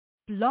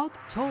Blog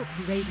Talk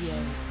Radio.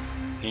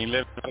 He ain't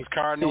living in his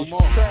car no more.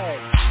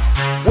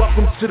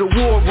 Welcome to the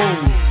war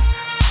room.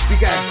 We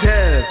got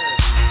Dev,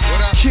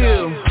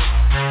 Kill,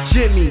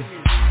 Jimmy,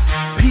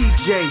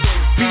 PJ,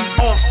 B.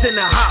 Austin,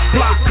 the hot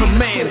block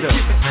commander.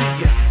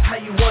 How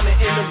you wanna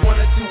end a 1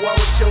 or 2 hour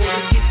show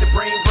to keep the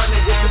brain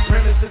running with the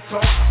premise to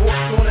talk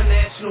sports on a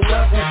national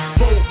level?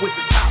 Bold with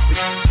the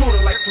topic, sorta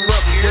like the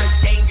rubber.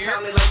 Game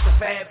sounding like the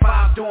Fab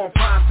Five during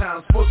prime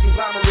time. Sports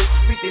conglomerates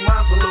speak their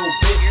minds a little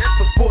bit.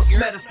 For sports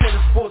medicine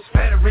and sports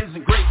veterans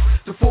and greats.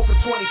 The 4th and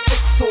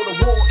 26th saw the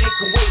war in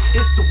Kuwait.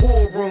 It's the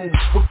war room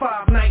with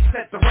 5 nights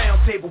at the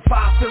round table.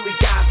 5 Philly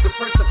guys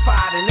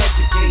diversified and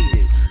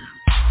educated.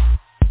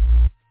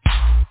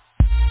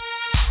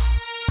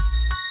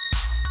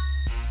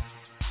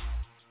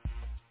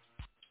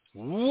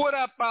 What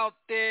up out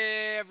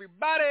there,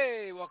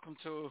 everybody? Welcome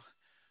to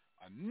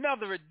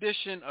another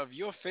edition of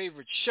your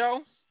favorite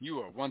show.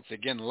 You are once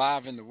again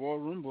live in the War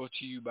Room, brought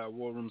to you by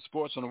War Room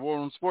Sports on the War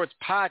Room Sports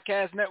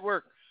Podcast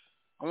Network.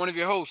 I'm one of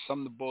your hosts.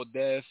 I'm the Bull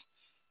Dev,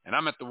 and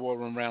I'm at the War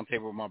Room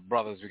Roundtable with my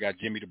brothers. We got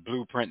Jimmy the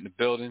Blueprint in the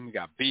building. We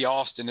got B.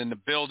 Austin in the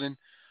building.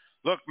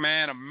 Look,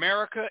 man,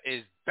 America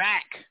is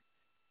back.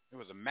 There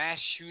was a mass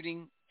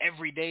shooting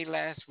every day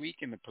last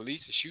week, and the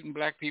police are shooting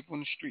black people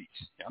in the streets.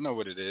 Y'all know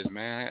what it is,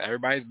 man.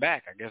 Everybody's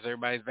back. I guess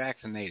everybody's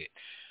vaccinated.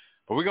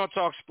 But we're going to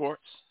talk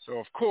sports. So,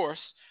 of course,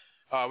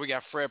 we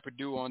got Fred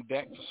Perdue on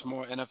deck for some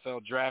more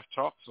NFL draft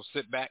talk. So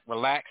sit back,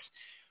 relax,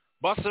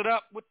 bust it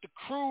up with the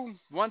crew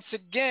once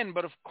again.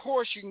 But, of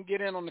course, you can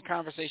get in on the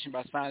conversation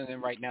by signing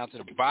in right now to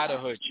the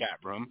Brotherhood chat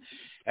room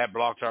at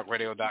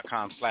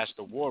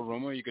blogtalkradio.com/The War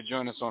Room, or you can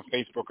join us on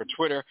Facebook or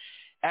Twitter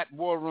at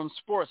War Room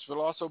Sports.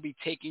 We'll also be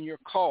taking your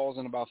calls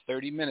in about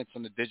 30 minutes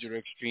on the Digital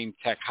Extreme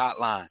Tech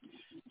Hotline.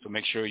 So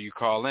make sure you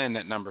call in.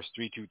 That number is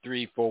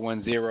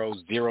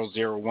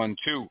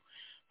 323-410-0012.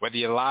 Whether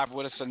you're live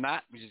with us or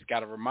not, we just got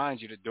to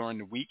remind you that during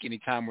the week,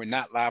 anytime we're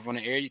not live on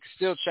the air, you can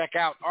still check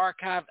out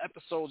archived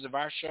episodes of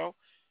our show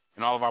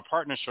and all of our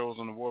partner shows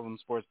on the War Room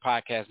Sports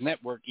Podcast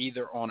Network,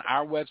 either on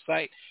our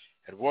website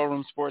at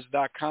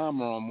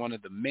warroomsports.com or on one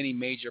of the many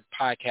major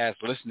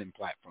podcast listening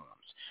platforms.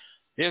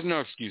 There's no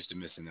excuse to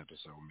miss an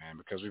episode, man,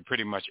 because we're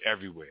pretty much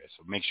everywhere.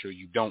 So make sure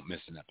you don't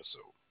miss an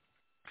episode.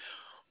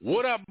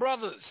 What up,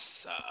 brothers?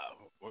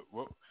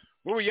 What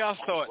were y'all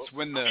thoughts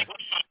when the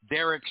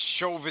Derek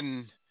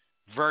Chauvin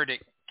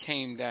verdict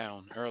came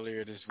down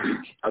earlier this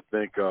week? I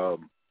think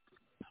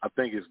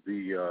it's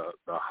the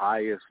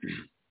highest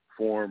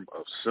form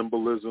of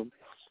symbolism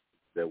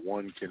that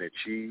one can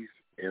achieve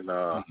in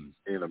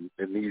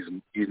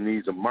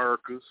these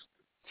Americas.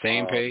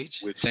 Same page.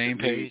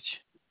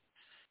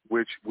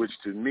 Which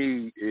to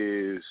me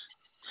is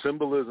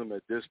symbolism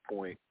at this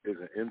point is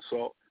an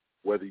insult,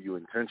 whether you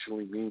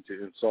intentionally mean to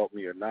insult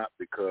me or not,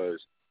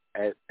 because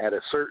at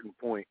a certain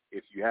point,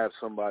 if you have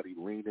somebody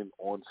leaning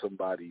on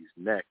somebody's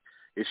neck,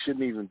 it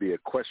shouldn't even be a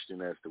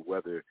question as to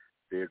whether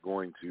they're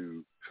going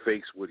to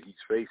face what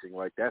he's facing.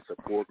 Like, that's a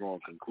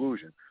foregone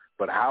conclusion.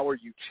 But how are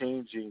you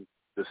changing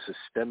the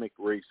systemic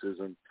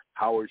racism?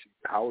 How are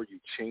you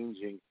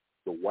changing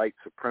the white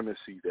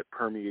supremacy that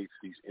permeates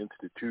these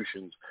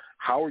institutions?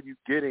 How are you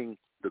getting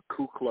the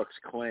Ku Klux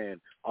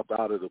Klan up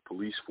out of the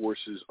police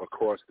forces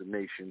across the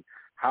nation?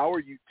 How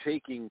are you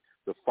taking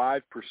the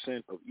 5%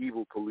 of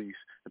evil police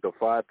and the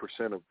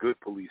 5% of good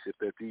police, if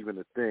that's even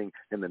a thing,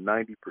 and the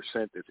 90%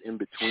 that's in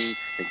between,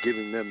 and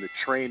giving them the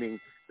training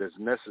that's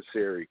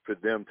necessary for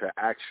them to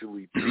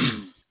actually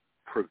be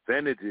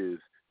preventative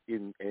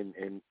in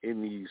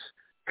these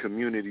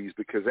communities?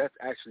 Because that's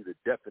actually the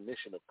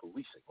definition of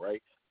policing,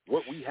 right?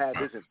 What we have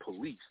isn't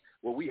police.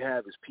 What we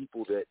have is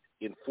people that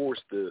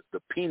enforce the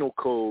penal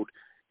code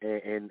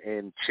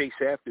and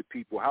chase after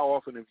people. How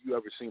often have you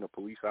ever seen a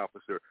police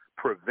officer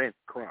prevent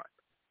crime?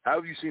 How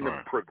have you seen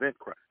them prevent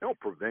crime? They don't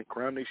prevent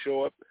crime. They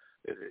show up.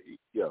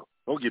 Yo,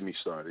 don't get me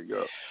started,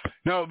 yo.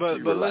 No,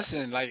 but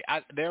listen, like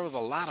there was a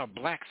lot of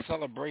black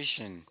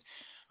celebration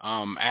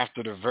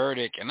after the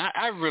verdict, and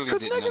I really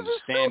didn't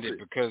understand it,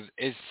 because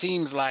it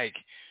seems like,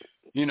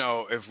 you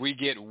know, if we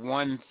get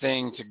one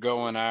thing to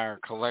go in our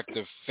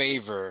collective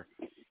favor,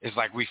 it's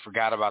like we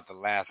forgot about the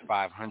last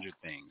 500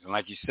 things. And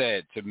like you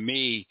said, to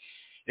me,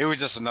 it was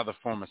just another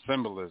form of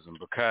symbolism,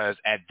 because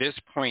at this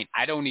point,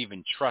 I don't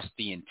even trust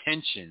the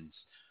intentions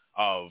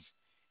of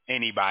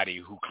anybody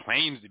who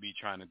claims to be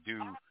trying to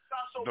do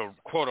the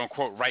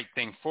quote-unquote right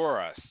thing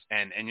for us.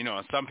 And you know,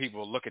 and some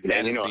people look at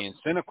that as being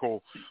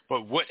cynical,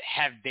 but what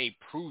have they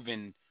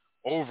proven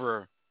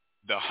over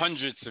the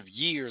hundreds of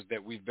years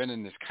that we've been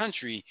in this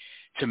country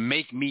to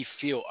make me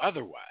feel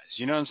otherwise?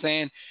 You know what I'm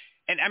saying?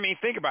 And I mean,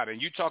 think about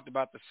it. You talked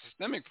about the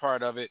systemic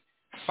part of it.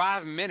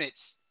 5 minutes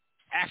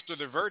after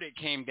the verdict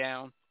came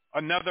down,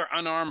 another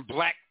unarmed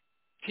black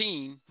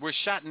teen was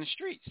shot in the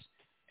streets.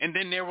 And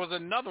then there was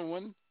another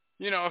one,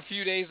 you know, a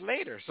few days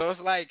later. So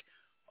it's like,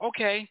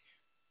 okay,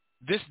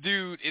 this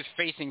dude is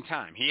facing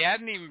time. He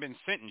hasn't even been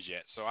sentenced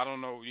yet. So I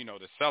don't know, you know,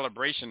 the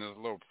celebration is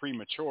a little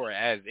premature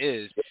as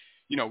is.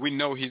 You know, we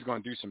know he's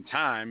going to do some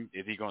time.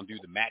 Is he going to do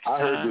the max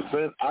time?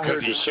 I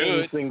heard the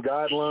sentencing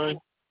guideline.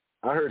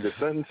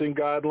 sentencing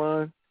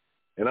guideline,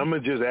 and I'm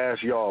gonna just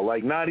ask y'all,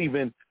 like, I'm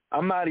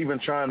not even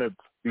trying to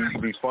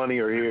be funny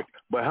or here,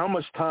 but how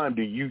much time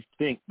do you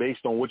think,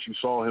 based on what you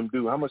saw him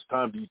do, how much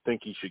time do you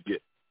think he should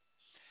get?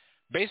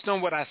 Based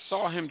on what I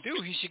saw him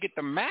do, he should get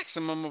the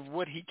maximum of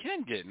what he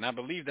can get, and I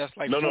believe that's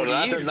like 40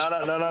 years.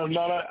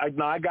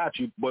 No, I got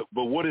you, but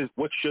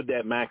what should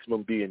that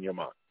maximum be in your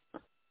mind?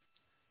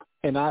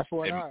 An eye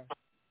for an eye.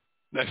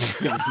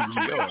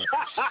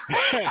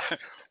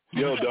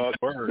 Yo, dog,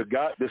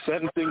 the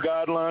sentencing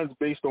guidelines,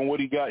 based on what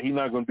he got, he's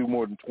not going to do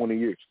more than 20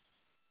 years.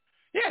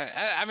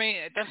 Yeah, I mean,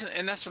 that's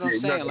what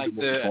I'm saying. Like,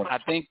 I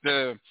think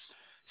the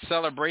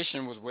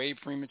celebration was way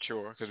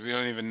premature because we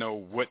don't even know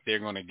what they're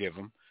going to give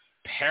him.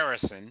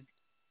 Comparison,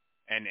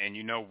 and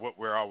you know what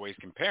we're always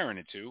comparing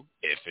it to.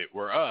 If it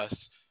were us,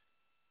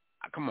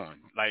 come on,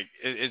 like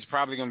it's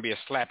probably going to be a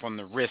slap on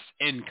the wrist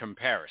in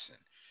comparison.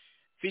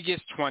 If he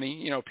gets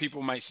 20,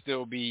 people might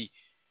still be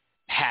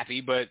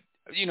happy, but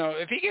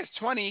if he gets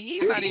 20,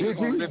 he's not even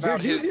going to live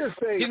out his.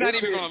 He's not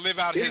even going to live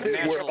out his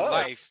natural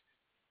life.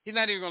 He's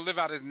not even going to live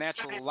out his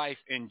natural life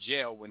in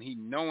jail when he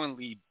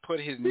knowingly put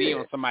his knee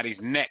on somebody's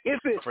neck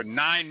for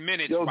 9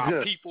 minutes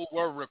while people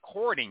were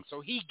recording. So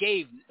he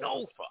gave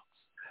no fucks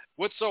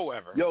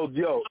whatsoever. Yo,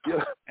 Jim,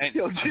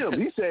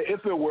 he said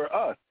if it were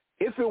us,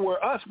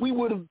 we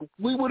would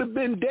have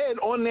been dead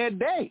on that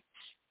day.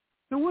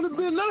 It would have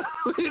been us.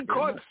 We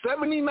caught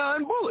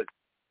 79 bullets.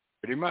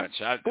 Pretty much.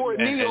 And shout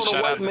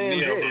out to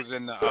Neil, who's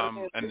in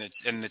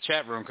the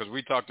chat room, because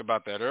we talked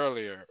about that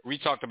earlier. We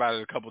talked about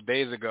it a couple of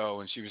days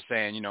ago, and she was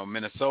saying,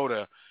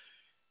 Minnesota,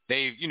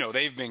 they've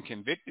been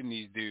convicting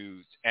these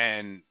dudes,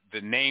 and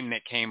the name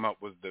that came up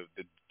was the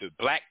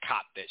black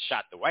cop that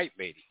shot the white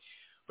lady.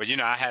 But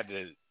I had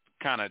to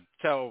kind of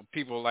tell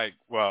people like,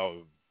 well,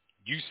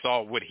 you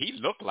saw what he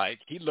looked like.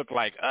 He looked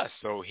like us,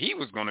 so he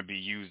was going to be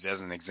used as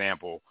an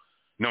example,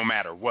 no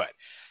matter what.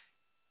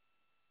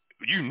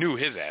 You knew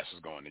his ass was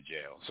going to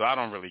jail, so I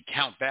don't really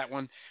count that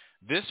one.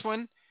 This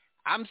one,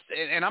 I'm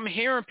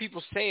hearing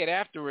people say it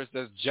afterwards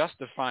that's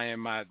justifying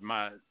my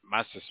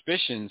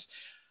suspicions.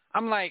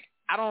 I'm like,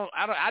 I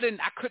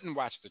couldn't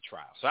watch the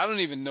trial, so I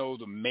don't even know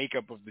the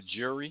makeup of the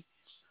jury.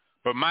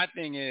 But my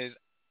thing is,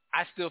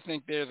 I still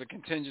think there's a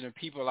contingent of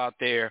people out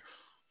there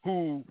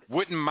who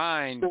wouldn't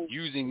mind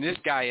using this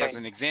guy as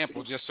an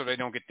example just so they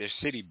don't get their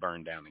city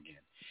burned down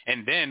again.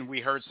 And then we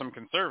heard some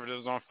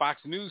conservatives on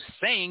Fox News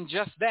saying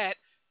just that.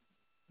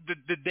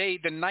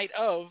 The night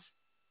of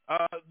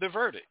the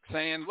verdict,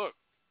 saying, look,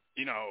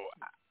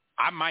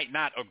 I might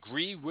not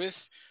agree with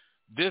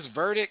this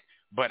verdict,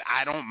 but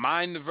I don't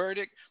mind the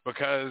verdict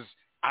because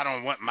I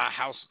don't want my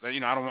house, I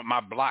don't want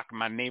my block,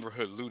 my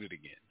neighborhood looted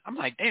again. I'm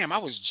like, damn, I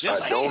was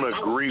just. I don't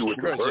agree with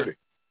the verdict.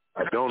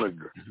 I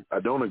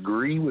don't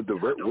agree with the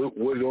verdict.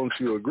 What don't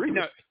you agree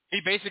with? He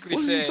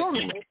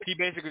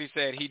basically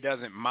said he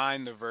doesn't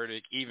mind the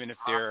verdict, even if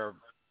there are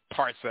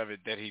parts of it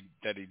that he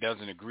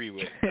doesn't agree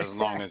with, as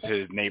long as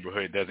his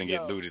neighborhood doesn't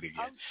get looted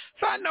again.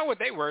 So I know what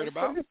they worried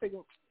about.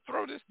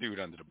 Throw this dude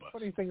under the bus.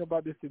 Funny thing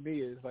about this to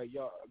me is like,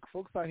 y'all,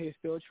 folks out here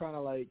still trying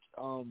to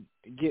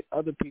get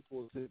other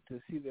people to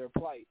see their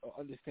plight or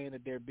understand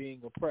that they're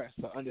being oppressed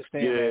or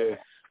understand that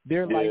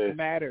their life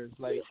matters.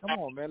 Like, come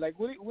on, man. Like,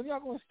 when y'all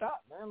gonna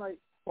stop, man? Like,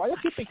 why y'all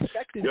keep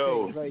expecting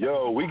things? Like,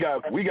 we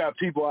got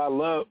people I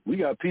love. We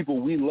got people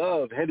we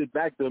love headed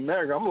back to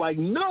America. I'm like,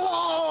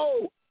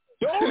 no.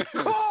 Don't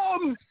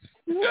come!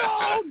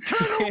 No!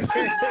 Turn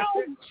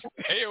around!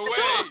 Hey,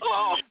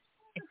 away!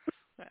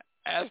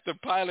 Ask the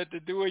pilot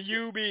to do a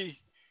U-B.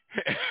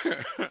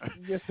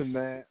 Listen,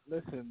 man.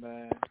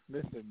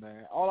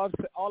 All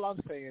I'm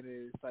saying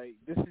is, like,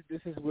 this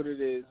is what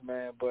it is,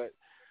 man. But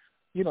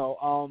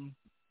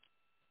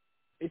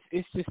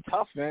it's just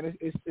tough, man.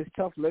 It's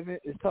tough living.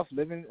 It's tough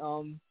living. I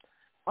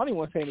don't even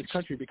want to say in this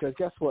country because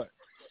guess what?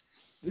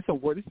 This is a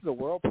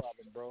world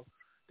problem, bro.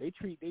 They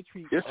treat. It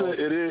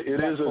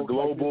is a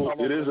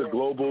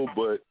global,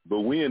 but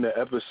we in the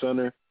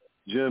epicenter,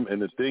 Jim. And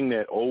the thing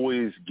that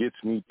always gets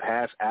me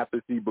past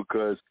apathy,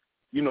 because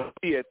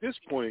at this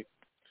point,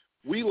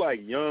 we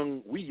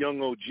young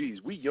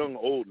OGs, we young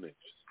old niggas.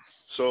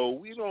 So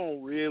we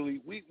don't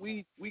really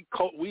we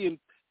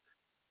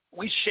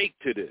shake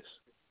to this.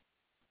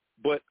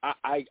 But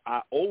I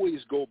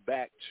always go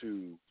back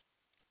to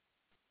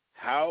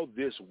how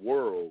this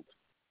world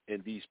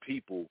and these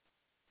people,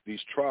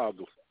 these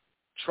troglodytes,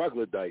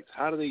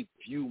 how do they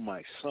view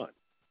my son?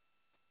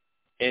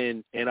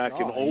 And I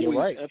can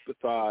always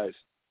empathize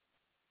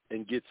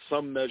and get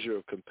some measure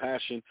of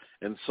compassion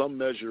and some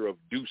measure of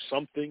do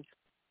something,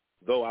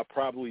 though I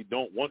probably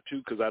don't want to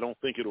because I don't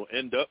think it'll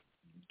end up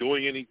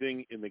doing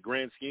anything in the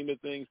grand scheme of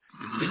things,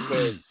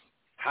 because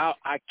how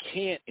I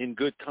can't in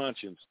good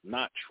conscience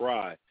not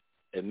try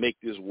and make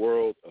this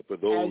world for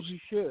those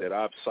that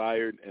I've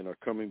sired and are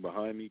coming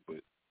behind me.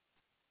 But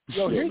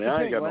man,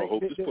 I ain't got no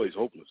hope. This place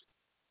hopeless.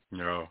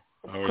 No.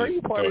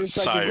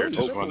 Sired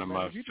is one of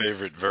my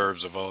favorite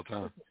verbs of all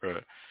time.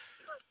 Right.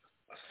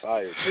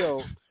 Sired.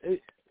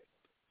 It's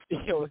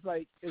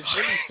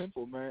really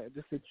simple, man.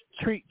 Just to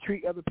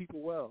treat other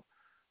people well.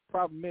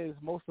 problem is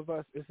most of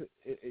us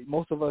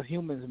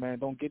humans, man,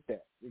 don't get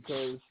that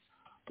because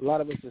a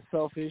lot of us are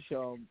selfish.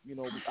 We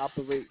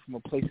operate from a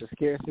place of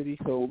scarcity,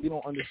 so we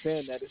don't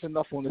understand that it's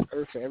enough on this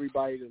earth for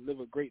everybody to live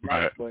a great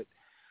life, but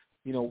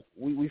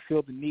we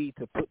feel the need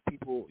to put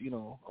people,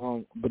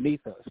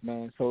 beneath us,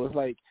 man. So it's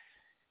like,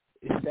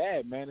 it's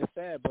sad, man. It's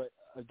sad, but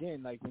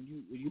again, like when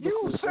you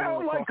look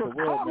sound like a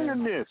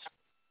communist.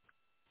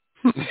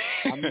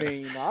 I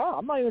mean,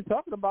 I'm not even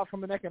talking about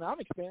from an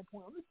economic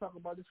standpoint. I'm just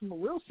talking about this from a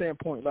real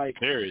standpoint. Like,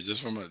 period,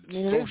 just from a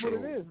social. It is what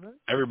it is, man.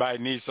 Everybody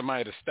needs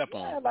somebody to step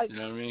on. Like, you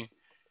know what I mean?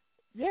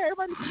 Yeah,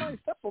 everybody needs somebody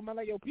to step on, man.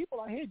 Like, people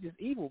out here just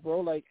evil,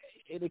 bro. Like,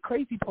 and the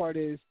crazy part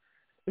is,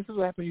 this is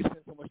what happens when you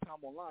spend so much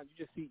time online.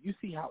 You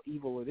see how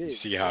evil it is.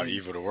 You see how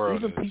evil the world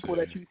even is. People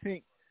that you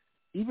think,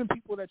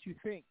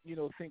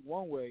 think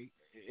one way.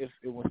 If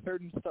when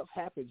certain stuff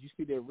happens, you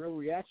see their real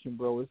reaction,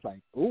 bro. It's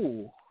like,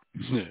 ooh,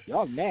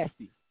 y'all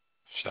nasty.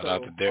 Shout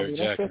out to Derek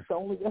Jackson. That's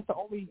the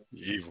only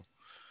evil.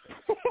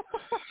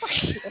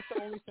 That's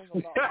the only thing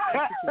about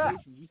that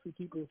situation.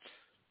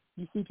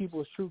 You see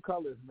people's true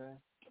colors, man.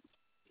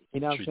 You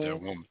know what I'm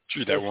saying?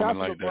 Treat that woman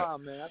like LeBron,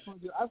 that. Man. I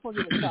just want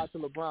to give a shout to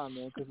LeBron,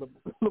 man, because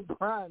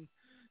LeBron,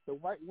 the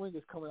right wing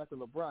is coming after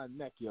LeBron's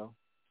neck, yo.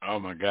 Oh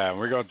my God,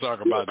 we're gonna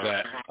talk about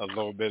that a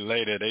little bit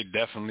later. They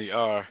definitely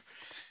are,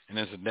 and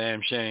it's a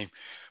damn shame.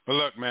 But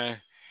look, man.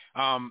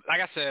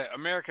 Like I said,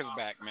 America's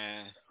back,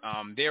 man.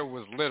 There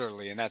was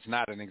literally, and that's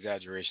not an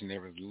exaggeration,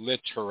 there was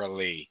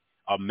literally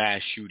a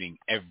mass shooting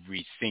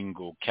every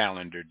single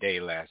calendar day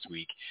last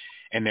week.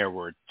 And there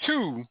were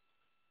 2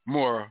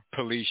 more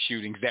police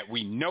shootings that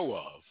we know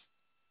of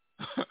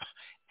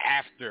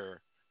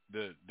after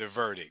the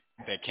verdict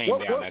that came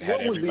down that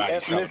had everybody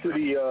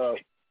celebrating.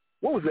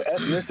 What was the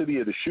ethnicity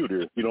of the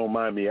shooter, if you don't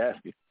mind me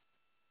asking?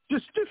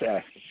 Just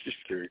asking, just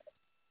curious.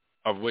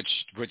 Of which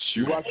shooter?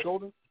 You watch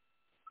Golden?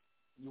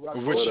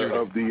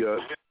 Of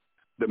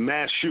the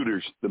mass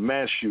shooters,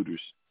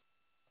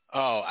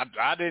 Oh,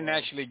 I didn't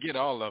actually get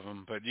all of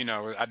them, but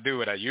I do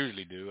what I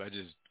usually do. I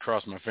just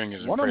cross my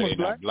fingers and pray they're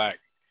not black.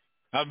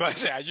 I was about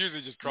to say I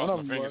usually just cross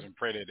my fingers and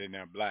pray that they're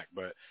not black.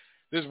 But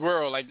this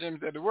world, like Jim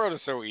said, the world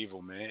is so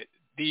evil, man.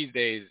 These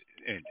days,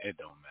 it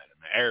don't matter,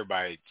 man.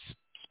 Everybody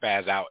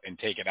spaz out and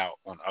take it out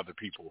on other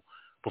people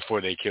before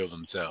they kill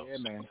themselves. Yeah,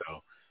 man.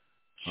 So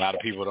a lot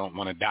of people don't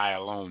want to die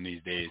alone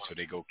these days, so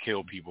they go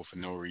kill people for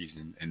no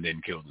reason and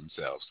then kill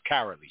themselves.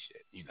 Cowardly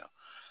shit,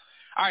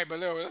 All right, but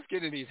let's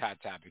get into these hot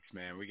topics,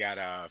 man. We got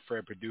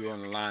Fred Perdue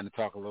on the line to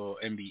talk a little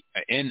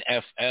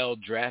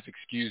NFL draft,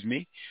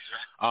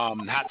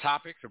 Hot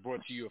topics are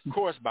brought to you, of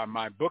course, by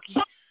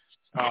MyBookie.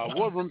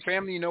 War Room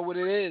family, you know what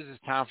it is.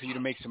 It's time for you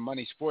to make some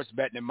money sports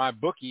betting at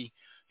MyBookie.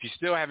 If you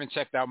still haven't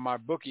checked out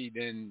MyBookie,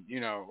 then,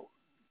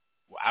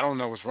 I don't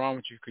know what's wrong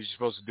with you because you're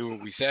supposed to do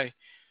what we say.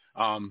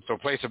 So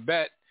place a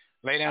bet,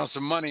 lay down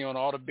some money on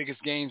all the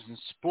biggest games in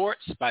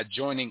sports by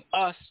joining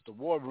us, the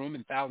War Room,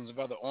 and thousands of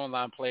other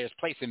online players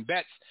placing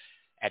bets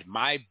at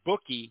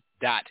mybookie.ag.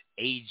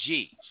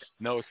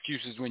 No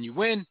excuses when you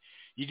win.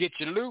 You get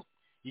your loot.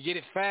 You get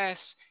it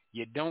fast.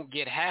 You don't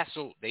get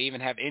hassled. They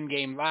even have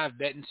in-game live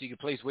betting so you can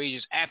place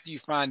wagers after you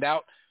find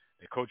out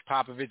that Coach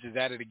Popovich is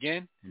at it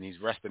again, and he's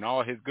resting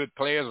all his good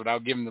players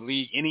without giving the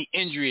league any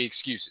injury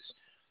excuses.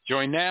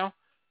 Join now.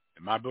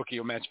 And MyBookie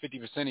will match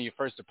 50% of your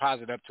first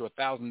deposit up to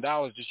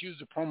 $1,000. Just use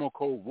the promo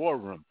code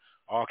WARROOM,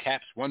 all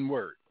caps, one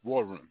word,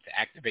 WARROOM, to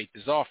activate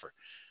this offer.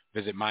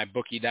 Visit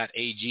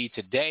mybookie.ag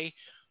today.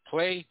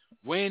 Play,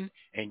 win,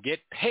 and get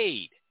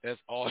paid.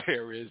 That's all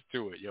there is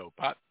to it. Yo,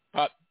 Pop,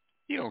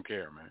 he don't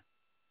care, man.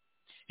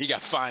 He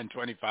got fined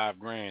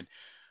 $25,000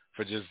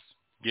 for just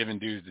giving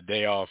dudes the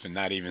day off and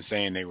not even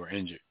saying they were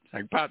injured.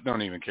 Like, Pop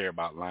don't even care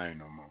about lying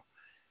no more.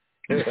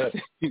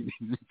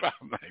 Pop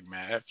like,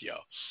 man, F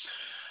y'all.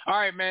 All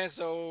right, man,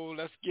 so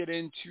let's get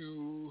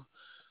into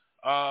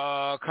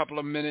a couple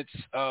of minutes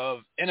of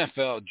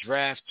NFL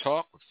draft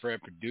talk with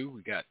Fred Perdue.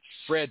 We got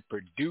Fred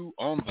Perdue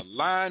on the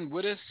line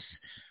with us,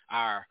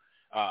 our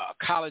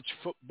college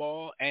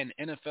football and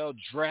NFL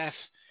draft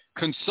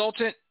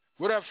consultant.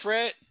 What up,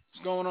 Fred?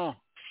 What's going on?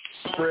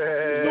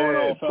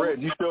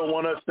 Fred, you still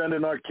want us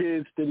sending our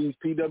kids to these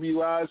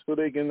PWIs so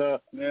they can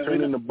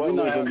turn into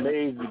butlers and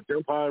maids and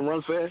jump high and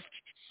run fast?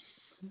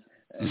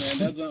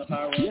 And they'll jump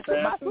high, run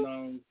fast,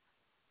 and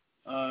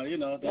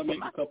they'll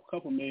make a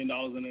couple $1 million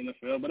in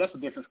the NFL, but that's a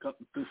different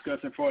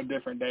discussion for a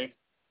different day.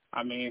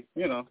 I mean,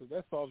 because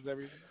that solves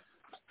everything.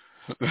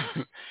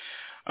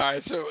 All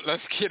right, so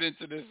let's get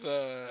into this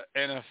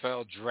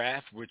NFL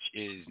draft, which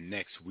is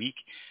next week.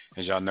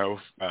 As y'all know,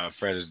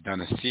 Fred has done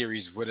a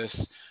series with us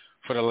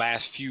for the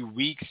last few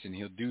weeks, and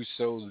he'll do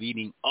so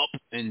leading up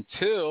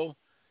until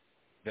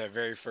that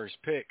very first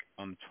pick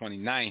on the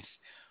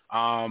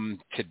 29th.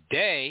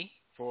 Today,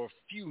 for a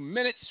few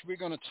minutes, we're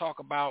going to talk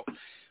about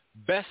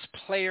best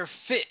player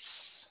fits.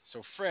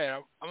 So,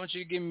 Fred, I want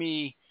you to give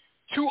me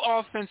 2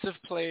 offensive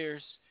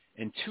players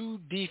and 2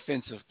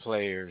 defensive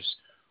players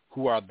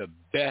who are the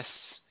best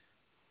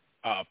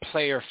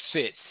player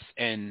fits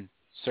in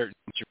certain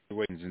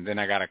situations. And then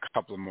I got a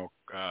couple of more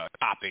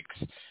topics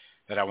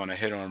that I want to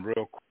hit on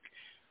real quick.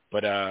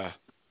 But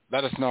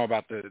let us know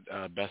about the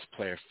best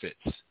player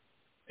fits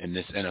in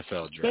this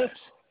NFL draft.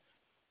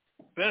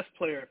 Best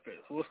player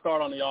fits. We'll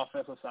start on the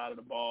offensive side of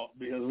the ball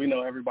because we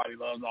know everybody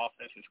loves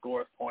offense and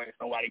scores points.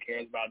 Nobody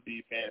cares about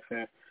defense,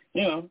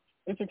 and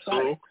it's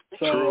exciting.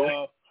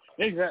 True.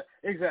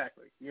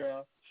 Exactly.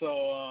 Yeah.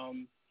 So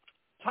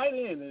tight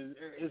end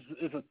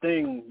is a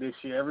thing this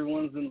year.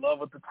 Everyone's in love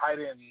with the tight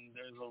end.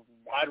 There's a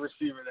wide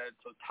receiver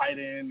that's a tight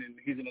end, and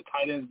he's in a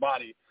tight end's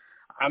body.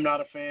 I'm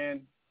not a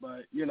fan,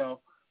 but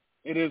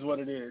it is what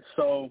it is.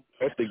 So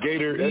that's the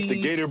Gator. That's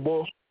the Gator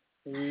Bull.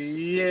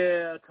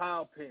 Yeah,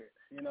 Kyle Pitts.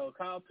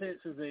 Kyle Pitts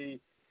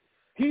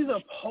he's a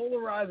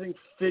polarizing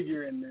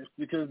figure in this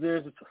because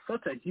there's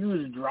such a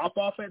huge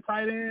drop-off at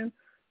tight end.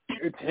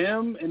 It's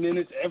him, and then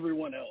it's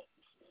everyone else.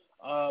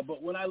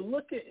 But when I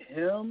look at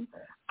him,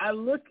 I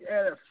look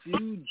at a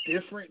few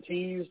different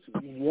teams,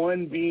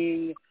 one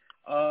being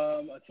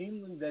a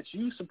team that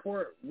you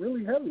support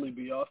really heavily,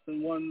 B.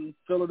 Austin, one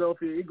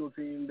Philadelphia Eagle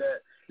team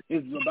that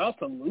is about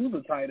to lose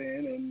a tight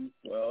end, and,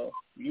 well,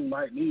 you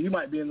might be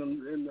in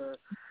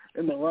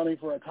the running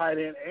for a tight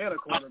end and a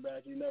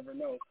quarterback. You never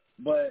know.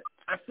 But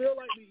I feel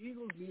like the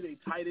Eagles need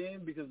a tight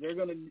end because they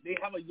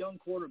have a young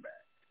quarterback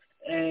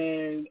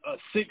and a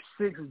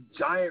 6'6"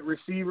 giant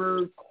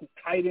receiver,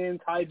 tight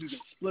end type. You can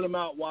split him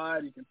out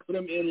wide. You can put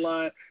him in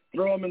line,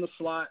 throw him in the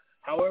slot,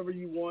 however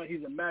you want.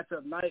 He's a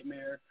matchup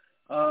nightmare,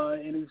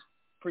 and he's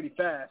pretty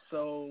fast.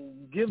 So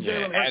give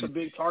Jalen Hurts a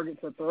big target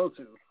to throw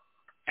to.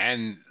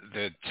 And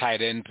the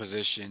tight end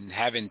position,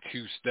 having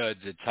two studs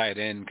at tight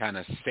end kind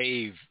of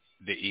saved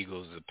the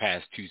Eagles the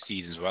past 2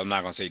 seasons. Well, I'm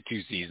not going to say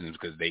 2 seasons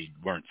because they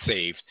weren't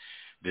saved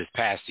this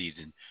past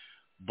season.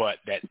 But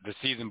that the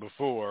season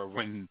before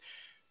when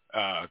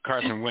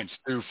Carson Wentz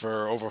threw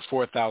for over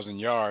 4,000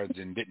 yards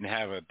and didn't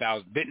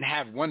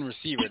have one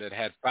receiver that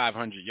had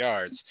 500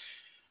 yards.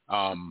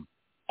 Ertz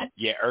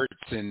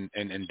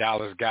and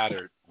Dallas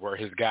Goedert were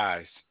his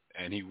guys,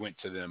 and he went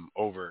to them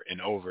over and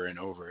over and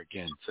over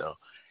again. So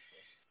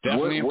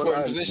definitely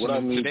important position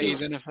in today's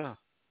NFL.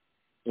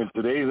 In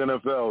today's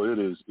NFL, it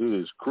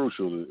is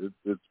crucial.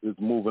 It's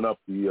moving up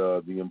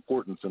the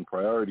importance and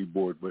priority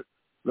board. But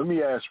let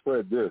me ask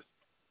Fred this: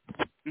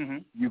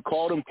 You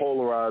called him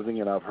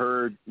polarizing, and I've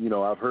heard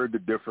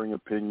the differing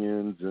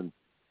opinions. And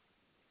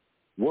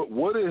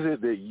what is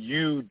it that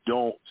you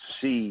don't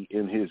see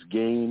in his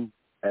game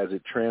as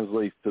it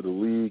translates to the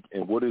league,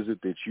 and what is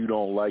it that you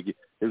don't like? Is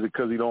it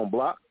because he don't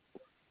block?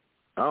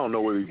 I don't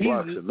know whether he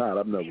blocks or not.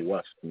 I've never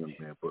watched him,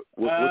 man. But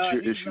what's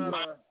your issue?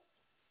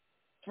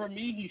 For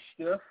me, he's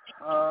stiff.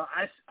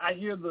 I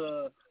hear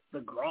the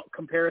Gronk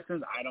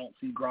comparisons. I don't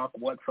see Gronk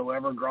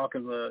whatsoever. Gronk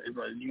is a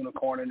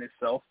unicorn in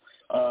itself.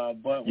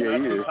 But when I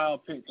see Kyle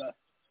Pitts,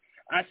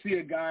 I see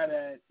a guy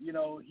that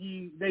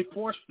they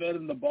force fed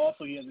him the ball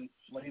so he has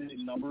inflated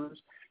numbers.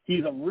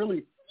 He's a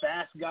really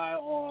fast guy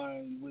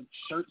with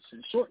shirts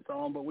and shorts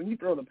on, but when you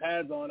throw the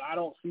pads on, I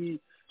don't see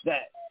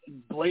that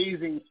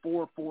blazing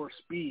 4.4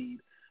 speed.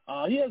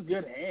 He has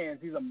good hands.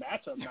 He's a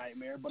matchup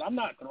nightmare, but I'm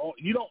not throwing.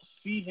 You don't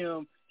see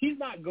him. He's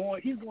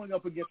going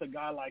up against a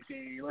guy like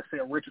let's say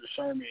a Richard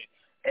Sherman,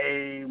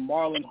 a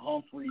Marlon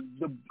Humphrey,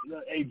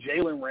 a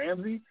Jalen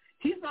Ramsey.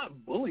 He's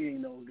not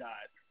bullying those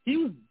guys. He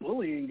was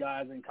bullying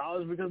guys in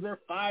college because they're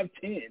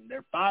 5'10",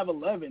 they're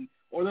 5'11",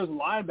 or those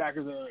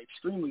linebackers that are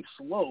extremely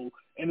slow,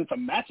 and it's a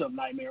matchup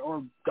nightmare.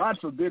 Or God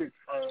forbid it's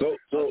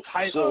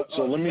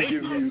So let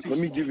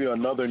me give you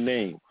another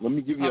name.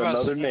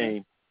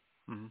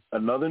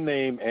 Another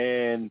name,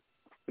 and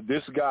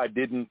this guy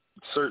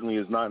certainly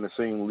is not in the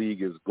same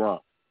league as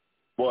Gronk,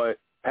 but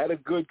had a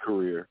good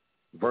career,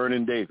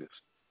 Vernon Davis.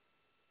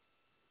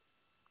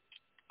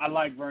 I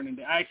like Vernon.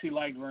 I actually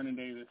like Vernon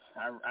Davis.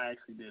 I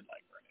actually did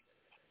like Vernon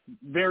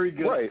Davis. Very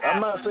good. Right.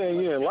 I'm not saying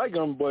you didn't like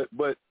him, but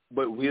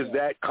is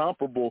that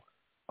comparable?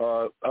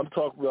 I'm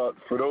talking about,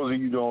 for those of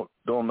you who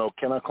don't know,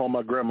 can I call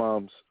my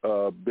grandmom's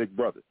big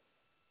brother?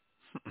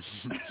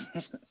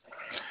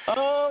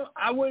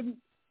 I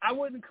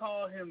wouldn't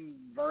call him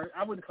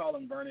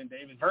Vernon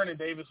Davis. Vernon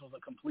Davis was a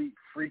complete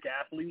freak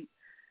athlete.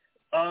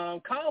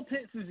 Kyle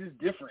Pitts is just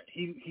different.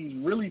 He's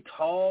really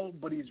tall,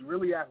 but he's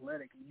really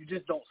athletic. You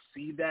just don't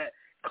see that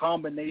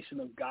combination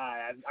of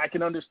guy. I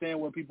can understand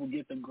where people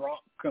get the Gronk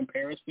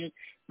comparison.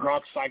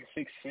 Gronk's like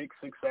 6'6",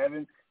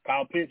 6'7".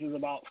 Kyle Pitts is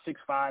about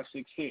 6'5",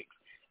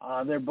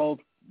 6'6". They're both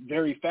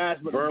very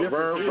fast, but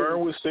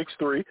Vern was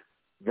 6'3".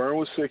 Vern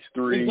was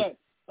 6'3". Exactly.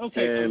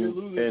 Okay,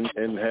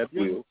 and had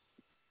wheels.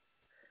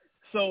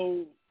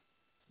 So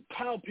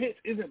Kyle Pitts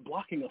isn't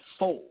blocking a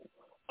soul.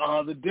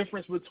 The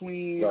difference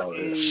between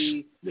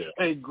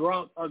a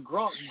Gronk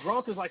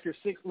is like your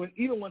six.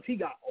 Even once he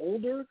got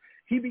older,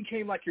 he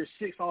became like your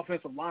sixth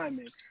offensive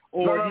lineman.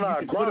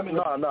 Gronk's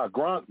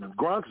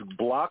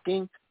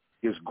blocking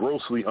is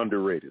grossly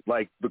underrated.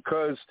 Like,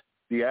 because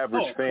the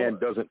average fan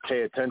doesn't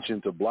pay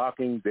attention to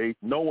blocking,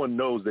 no one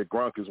knows that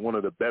Gronk is one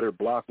of the better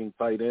blocking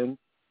tight ends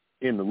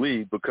in the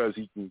league because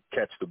he can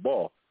catch the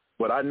ball.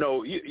 But I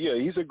know,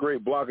 he's a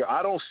great blocker.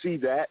 I don't see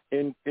that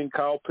in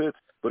Kyle Pitts.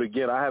 But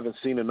again, I haven't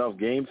seen enough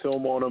game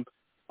film on him.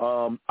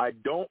 I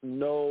don't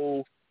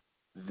know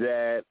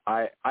that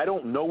I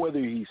don't know whether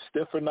he's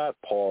stiff or not.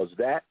 Pause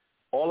that.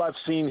 All I've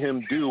seen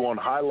him do on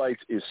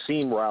highlights is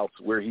seam routes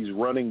where he's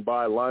running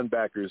by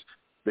linebackers.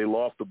 They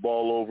loft the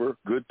ball over,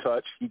 good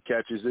touch, he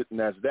catches it, and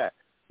that's that.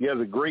 He has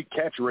a great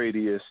catch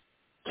radius.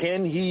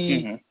 Can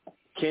he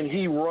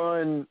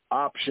run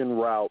option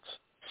routes,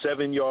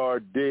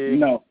 7-yard dig,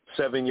 No.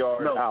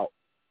 7-yard out?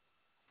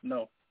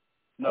 No,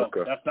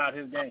 okay. That's not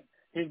his game.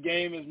 His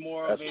game is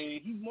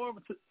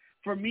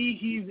for me,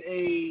 he's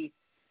a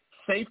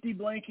safety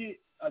blanket,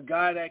 a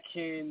guy that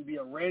can be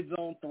a red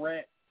zone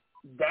threat.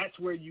 That's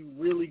where you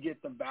really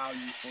get the value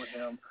for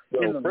him.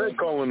 Fred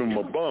calling him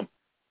a bum.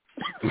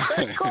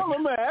 Fred calling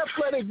him an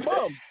athletic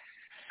bum.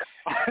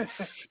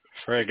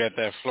 Fred got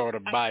that Florida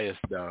bias,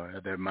 though,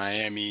 that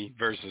Miami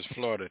versus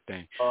Florida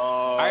thing.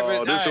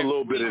 Oh, there's a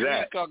little bit of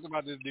that. We talked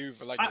about this dude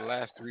for like the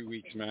last 3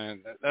 weeks,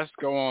 man. Let's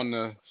go on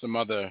to some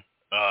other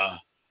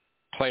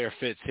player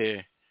fits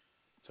here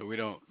so we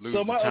don't lose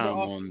the time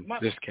on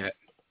this cat.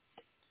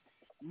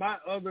 My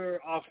other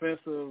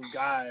offensive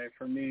guy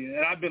for me,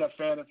 and I've been a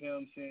fan of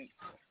him since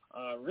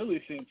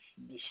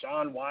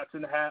Deshaun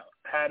Watson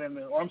had him,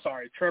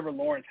 Trevor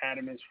Lawrence had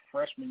him his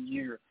freshman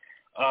year.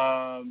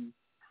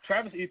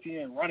 Travis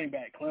Etienne, running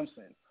back,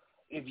 Clemson.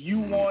 If you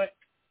want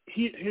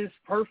his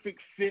perfect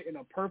fit in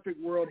a perfect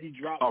world, he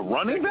drops a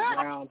running back.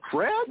 Round.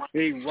 Fred?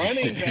 A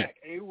running back.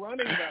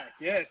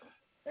 Yes,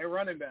 a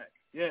running back.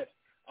 Yes.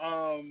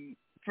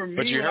 For me,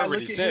 but you heard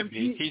what he said. Him,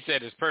 he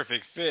said his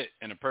perfect fit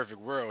in a perfect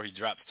world, he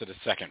drops to the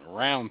second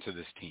round to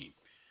this team.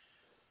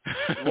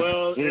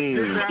 Well, if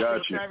you're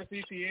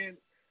drafting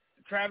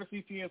Travis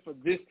Etienne for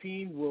this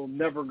team will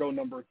never go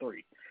number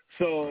 3.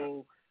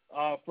 So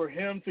for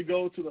him to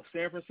go to the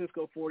San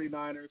Francisco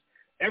 49ers,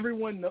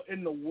 everyone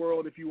in the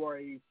world, if you are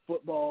a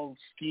football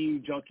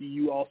scheme junkie,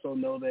 you also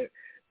know that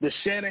the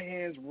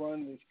Shanahans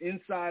run this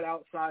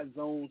inside-outside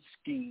zone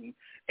scheme,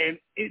 and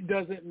it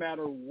doesn't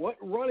matter what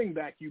running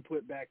back you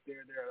put back there,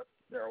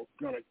 they're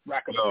going to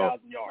rack up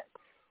 1,000 yards.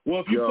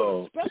 Well, if you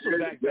put a special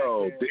back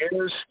there.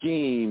 Their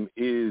scheme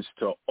is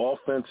to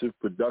offensive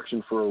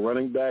production for a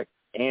running back,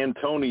 and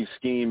Tony's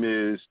scheme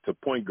is to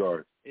point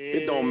guard.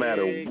 It don't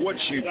matter what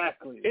you –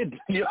 Exactly.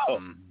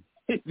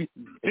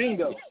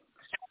 Bingo.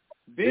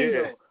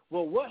 Yeah.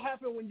 Well, what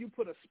happened when you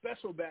put a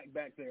special back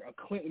there,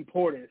 a Clinton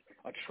Portis,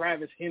 a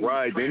Travis Henry?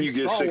 Right, then you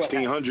get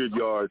 1,600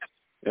 yards.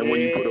 And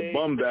when you put a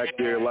bum back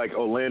there like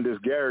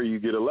Olandis Gary, you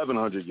get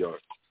 1,100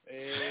 yards.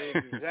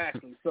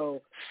 Exactly.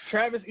 So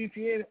Travis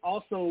Etienne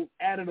also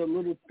added a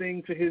little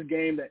thing to his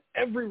game that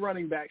every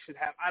running back should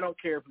have. I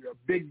don't care if you're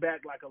a big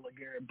back like a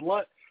LeGarrette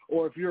Blount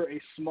or if you're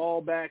a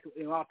small back,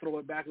 and I'll throw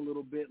it back a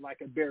little bit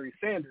like a Barry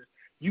Sanders.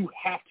 You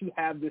have to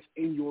have this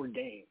in your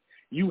game.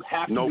 You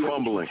have to be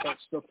able to catch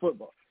the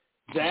football.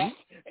 That,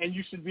 and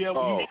you should be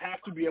able. You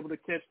have to be able to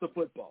catch the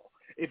football.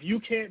 If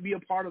you can't be a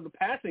part of the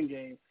passing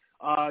game,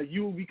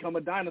 you will become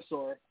a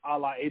dinosaur, a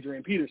la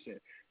Adrian Peterson.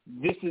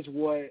 This is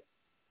what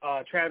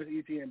Travis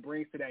Etienne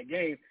brings to that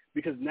game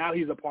because now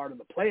he's a part of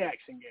the play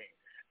action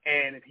game.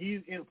 And if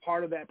he's in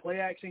part of that play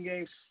action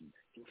game,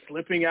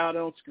 slipping out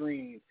on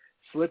screen,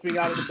 slipping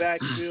out of the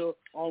backfield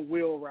on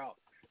wheel route,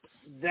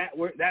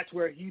 that's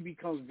where he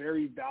becomes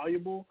very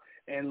valuable.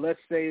 And let's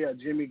say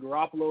Jimmy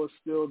Garoppolo is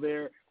still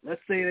there. Let's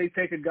say they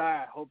take a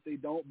guy. I hope they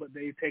don't, but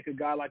they take a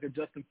guy like a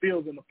Justin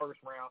Fields in the first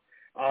round.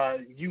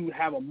 You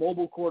have a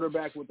mobile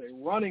quarterback with a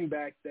running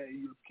back that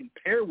you can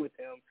pair with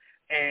him,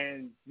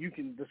 and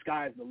the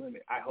sky's the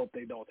limit. I hope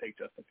they don't take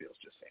Justin Fields,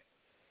 just saying.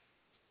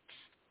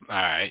 All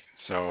right.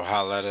 So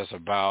holler at us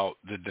about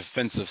the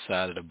defensive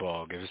side of the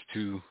ball. Give us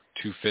two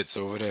fits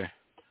over there.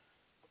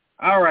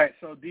 All right,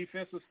 so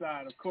defensive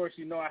side. Of course,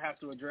 I have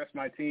to address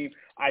my team.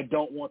 I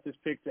don't want this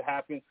pick to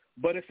happen,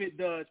 but if it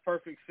does,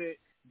 perfect fit.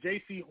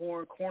 J.C.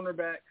 Horn,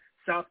 cornerback,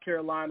 South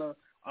Carolina.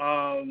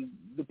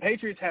 The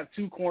Patriots have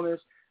 2 corners.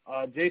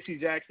 J.C.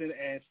 Jackson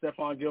and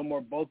Stephon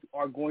Gilmore both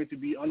are going to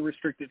be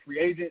unrestricted free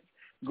agents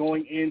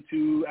going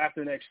into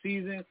after next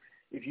season.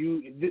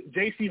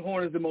 J.C.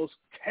 Horn is the most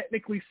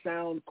technically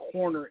sound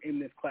corner in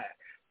this class.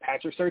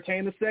 Patrick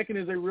Surtain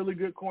II is a really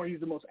good corner.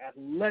 He's the most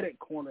athletic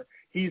corner.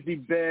 He's the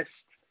best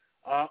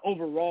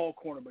overall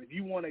corner. But if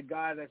you want a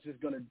guy that's just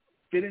going to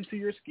fit into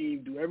your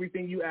scheme, do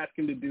everything you ask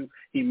him to do,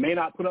 he may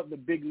not put up the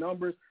big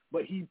numbers,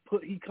 but he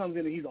comes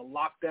in and he's a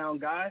lockdown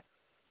guy.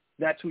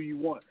 That's who you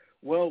want.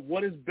 Well,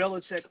 what does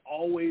Belichick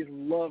always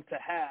love to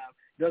have?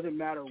 Doesn't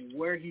matter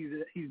where he's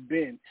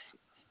been.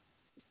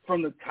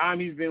 From the time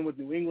he's been with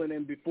New England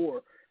and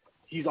before,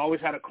 he's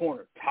always had a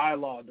corner. Ty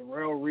Law,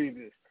 Darrelle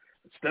Revis,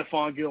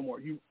 Stephon Gilmore.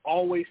 You've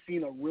always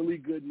seen a really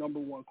good number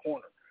 1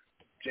 corner.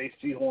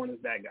 J.C. Horn is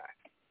that guy.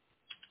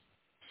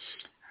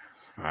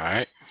 All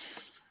right.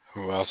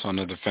 Who else on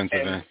the defensive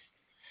end?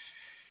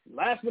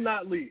 Last but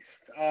not least,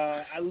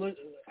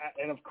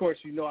 and of course,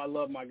 I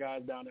love my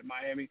guys down at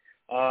Miami,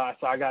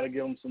 so I got to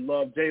give them some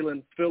love.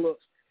 Jalen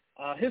Phillips.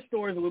 His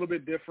story is a little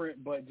bit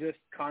different, but just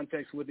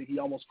context with it, he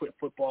almost quit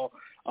football.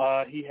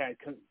 He had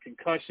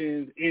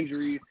concussions,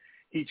 injuries.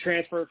 He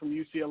transferred from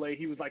UCLA.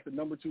 He was like the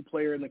number 2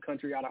 player in the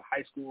country out of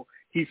high school.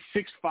 He's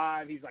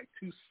 6'5". He's like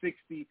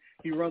 260.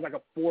 He runs like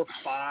a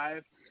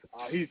 4.5.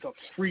 He's a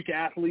freak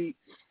athlete.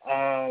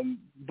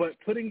 But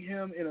putting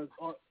him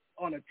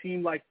on a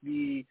team like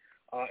the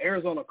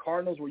Arizona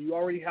Cardinals, where you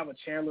already have a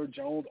Chandler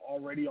Jones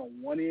already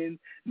on one end,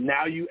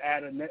 now you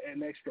add an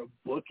extra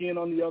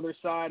bookend on the other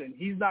side, and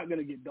he's not going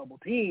to get double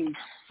teamed.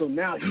 So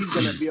now he's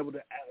going to be able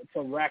to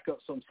rack up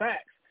some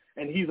sacks.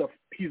 And he's an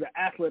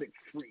athletic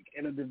freak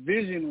in a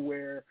division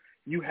where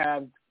you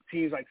have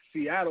teams like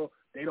Seattle.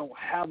 They don't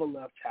have a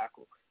left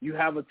tackle. You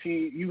have the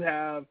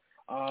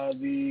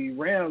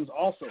Rams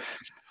also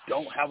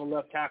don't have a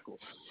left tackle.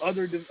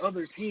 Other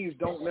teams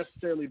don't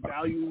necessarily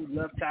value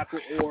left tackle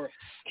or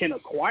can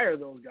acquire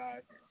those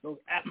guys. Those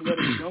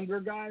athletic younger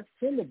guys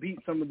tend to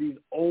beat some of these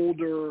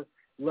older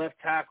left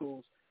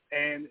tackles.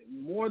 And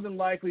more than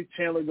likely,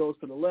 Chandler goes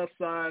to the left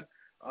side.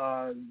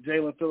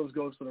 Jalen Phillips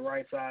goes to the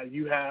right side.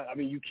 You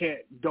can't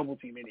double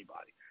team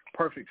anybody.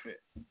 Perfect fit.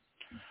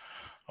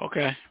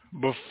 Okay.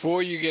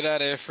 Before you get out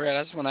of there, Fred,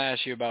 I just want to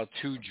ask you about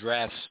 2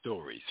 draft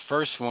stories.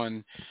 First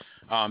one,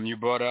 you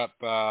brought up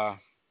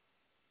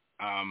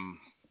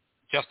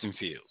Justin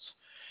Fields.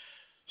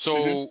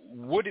 So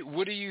what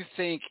do you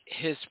think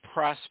his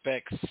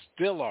prospects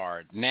still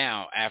are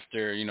now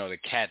after, the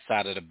cat's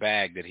out of the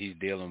bag that he's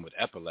dealing with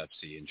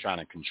epilepsy and trying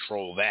to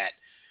control that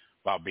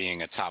while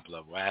being a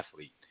top-level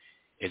athlete?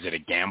 Is it a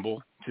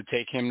gamble to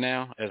take him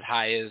now as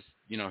high as,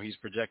 he's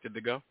projected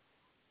to go?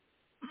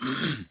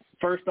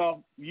 First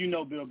off,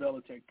 Bill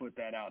Belichick put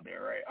that out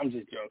there, right? I'm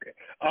just joking.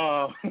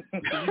 Bill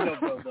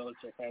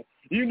Belichick has.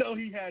 He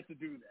had to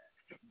do that.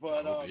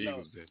 But no,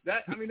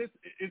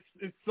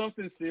 it's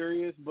something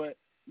serious. But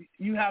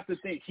you have to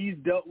think he's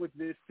dealt with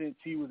this since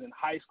he was in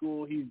high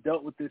school. He's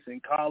dealt with this in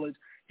college.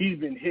 He's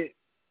been hit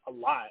a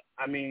lot.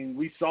 I mean,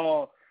 we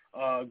saw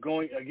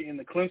going in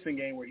the Clemson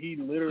game where he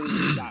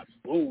literally got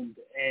boomed,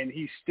 and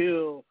he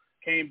still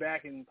came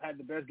back and had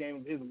the best game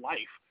of his life.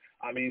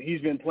 I mean, he's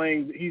been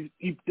playing.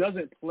 He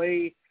doesn't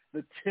play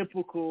the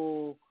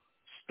typical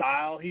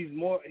style. He's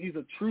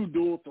a true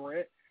dual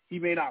threat. He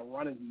may not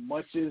run as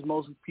much as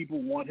most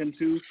people want him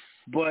to,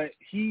 but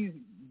he's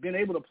been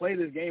able to play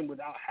this game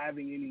without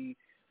having any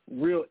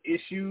real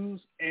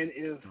issues. And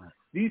if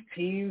these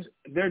teams,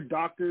 their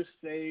doctors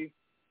say,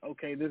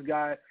 okay, this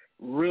guy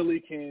really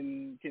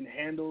can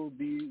handle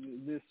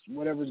this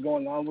whatever's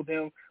going on with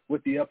him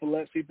with the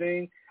epilepsy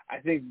thing, I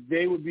think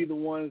they would be the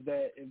ones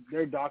that if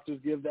their doctors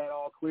give that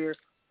all clear,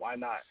 why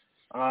not?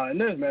 And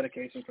there's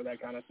medication for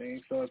that kind of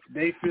thing. So if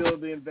they feel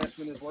the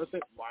investment is worth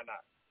it, why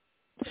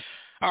not?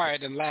 All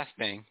right, and last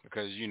thing,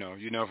 because you know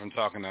from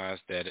talking to us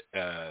that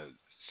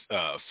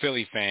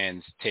Philly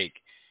fans take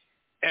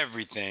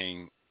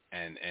everything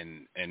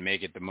and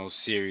make it the most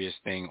serious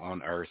thing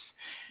on earth,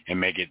 and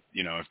make it,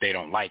 if they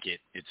don't like it,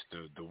 it's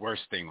the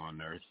worst thing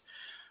on earth.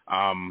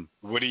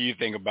 What do you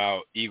think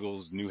about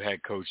Eagles' new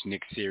head coach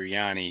Nick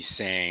Sirianni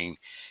saying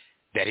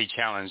that he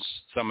challenged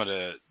some of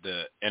the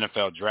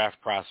NFL draft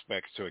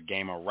prospects to a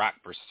game of rock,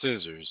 paper,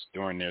 scissors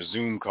during their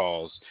Zoom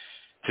calls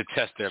to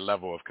test their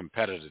level of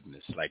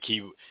competitiveness? Like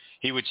he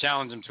would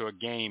challenge them to a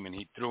game, and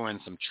he threw in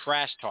some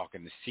trash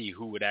talking to see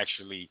who would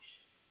actually,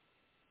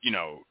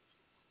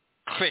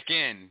 click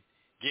in,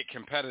 get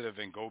competitive,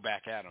 and go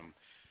back at him.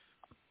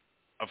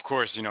 Of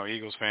course,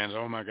 Eagles fans,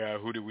 oh my God,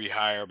 who did we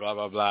hire, blah,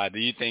 blah, blah. Do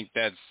you think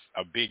that's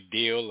a big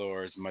deal,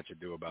 or is much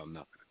ado about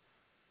nothing?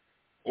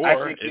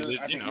 Or is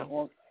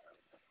it,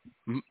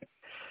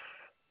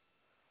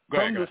 Go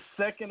ahead, the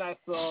second I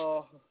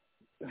saw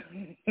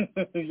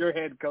your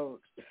head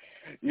coach,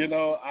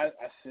 I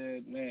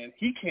said, man,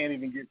 he can't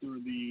even get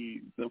through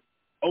the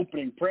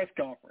opening press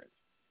conference.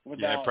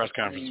 Yeah, press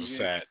conference was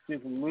sad.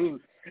 It was.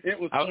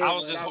 I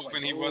was just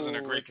hoping he wasn't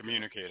a great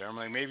communicator. I'm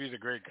like, maybe he's a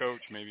great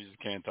coach, maybe he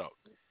just can't talk.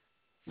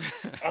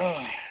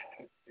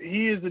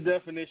 He is the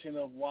definition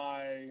of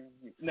why.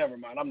 Never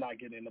mind. I'm not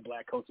getting into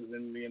black coaches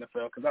in the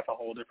NFL because that's a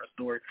whole different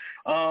story.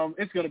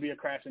 It's going to be a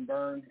crash and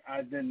burn.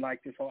 I didn't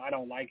like this. I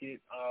don't like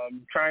it.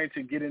 Trying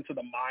to get into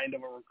the mind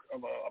of a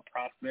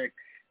prospect.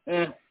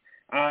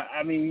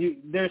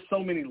 There's so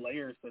many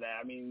layers to that.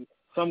 I mean,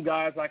 some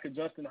guys like a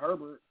Justin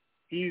Herbert,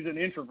 he's an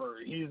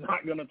introvert. He's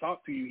not going to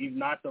talk to you. He's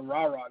not the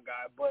rah-rah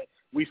guy, but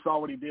we saw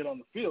what he did on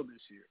the field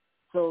this year.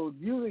 So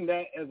using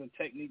that as a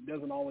technique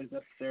doesn't always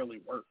necessarily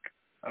work.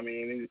 I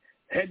mean,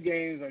 head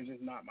games are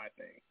just not my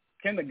thing.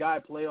 Can the guy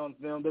play on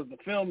film? Does the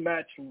film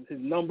match his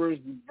numbers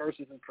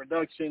versus his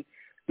production?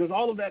 Does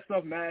all of that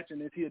stuff match,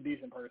 and is he a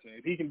decent person?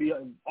 If he can be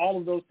all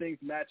of those things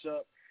match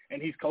up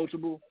and he's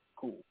coachable,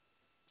 cool.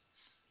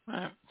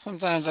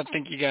 Sometimes I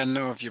think you got to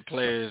know if your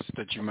players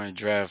that you might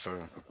draft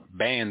are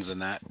bands or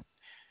not.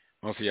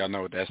 Most of y'all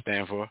know what that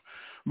stands for.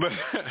 But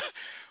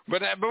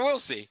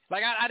we'll see.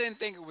 Like, I didn't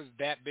think it was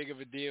that big of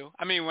a deal.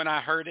 I mean, when I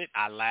heard it,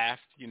 I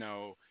laughed.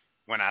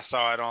 When I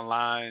saw it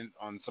online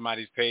on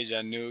somebody's page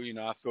I knew,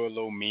 I threw a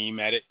little meme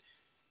at it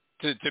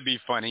to be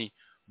funny.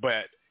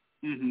 But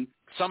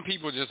some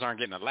people just aren't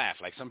getting a laugh.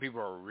 Like, some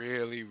people are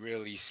really,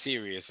 really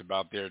serious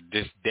about their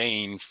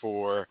disdain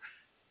for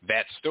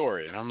that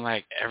story. And I'm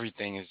like,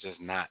 everything is just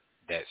not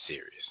that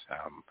serious.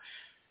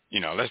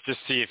 Let's just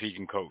see if he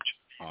can coach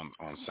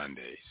on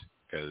Sundays,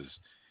 because,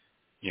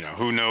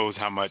 who knows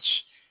how much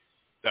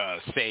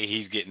say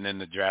he's getting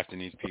into drafting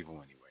these people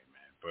anyway,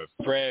 man.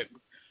 But Fred,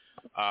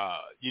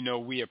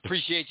 we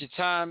appreciate your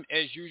time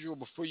as usual.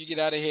 Before you get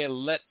out of here,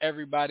 let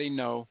everybody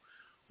know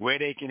where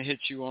they can hit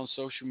you on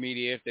social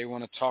media if they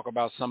want to talk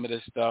about some of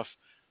this stuff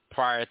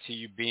prior to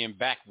you being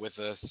back with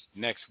us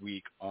next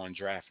week on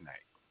draft night.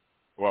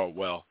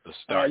 Well, the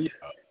start of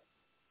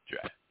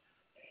draft.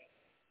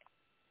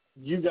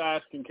 You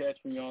guys can catch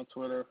me on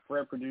Twitter,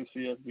 Fred Perdue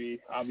CFB.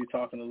 I'll be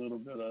talking a little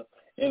bit of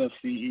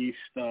NFC East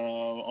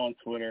on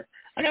Twitter.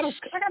 I got a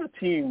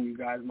team you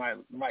guys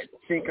might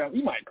think of.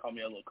 You might call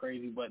me a little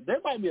crazy, but there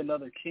might be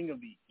another King of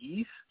the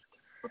East,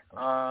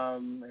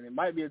 and it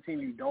might be a team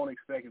you don't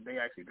expect if they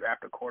actually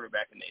draft a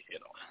quarterback and they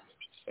hit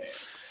on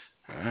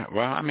it.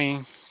 Well, I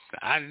mean,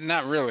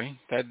 not really.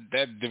 That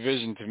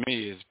division to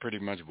me is pretty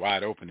much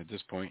wide open at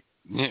this point.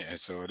 Yeah,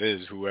 so it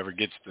is whoever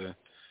gets the.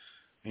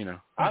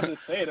 I'll just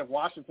say it. If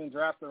Washington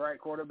drafts the right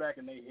quarterback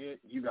and they hit,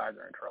 you guys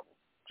are in trouble.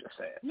 Just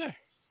saying. Yeah.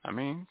 I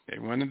mean, they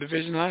won the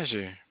division last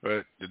year,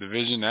 but the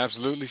division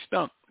absolutely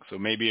stunk. So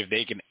maybe if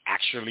they can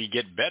actually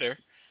get better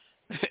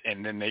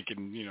and then they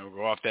can,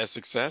 go off that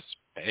success,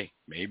 hey,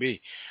 maybe.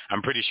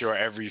 I'm pretty sure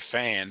every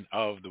fan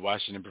of the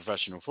Washington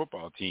professional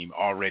football team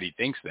already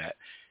thinks that.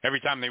 Every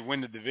time they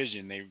win the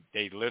division,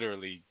 they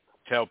literally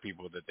tell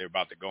people that they're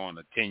about to go on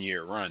a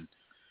 10-year run.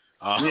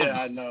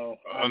 I know.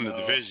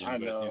 The division. I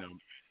know. But,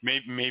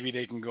 maybe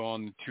they can go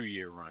on the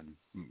 2-year run,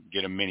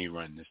 get a mini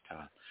run this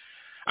time.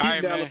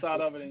 Keep down the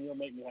side of it, and you'll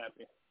make me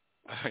happy.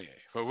 Okay.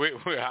 Well, we'll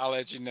holler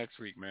at you next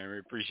week, man. We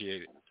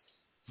appreciate it.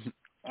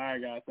 All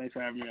right, guys. Thanks for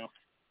having me on.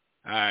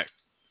 All right.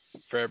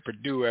 Fred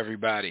Perdue,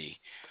 everybody.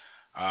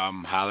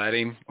 Holler at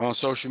him on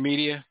social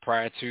media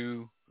prior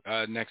to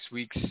next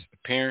week's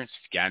appearance.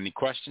 If you got any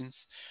questions,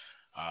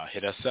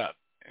 hit us up,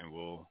 and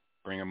we'll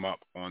bring them up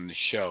on the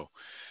show.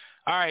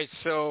 All right.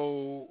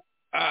 So,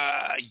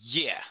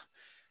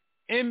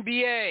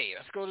 NBA.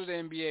 Let's go to the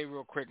NBA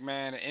real quick,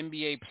 man. The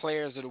NBA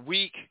Players of the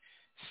Week,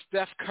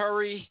 Steph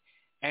Curry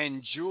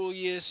and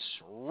Julius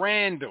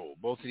Randle.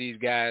 Both of these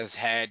guys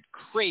had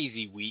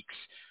crazy weeks.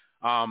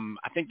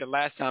 I think the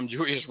last time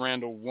Julius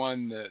Randle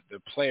won the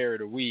Player of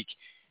the Week,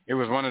 it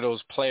was one of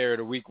those Player of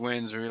the Week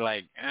wins where you're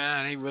like,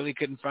 they really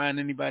couldn't find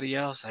anybody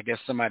else. I guess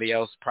somebody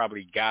else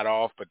probably got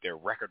off, but their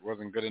record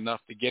wasn't good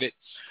enough to get it.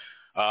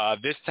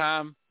 This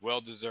time,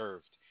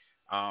 well-deserved.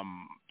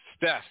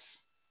 Steph,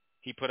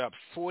 he put up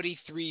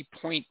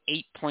 43.8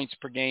 points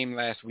per game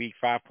last week,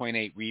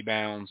 5.8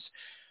 rebounds,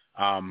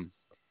 and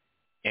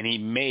he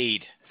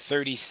made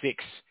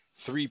 36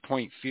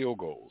 3-point field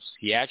goals.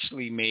 He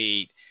actually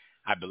made,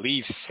 I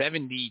believe,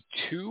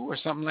 72 or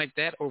something like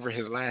that over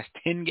his last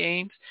 10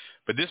 games.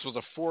 But this was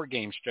a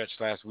 4-game stretch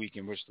last week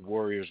in which the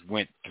Warriors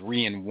went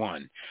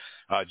 3-1.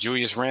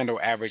 Julius Randle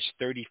averaged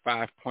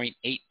 35.8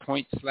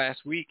 points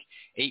last week,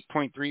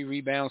 8.3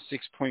 rebounds,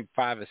 6.5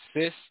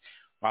 assists,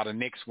 while the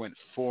Knicks went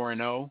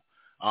 4-0.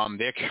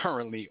 They're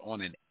currently on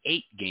an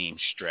 8-game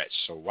stretch,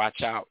 so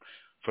watch out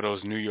for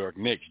those New York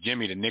Knicks.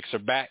 Jimmy, the Knicks are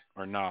back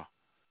or no?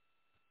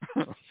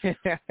 The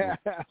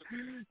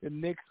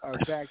Knicks are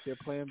back. They're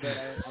playing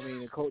better. I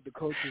mean, the coaches,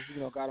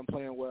 got him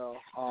playing well.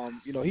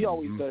 He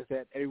always does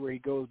that everywhere he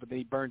goes, but then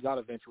he burns out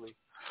eventually.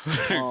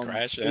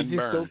 Crash and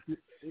burn.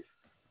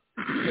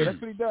 Yeah, that's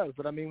what he does.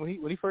 But I mean,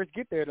 when he first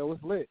get there, though,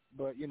 it's lit.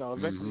 But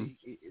eventually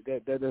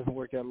that doesn't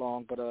work that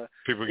long. But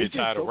people get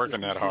tired of working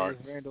that hard.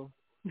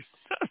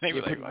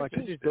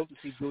 It's just dope to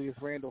see Julius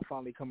Randle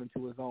finally come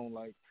into his own.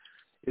 Like,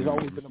 it's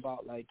always been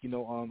about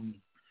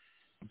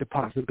the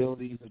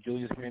possibilities of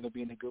Julius Randle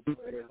being a good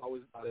player. It's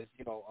always about his,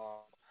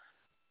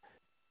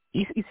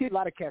 you see a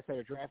lot of cats that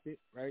are drafted,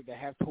 right, that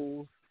have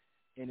tools,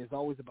 and it's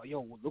always about,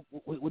 look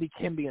what he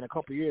can be in a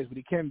couple of years, what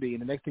he can be,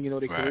 and the next thing you know,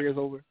 their career's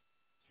over.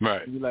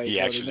 Right. Like, he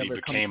actually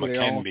became a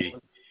can be.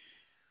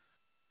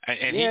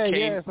 And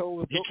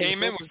he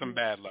came in with some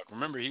bad luck.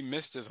 Remember, he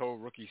missed his whole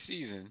rookie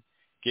season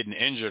getting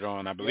injured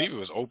on, I believe it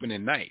was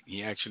opening night.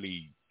 He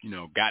actually,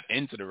 got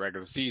into the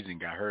regular season,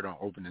 got hurt on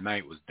opening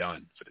night, was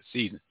done for the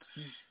season.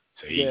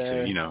 So he, he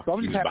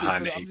was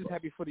behind the eight ball. I'm just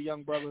happy for the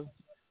young brother.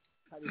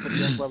 Happy for the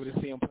young brother to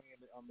see him playing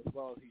as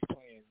well as he's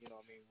playing.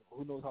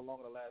 Who knows how long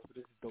it'll last, but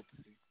this is dope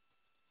to see.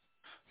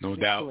 No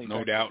doubt.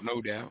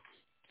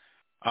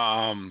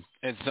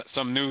 And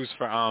some news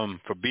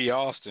for B.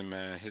 Austin,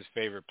 man. His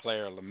favorite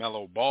player,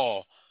 LaMelo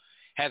Ball,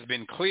 has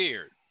been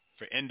cleared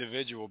for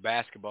individual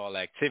basketball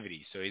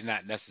activities. So he's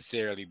not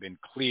necessarily been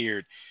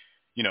cleared,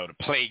 to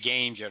play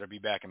games. Yet to be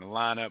back in the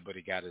lineup, but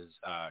he got his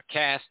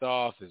cast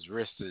off. His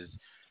wrist is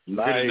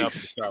good enough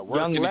to start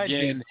working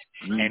again,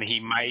 and he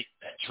might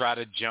try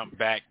to jump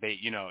back.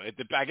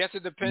 I guess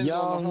it depends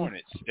on the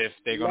Hornets if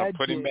they're going to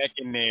put him back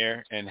in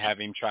there and have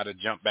him try to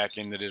jump back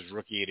into this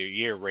rookie of the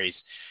year race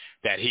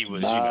that he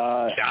was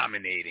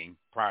dominating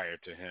prior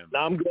to him.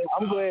 I'm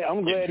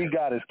glad he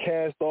got his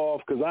cast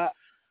off, because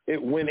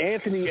when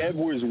Anthony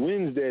Edwards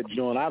wins that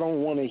joint, I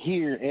don't want to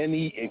hear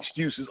any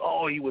excuses.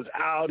 Oh, he was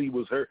out, he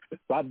was hurt.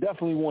 So I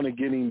definitely want to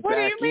get him back in.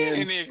 What do you mean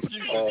any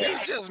excuses? He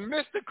just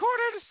missed the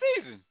quarter of the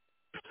season.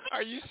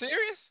 Are you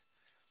serious?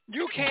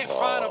 You can't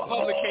find a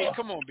publication.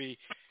 Come on, B.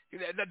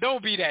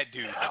 Don't be that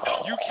dude.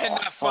 You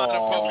cannot find a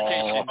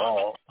publication.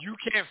 You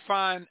can't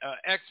find an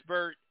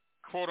expert,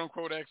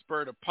 quote-unquote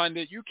expert, a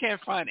pundit. You can't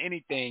find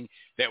anything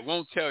that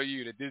won't tell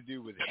you that this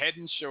dude was head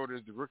and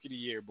shoulders the Rookie of the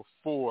Year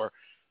before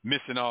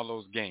missing all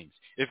those games.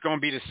 It's going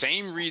to be the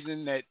same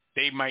reason that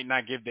they might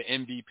not give the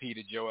MVP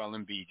to Joel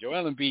Embiid.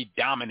 Joel Embiid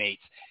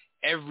dominates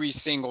every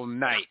single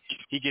night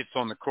he gets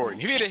on the court.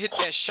 And if he had hit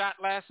that shot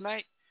last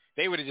night,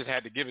 they would have just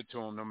had to give it to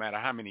him no matter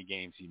how many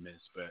games he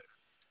missed.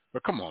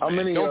 But come on,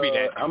 man. Don't be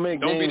that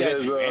dude. Don't be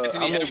that dude.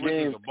 Anthony Edwards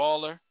is a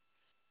baller.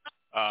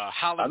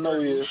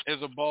 Halliburton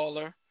is a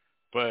baller.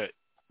 But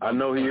I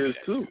know he is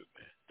too. Dude,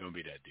 don't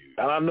be that dude.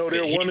 And I know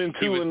they're 1 and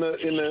 2 in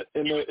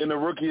the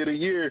Rookie of the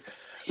Year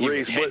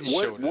race.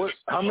 But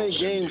how many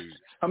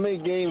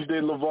games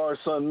did LeVar's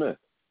son miss?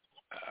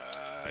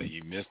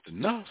 He missed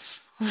enough.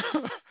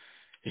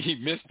 He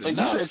missed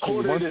enough. You said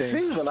quarter of the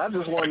season. I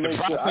just want to make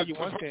sure. The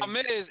problem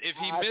is, if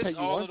he missed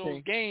all of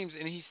those games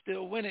and he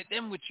still win it,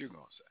 then what you gonna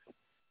say?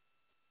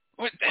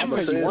 What?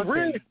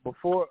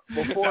 Before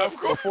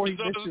he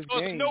missed his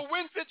game. No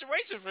win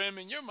situation for him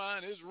in your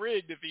mind. It's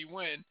rigged if he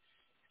win,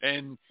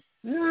 and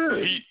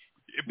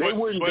they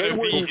wouldn't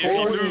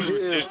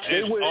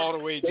all the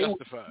way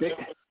justified.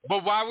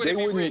 But why would they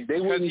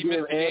wouldn't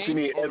give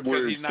Anthony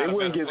Edwards? They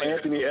wouldn't give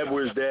Anthony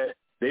Edwards that.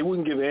 They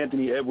wouldn't give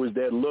Anthony Edwards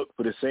that look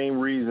for the same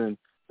reason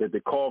that the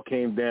call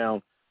came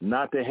down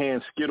not to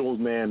hand Skittles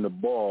man the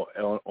ball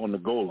on the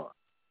goal line.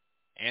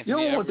 Anthony you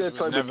don't Edwards want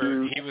that type of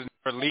dude. He was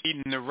never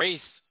leading the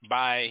race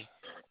by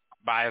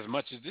as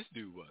much as this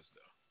dude was,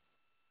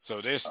 though.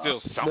 So there's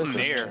still something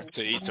there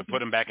to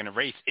put him back in the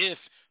race if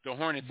the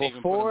Hornets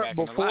even put him back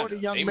in the lineup. Before the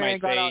young man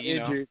got out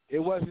injured, it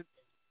wasn't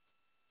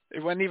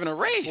even a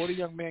race. Before the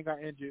young man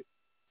got injured.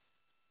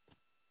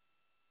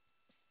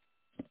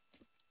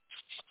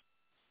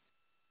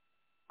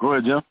 Go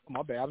ahead, Jim.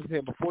 My bad. I was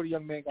saying before the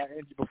young man got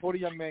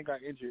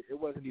injured, it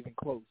wasn't even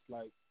close.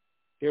 Like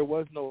there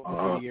was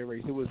no year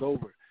race. It was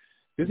over.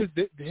 This is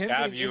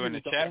Skyview in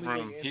the chat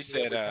room. He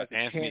said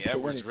Anthony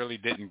Edwards really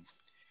didn't.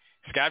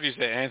 Skyview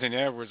said Anthony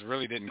Edwards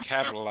really didn't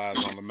capitalize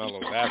on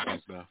LaMelo's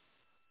absence, though.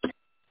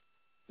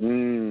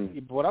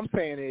 What I'm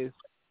saying is,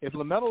 if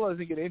LaMelo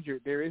doesn't get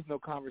injured, there is no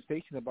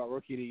conversation about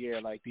Rookie of the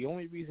Year. Like the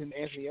only reason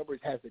Anthony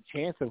Edwards has a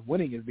chance of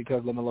winning is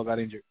because LaMelo got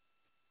injured.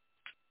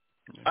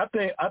 I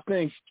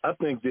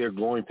think they're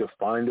going to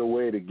find a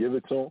way to give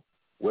it to him,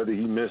 whether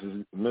he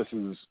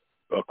misses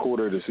a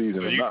quarter of the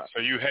season or not.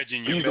 So you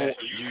hedging your bet.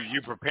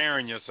 You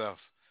preparing yourself.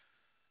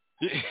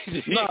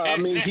 No, I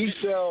mean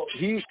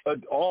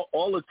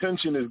all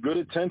attention is good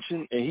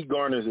attention, and he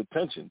garners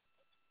attention.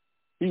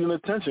 He's an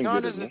attention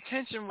getter. Garners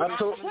attention with his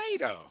play,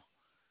 though.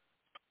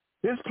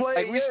 His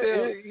play,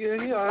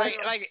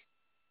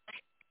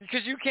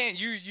 because you can't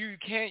use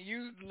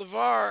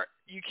LeVar.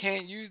 You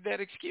can't use that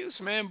excuse,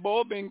 man.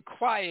 Ball been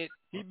quiet.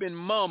 He been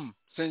mum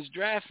since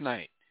draft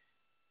night.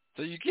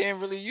 So you can't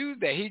really use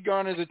that. He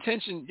garners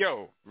attention.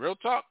 Yo, real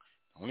talk.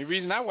 The only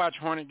reason I watch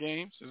Hornet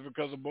games is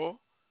because of Ball.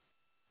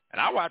 And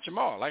I watch them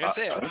all. Like I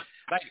said,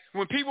 like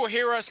when people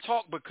hear us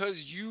talk because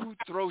you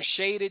throw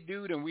shade at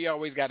dude and we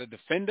always got to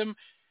defend him,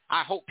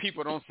 I hope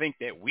people don't think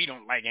that we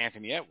don't like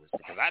Anthony Edwards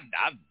because I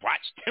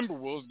watched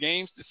Timberwolves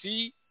games to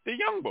see the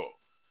young bull.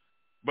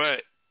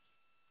 But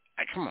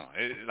come on,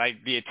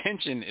 the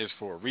attention is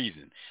for a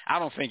reason. I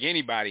don't think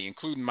anybody,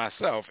 including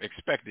myself,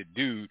 expected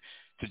dude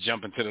to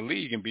jump into the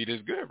league and be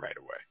this good right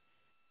away.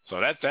 So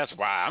that's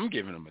why I'm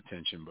giving him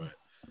attention. But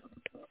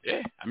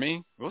yeah, I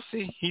mean, we'll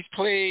see. He's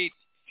played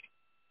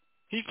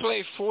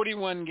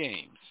 41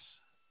 games.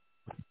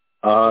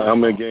 How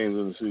many games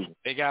in the season?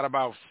 They got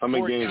about 14, how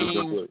many games did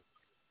they play?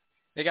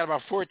 They got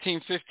about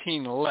 14,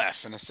 15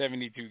 left in a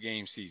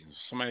 72-game season.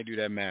 Somebody do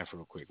that math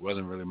real quick.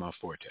 Wasn't really my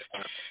forte.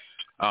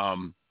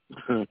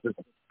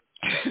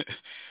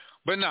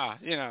 But nah,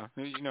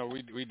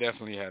 we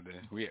definitely had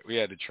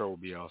to troll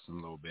B. Austin a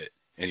little bit.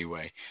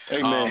 Anyway,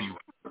 hey man,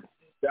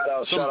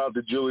 shout out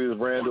to Julius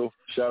Randle,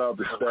 shout out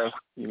to Steph.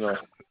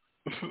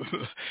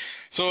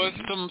 So it's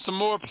some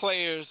more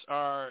players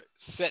were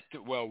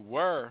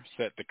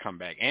set to come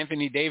back.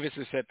 Anthony Davis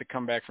is set to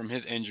come back from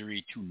his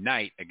injury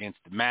tonight against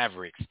the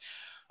Mavericks.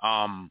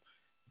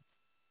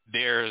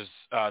 There's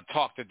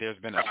talk that there's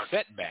been a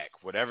setback,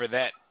 whatever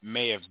that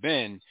may have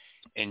been,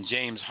 in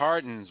James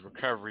Harden's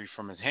recovery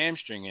from his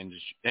hamstring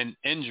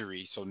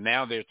injury. So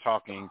now they're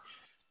talking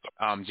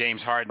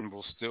James Harden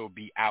will still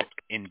be out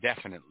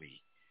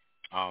indefinitely.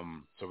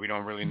 So we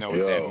don't really know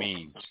what that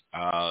means.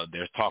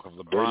 There's talk of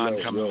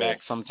LeBron coming back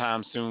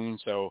sometime soon.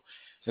 So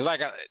it's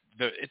like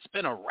it's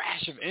been a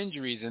rash of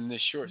injuries in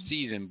this short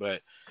season.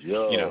 But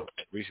we're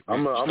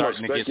I'm gonna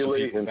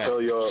speculate and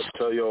tell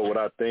y'all what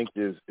I think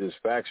is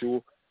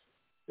factual.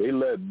 They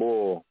let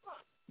Bull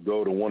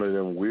go to one of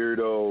them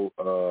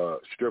weirdo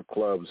strip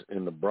clubs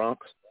in the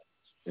Bronx,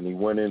 and he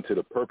went into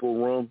the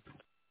Purple Room,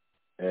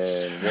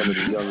 and one of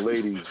the young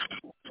ladies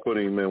put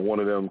him in one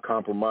of them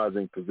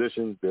compromising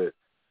positions that,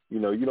 you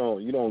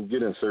don't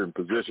get in certain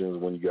positions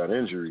when you got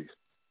injuries.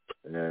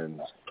 And,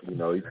 he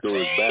threw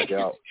his back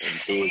out and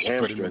threw his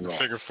hamstring Put him in the off.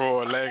 figure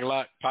four leg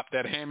lock, pop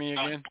that hammy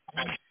again.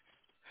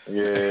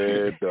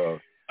 Yeah, dog.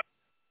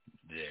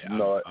 Yeah,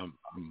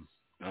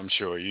 I'm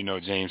sure.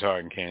 James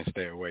Harden can't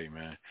stay away,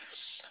 man.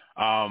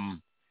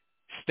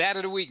 Stat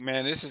of the week,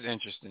 man. This is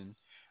interesting.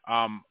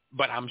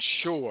 But I'm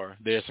sure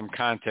there's some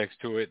context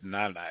to it, and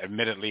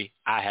admittedly,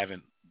 I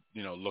haven't,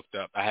 looked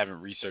up. I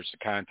haven't researched the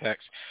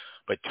context.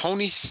 But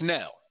Tony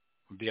Snell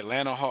of the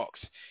Atlanta Hawks,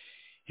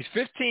 he's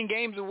 15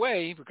 games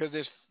away because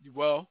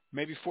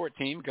maybe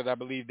 14 because I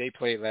believe they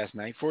played last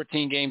night.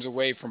 14 games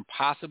away from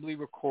possibly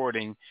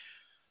recording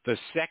the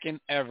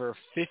second ever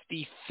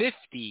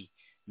 50-50-90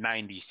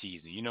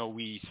 season.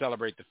 We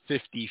celebrate the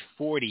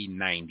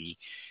 50-40-90.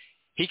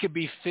 He could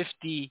be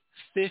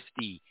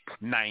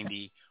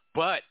 50-50-90,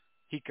 but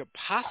he could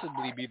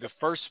possibly be the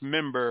first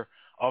member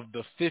of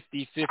the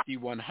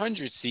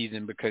 50-50-100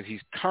 season because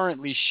he's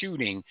currently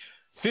shooting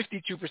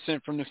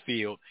 52% from the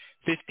field,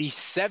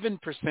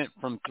 57%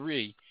 from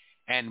three,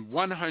 and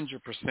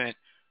 100%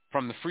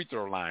 from the free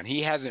throw line.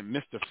 He hasn't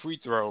missed a free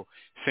throw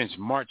since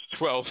March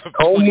 12th of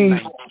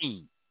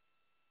 2019.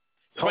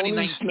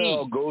 Tony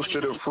Snell goes to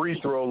the free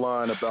throw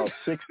line about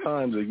 6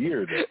 times a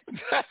year.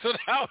 That's what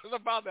I was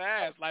about to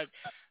ask. Like,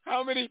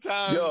 how many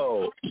times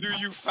do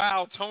you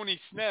foul Tony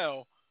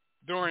Snell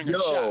during a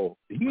shot?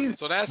 He's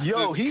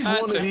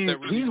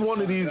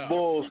one of these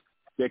bulls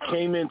that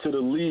came into the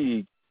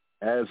league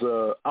as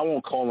I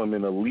won't call him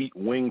an elite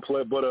wing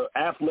player, but an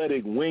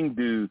athletic wing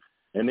dude.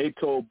 And they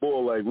told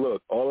Bull, like,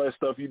 look, all that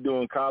stuff you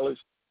do in college,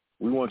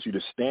 we want you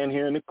to stand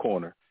here in the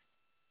corner,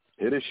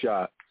 hit a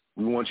shot.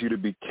 We want you to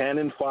be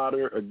cannon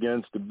fodder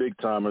against the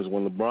big-timers.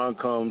 When LeBron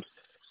comes,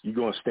 you're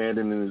going to stand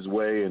in his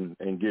way and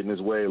get in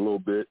his way a little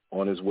bit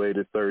on his way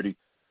to 30,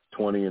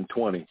 20, and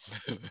 20.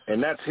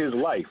 And that's his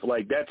life.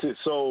 Like, that's it.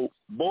 So,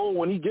 Bull,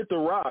 when he get the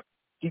rock,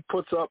 he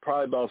puts up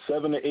probably about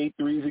 7 to 8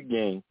 threes a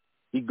game.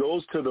 He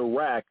goes to the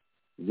rack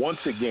once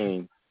a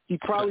game. He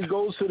probably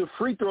goes to the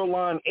free throw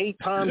line 8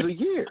 times a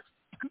year.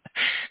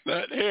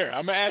 Here,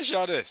 I'm going to ask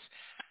y'all this.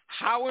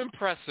 How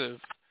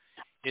impressive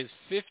is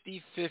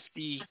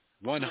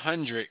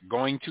 50-50-100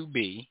 going to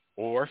be,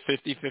 or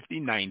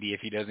 50-50-90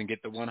 if he doesn't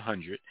get the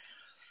 100?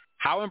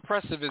 How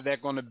impressive is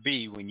that going to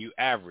be when you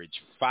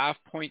average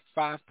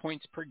 5.5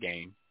 points per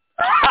game?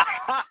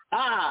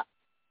 I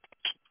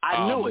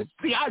knew it.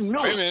 See, I knew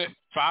it. Wait a minute.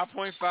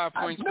 5.5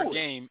 points per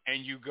game,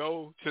 and you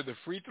go to the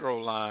free throw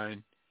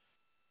line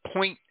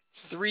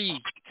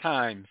 0.3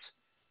 times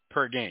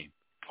per game.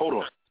 Hold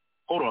on.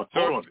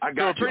 I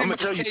got you. I'm gonna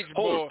tell you. It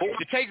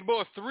takes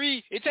Bull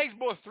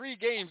 3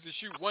 games to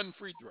shoot 1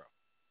 free throw.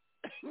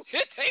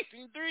 It takes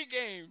him 3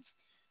 games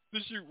to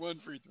shoot 1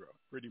 free throw,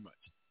 pretty much.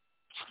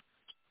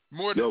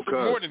 More than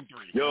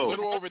 3. A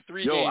little over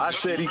 3 games. I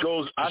said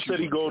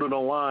he go to the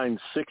line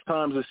 6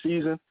 times a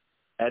season.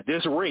 At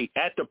this rate,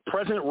 at the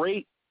present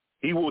rate,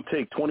 he will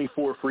take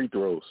 24 free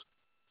throws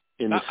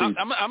in the season.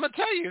 I'm gonna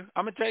tell you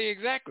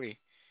exactly.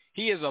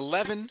 He is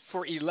 11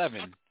 for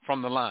 11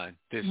 from the line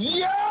this season.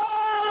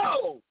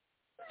 Yo!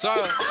 So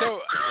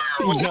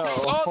when I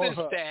saw this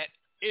stat,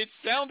 it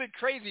sounded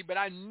crazy, but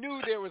I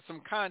knew there was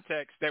some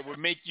context that would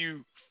make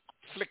you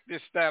flick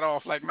this stat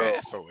off like,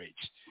 man,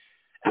 FOH.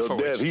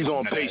 Dev, he's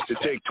on pace to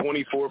take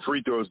 24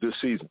 free throws this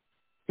season.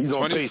 He's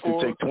on pace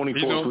to take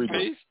 24 free throws. He's on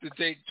pace to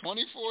take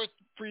 24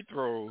 free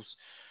throws,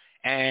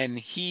 and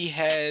he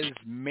has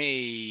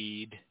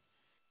made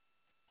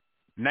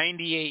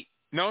 98.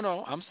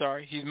 No, I'm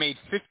sorry. He's made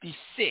 56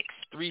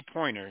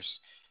 3-pointers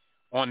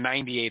on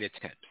 98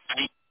 attempts.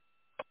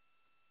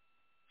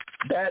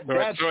 That's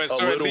a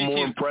little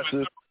more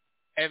impressive.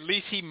 At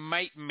least he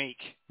might make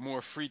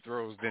more free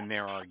throws than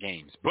there are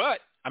games. But,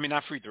 I mean,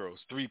 not free throws,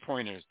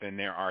 3-pointers than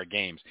there are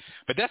games.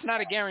 But that's not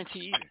a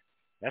guarantee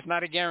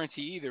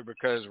either.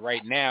 Because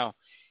right now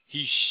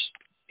he's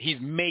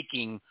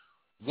making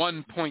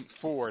 1.4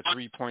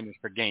 3-pointers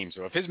per game.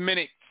 So if his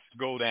minutes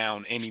go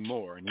down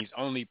anymore and he's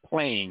only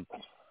playing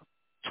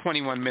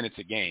 21 minutes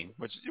a game,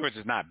 which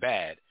is not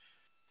bad,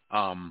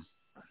 come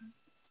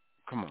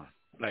on.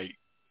 Like,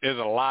 there's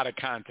a lot of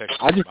context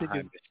behind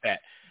this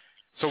stat.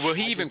 So will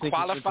he even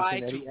qualify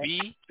to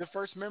be the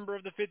first member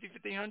of the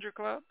 50-50-100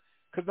 club?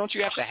 Because don't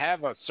you have to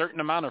have a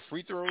certain amount of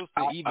free throws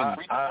to even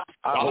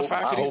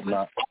qualify for these?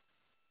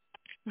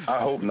 I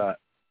hope not.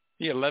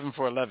 He 11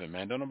 for 11,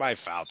 man. Don't nobody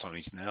foul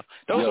Tony Snell.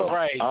 Those are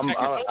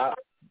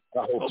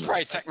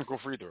probably technical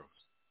free throws.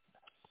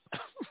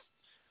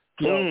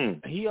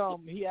 He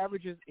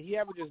averages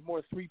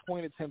more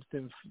 3-point attempts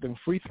than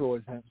free throw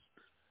attempts,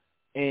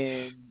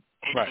 and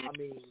right. I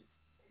mean,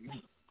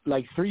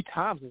 like 3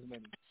 times as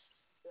many.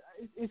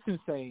 It's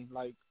insane.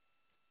 Like,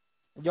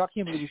 y'all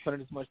can't believe we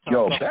spending this much time.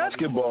 Yo,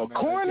 basketball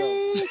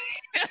corny.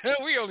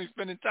 We only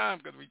spending time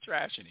because we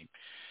trashing him.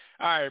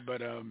 All right,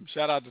 but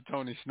shout out to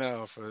Tony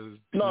Snell for.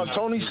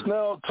 Tony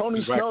Snell,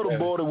 the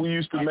boy that we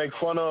used to make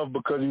fun of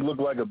because he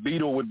looked like a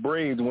beetle with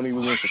braids when he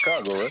was in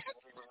Chicago, right?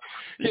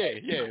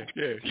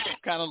 Yeah.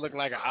 Kind of looked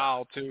like an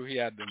owl too. He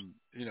had them,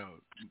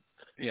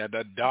 he had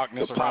that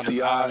darkness around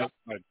his eyes,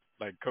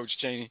 like Coach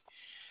Chaney.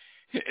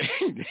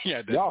 He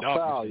had that y'all darkness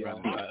foul,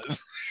 around y'all. his eyes.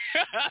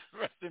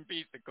 Rest in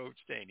peace to Coach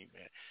Chaney,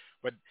 man.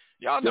 But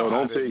y'all know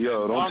don't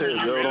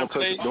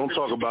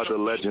talk about the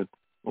legend.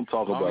 Don't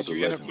talk about the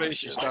legend. In a place,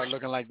 you start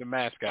looking like the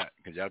mascot,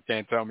 because y'all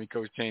can't tell me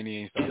Coach Chaney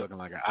ain't start looking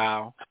like an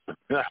owl.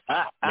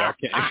 Y'all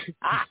can't.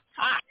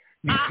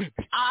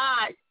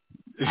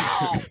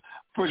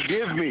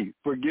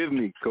 Forgive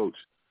me, Coach.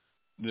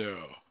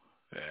 No,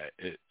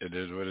 it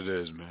is what it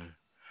is, man.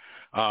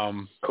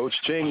 Coach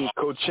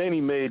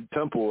Chaney made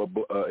Temple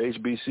a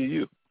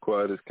HBCU,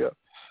 quiet as kept,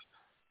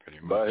 pretty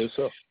much by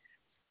himself.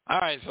 All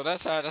right, so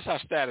that's our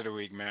stat of the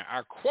week, man.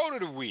 Our quote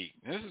of the week.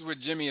 This is what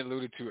Jimmy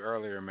alluded to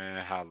earlier,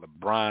 man. How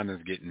LeBron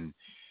is getting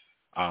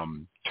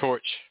torched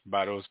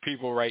by those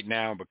people right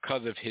now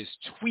because of his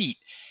tweet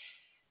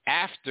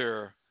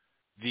after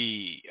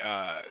the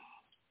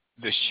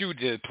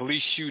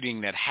police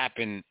shooting that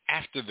happened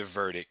after the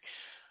verdict.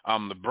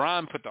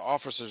 LeBron put the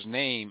officer's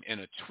name in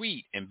a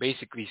tweet and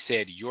basically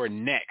said, "You're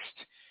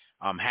next."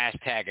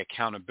 Hashtag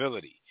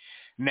accountability.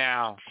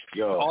 Now,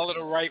 all of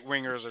the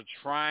right-wingers are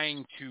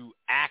trying to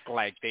act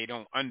like they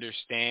don't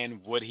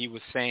understand what he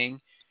was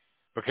saying,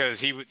 because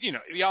he was,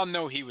 y'all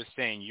know he was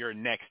saying "you're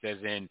next,"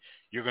 as in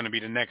you're going to be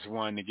the next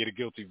one to get a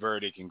guilty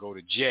verdict and go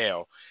to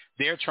jail.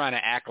 They're trying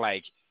to act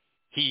like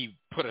he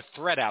put a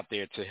threat out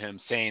there to him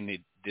saying that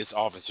this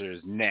officer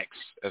is next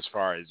as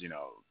far as,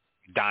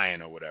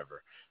 dying or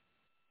whatever.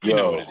 You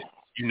know what it is.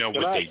 You know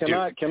what they do.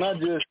 Can I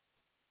just,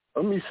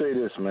 let me say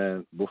this,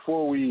 man,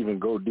 before we even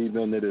go deep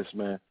into this,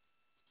 man.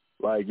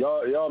 Like,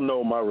 y'all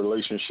know my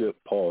relationship,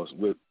 pause,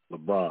 with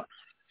LeBron.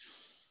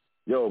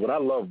 But I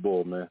love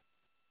Bull, man.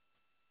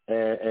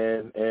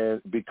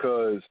 And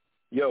because,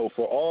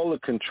 for all the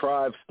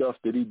contrived stuff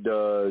that he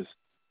does,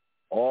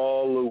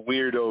 all the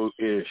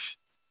weirdo-ish,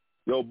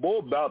 Bull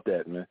about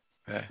that, man.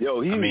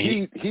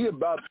 He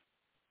about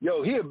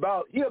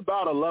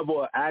a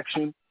level of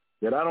action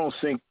that I don't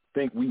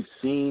think we've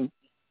seen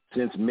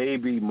since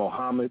maybe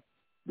Muhammad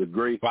the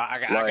Great. Well,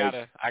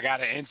 I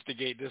gotta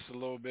instigate this a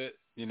little bit,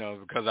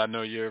 because I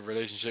know your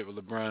relationship with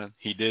LeBron.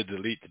 He did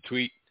delete the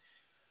tweet.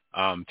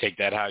 Take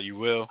that how you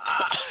will.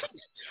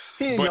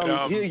 He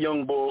a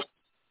young bull.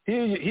 He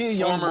a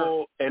young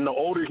bull, and the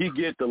older he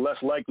gets, the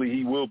less likely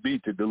he will be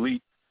to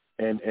delete.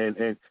 And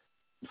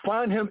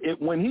find him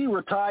when he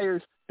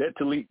retires. That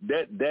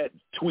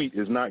tweet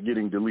is not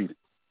getting deleted.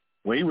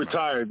 When he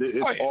retired,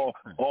 it's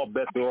all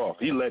bets are off.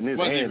 He letting his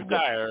hands go.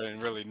 Retire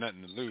and really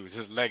nothing to lose.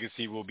 His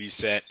legacy will be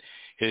set.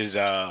 His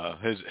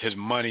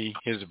money,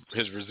 his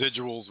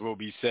residuals will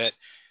be set.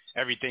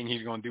 Everything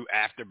he's going to do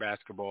after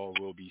basketball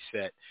will be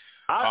set.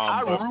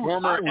 I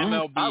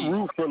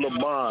root for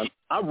LeBron.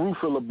 I root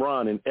for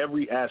LeBron in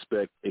every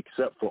aspect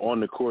except for on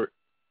the court.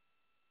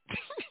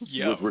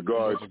 With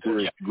regards to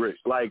his grit,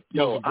 I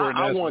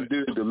want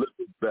dude to live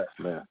his best,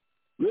 man.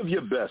 Live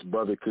your best,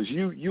 brother, because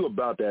you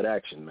about that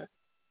action, man.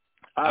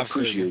 I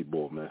appreciate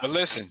Bull, man. But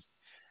listen,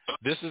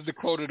 this is the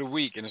quote of the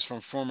week, and it's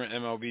from former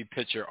MLB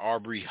pitcher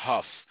Aubrey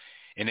Huff,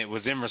 and it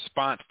was in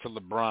response to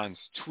LeBron's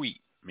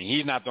tweet. I mean,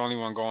 he's not the only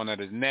one going at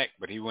his neck,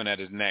 but he went at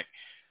his neck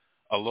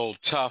a little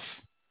tough,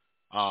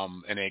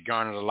 and it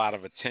garnered a lot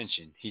of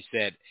attention. He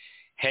said,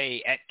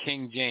 "Hey, at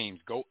King James,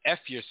 go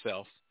F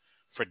yourself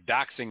for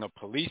doxing a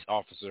police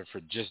officer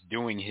for just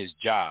doing his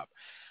job.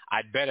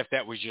 I'd bet if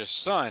that was your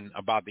son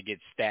about to get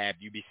stabbed,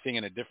 you'd be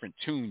singing a different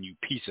tune, you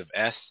piece of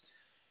S.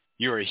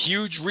 You're a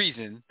huge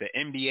reason the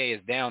NBA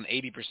is down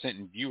 80%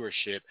 in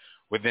viewership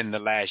within the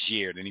last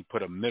year." Then he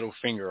put a middle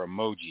finger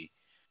emoji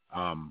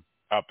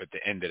up at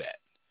the end of that.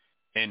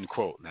 End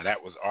quote. Now,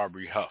 that was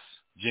Aubrey Huff.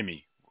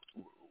 Jimmy,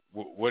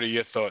 what are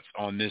your thoughts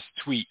on this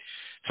tweet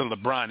to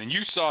LeBron? And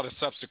you saw the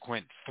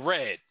subsequent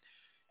thread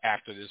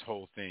after this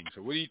whole thing.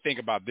 So what do you think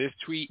about this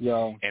tweet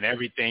and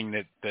everything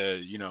that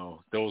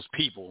those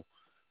people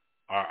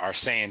are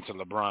saying to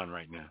LeBron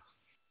right now?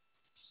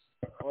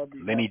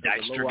 Lenny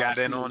Dykstra got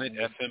in on it,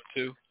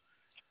 FM2.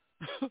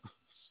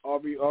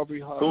 Aubrey Huff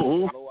has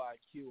low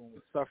IQ and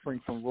was suffering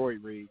from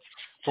roid rage.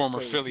 Former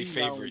Philly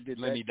favorite,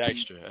 Lenny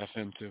Dykstra,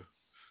 FM2.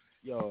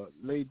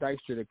 Lenny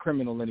Dykstra, the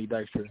criminal Lenny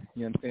Dykstra.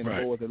 You know what I'm saying? Right.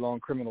 The boy with a long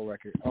criminal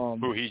record.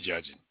 Who he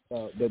judging?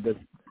 The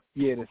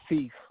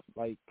thief.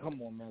 Like,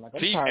 come on, man. Like,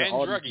 I'm thief tired and of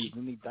all druggie. these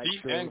Lenny Dykstra.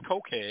 Thief and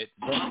cokehead.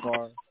 Brett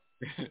Favre.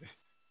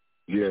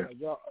 Yeah.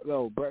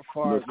 Brett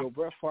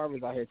Favre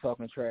is out here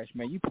talking trash,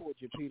 man. You pulled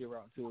your Peter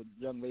out to a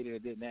young lady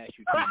that didn't ask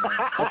you to, man.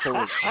 That's what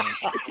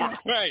man.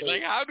 Right.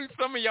 Like, how do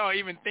some of y'all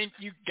even think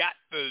you got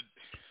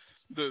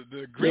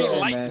the green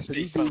light man. to So say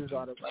these something? dudes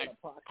out of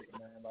pocket,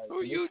 man. Like,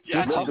 who you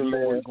listen,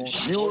 man,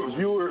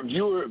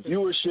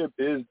 viewership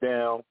is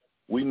down.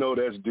 We know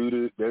that's due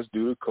to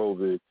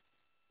COVID.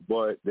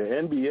 But the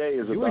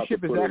NBA is about to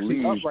put a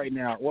league. Viewership is actually up right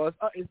now. Well,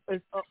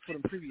 it's up for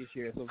the previous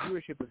year, so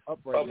viewership is up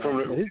right now.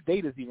 So his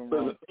data's even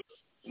wrong.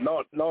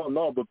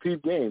 No, but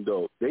peep game,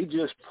 though. They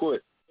just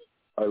put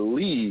a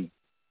league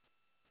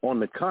on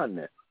the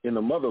continent, in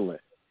the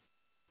motherland.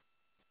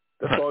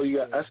 That's all you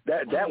got.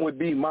 That would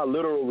be my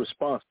literal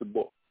response to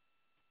book.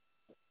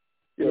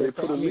 Yeah, they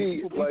put a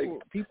lead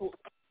people.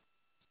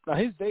 Now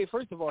his day,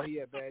 first of all, he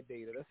had bad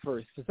data. That's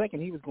first. The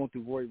second, he was going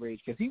through roid rage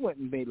because he went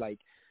and made like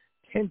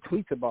 10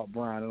 tweets about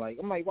Brian. And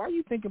I'm like, why are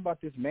you thinking about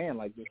this man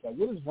like this? Like,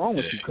 what is wrong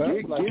with you,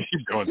 cuz? Like,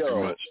 he's going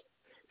too much.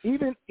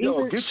 Get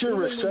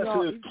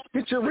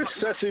your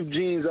recessive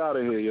genes out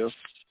of here, yo.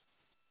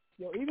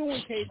 Yo, even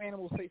when Caveman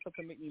will say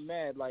something to make me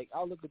mad, like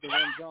I'll look at the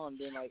one John,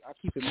 then like I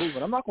keep it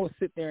moving. I'm not gonna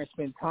sit there and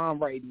spend time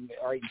writing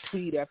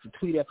tweet after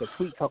tweet after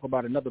tweet talk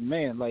about another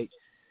man. Like,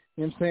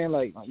 you know what I'm saying?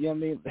 Like, you know what I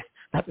mean?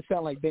 Not to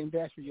sound like Dame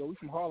Dasher, yo, we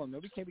from Harlem,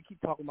 man. We can't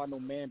keep talking about no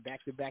man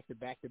back to back to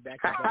back to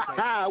back to back.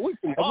 Like, we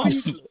from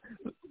Harlem.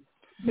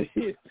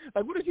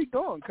 Like, what is he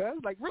doing,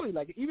 cuz? Like, really,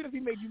 like, even if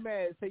he made you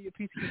mad, say your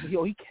piece of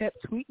yo, he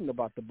kept tweeting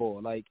about the boy.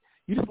 Like,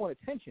 you just want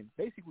attention.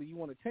 Basically, you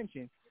want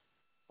attention.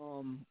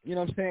 You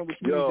know what I'm saying?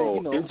 Which means that,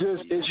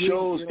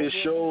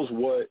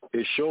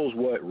 it shows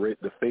what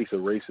the face of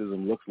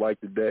racism looks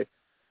like today,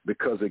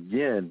 because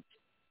again,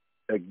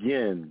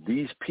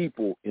 these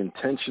people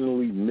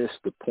intentionally miss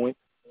the point.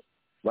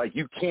 Like,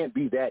 you can't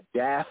be that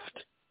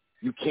daft,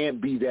 you can't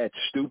be that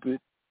stupid,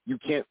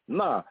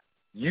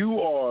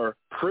 you are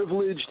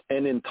privileged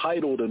and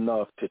entitled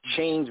enough to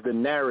change the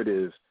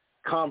narrative,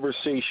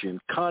 conversation,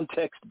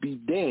 context be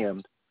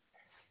damned,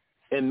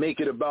 and make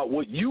it about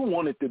what you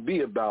want it to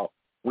be about.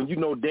 When you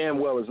know damn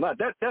well it's not.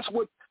 That's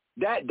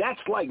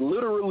like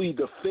literally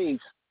the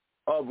face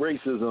of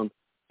racism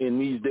in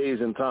these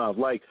days and times.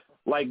 Like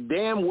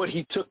damn what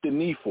he took the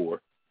knee for.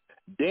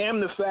 Damn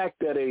the fact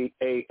that a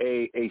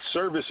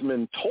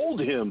serviceman told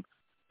him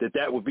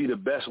that would be the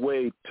best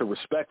way to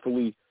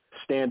respectfully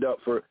stand up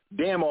for.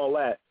 Damn all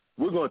that.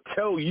 We're gonna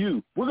tell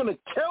you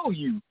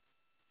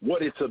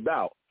what it's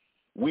about.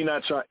 We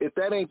not trying. If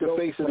that ain't the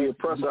face of the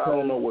oppressor, I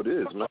don't know what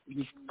is, man.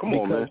 Come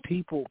on, man.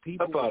 People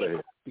out of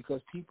here.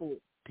 Because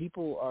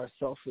people are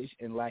selfish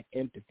and lack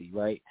empathy,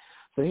 right?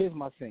 So here's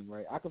my thing,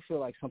 right? I can feel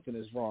like something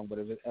is wrong, but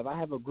if I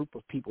have a group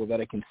of people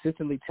that are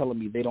consistently telling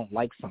me they don't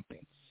like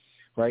something,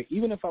 right?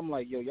 Even if I'm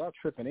like, yo, y'all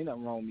tripping, ain't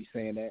nothing wrong with me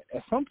saying that.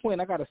 At some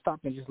point, I got to stop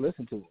and just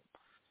listen to them.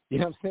 You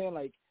know what I'm saying?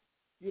 Like,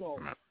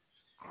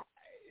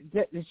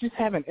 it's just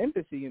having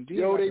empathy and being.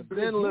 Yo, like they've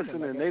been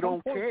listening. Like, they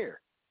don't care.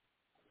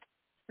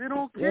 They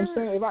don't care. You know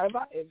what I'm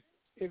saying?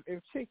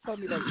 If Chick tell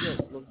me like, yo,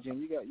 look, Jim,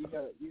 you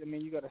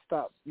gotta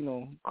stop,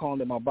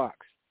 calling in my box.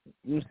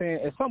 You know what I'm saying?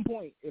 At some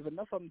point, if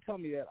enough of them tell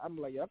me that, I'm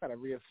like, yo, I gotta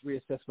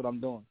reassess what I'm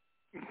doing.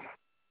 You know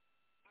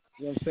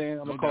what I'm saying?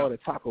 I'm gonna call it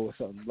a taco or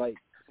something. Like,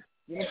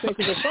 you know what I'm saying?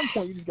 Because at some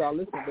point you just gotta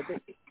listen, but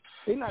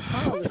they're not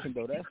trying to listen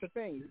though. That's the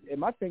thing. And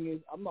my thing is,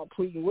 I'm not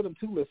pleading with them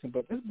to listen,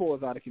 but this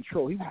boy's out of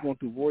control. He was going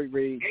through roid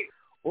rage,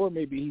 or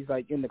maybe he's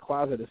like in the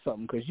closet or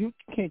something. Because you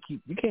can't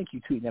keep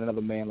tweeting at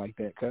another man like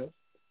that, cuz.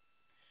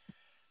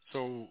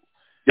 So,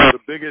 the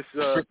biggest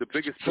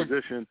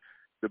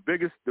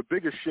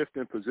shift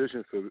in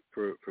position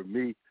for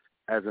me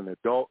as an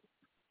adult,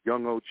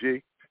 young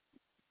OG,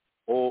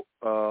 old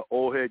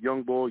head,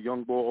 young boy,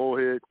 old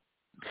head,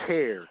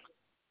 cares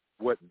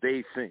what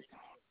they think.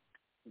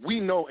 We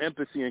know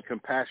empathy and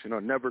compassion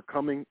are never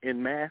coming in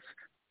mass.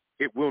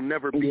 It will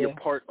never be a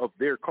part of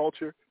their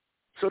culture,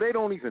 so they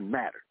don't even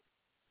matter.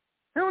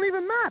 They don't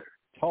even matter.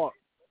 Talk.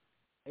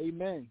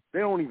 Amen. They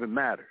don't even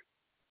matter.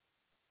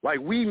 Like,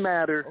 we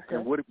matter,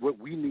 and what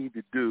we need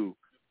to do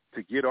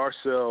to get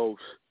ourselves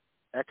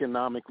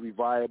economically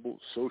viable,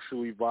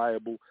 socially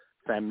viable,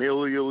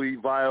 familially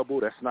viable.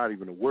 That's not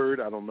even a word.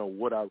 I don't know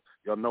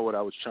y'all know what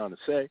I was trying to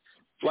say.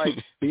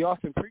 Like, be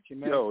awesome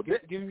preaching, man. Yo,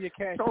 give me your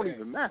cash. Don't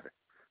even matter.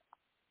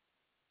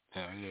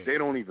 Hell yeah. They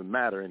don't even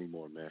matter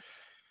anymore, man.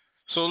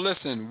 So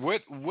listen,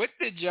 what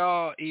did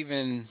y'all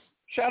even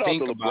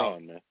think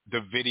about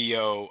the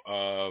video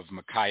of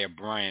Ma'Khia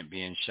Bryant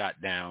being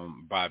shot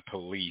down by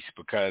police?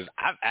 Because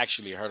I've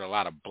actually heard a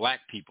lot of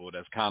black people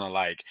that's kind of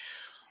like,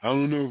 I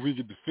don't know if we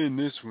could defend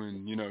this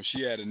one.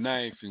 She had a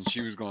knife and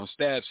she was going to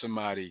stab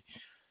somebody.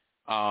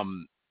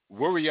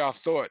 What were y'all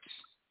thoughts,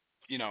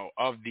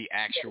 of the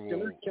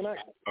actual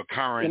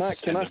occurrence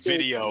in the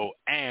video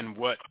and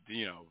what,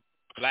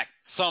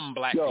 some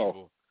black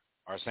people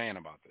are saying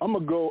about this? I'm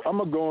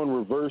gonna go in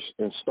reverse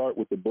and start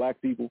with the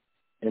black people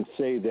and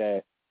say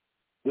that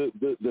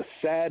the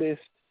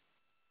saddest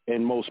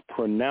and most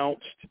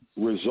pronounced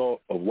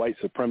result of white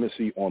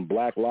supremacy on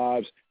black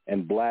lives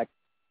and black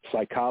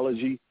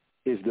psychology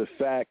is the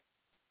fact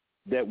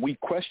that we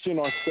question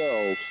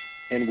ourselves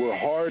and we're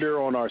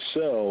harder on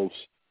ourselves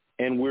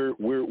and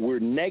we're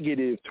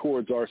negative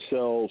towards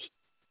ourselves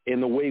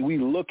in the way we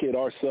look at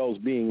ourselves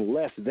being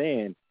less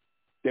than,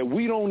 that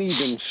we don't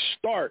even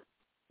start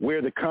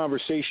where the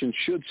conversation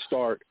should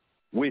start,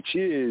 which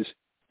is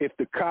if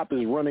the cop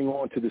is running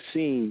onto the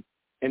scene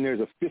and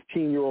there's a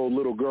 15-year-old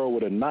little girl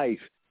with a knife,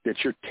 that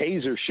your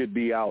taser should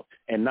be out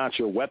and not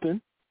your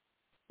weapon.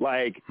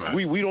 Like, right.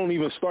 we don't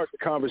even start the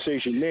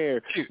conversation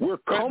there. We're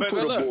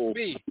comfortable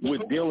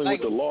with dealing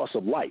with the loss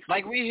of life.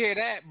 Like, we hear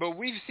that, but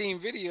we've seen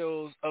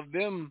videos of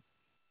them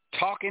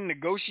talking,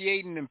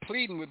 negotiating, and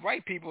pleading with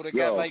white people that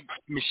got, like,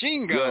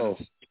 machine guns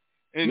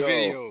in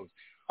videos.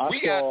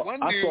 We got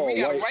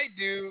a white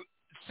dude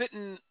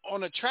sitting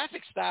on a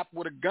traffic stop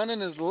with a gun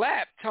in his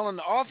lap telling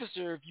the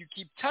officer, if you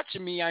keep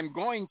touching me, I'm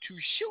going to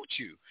shoot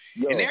you.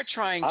 Yo, and they're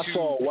trying to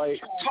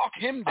talk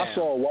him down. I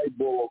saw a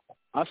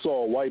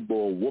white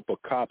boy whoop a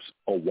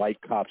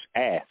white cop's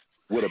ass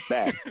with a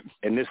bat,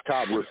 and this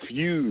cop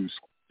refused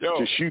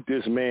to shoot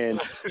this man.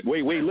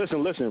 Wait,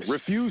 listen.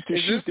 Refused to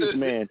shoot this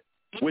man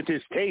with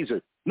his taser.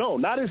 No,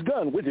 not his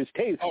gun, with his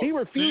taser. He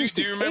refused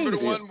to. Do you remember the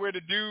one where the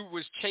dude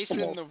was chasing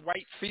the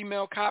white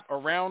female cop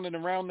around and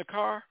around the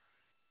car?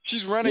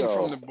 She's running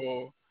from the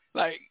bull.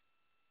 Like,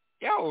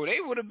 they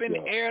would have been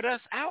aired us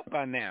out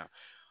by now.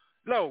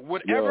 No,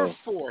 whatever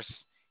force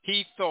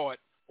he thought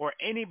or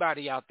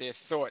anybody out there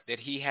thought that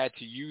he had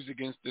to use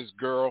against this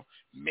girl,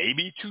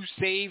 maybe to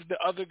save the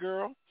other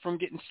girl from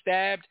getting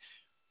stabbed,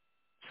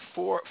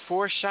 four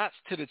shots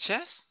to the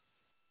chest?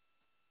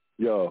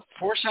 Yo,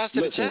 4 shots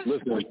to the chest?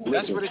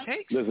 That's what it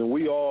takes? Listen,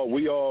 we all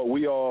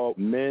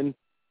men.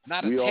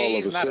 Not a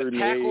tase, not a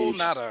tackle,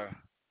 not a...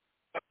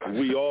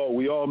 We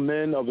all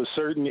men of a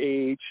certain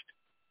age.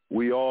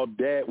 We all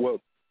dad.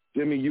 Well,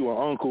 Jimmy, you an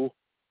uncle.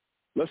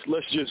 Let's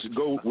just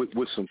go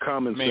with some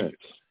common sense.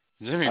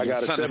 Jimmy, I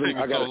got a 17.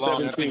 I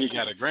think he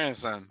got a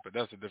grandson, but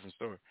that's a different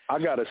story. I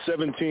got a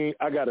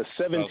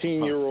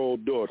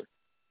 17-year-old daughter.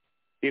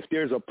 If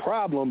there's a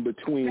problem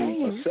between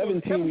a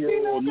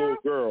 17-year-old little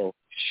girl,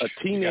 a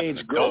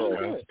teenage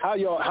girl, how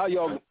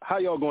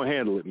y'all gonna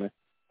handle it, man?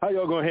 How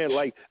y'all gonna handle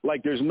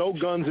like there's no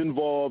guns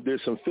involved?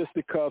 There's some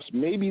fisticuffs.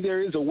 Maybe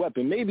there is a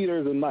weapon. Maybe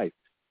there's a knife.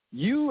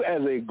 You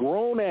as a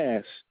grown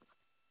ass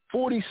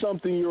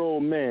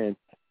 40-something-year-old man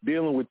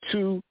dealing with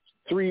 2,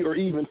 3, or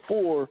even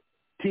 4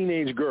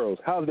 teenage girls.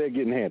 How's that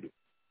getting handled?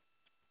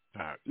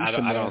 I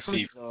don't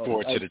see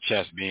 4 to the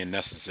chest being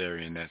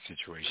necessary in that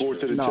situation. 4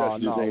 to the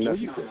chest just ain't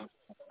necessary.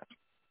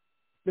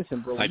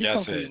 Listen, bro. Like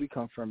I said, we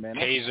come from, man.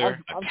 Taser,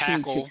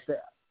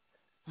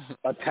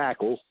 a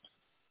tackle.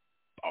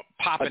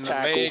 Pop in the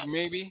leg,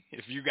 maybe,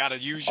 if you got to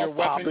use your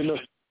weapon.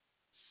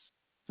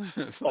 A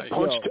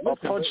punch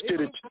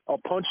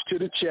to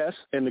the chest,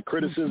 and the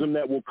criticism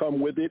that will come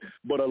with it,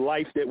 but a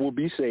life that will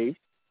be saved.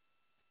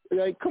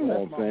 Like, come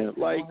on, man.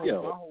 Like, my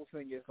whole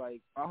thing is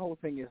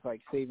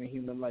like saving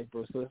human life,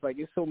 bro. So it's like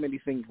there's so many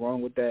things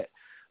wrong with that.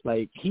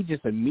 Like, he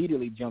just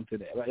immediately jumped to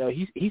that. Like,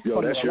 he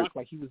spun the block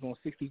like he was on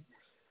 60.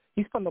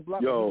 He spun the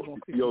block like he was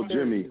on 60. Yo,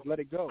 Jimmy, let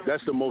it go.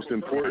 That's the most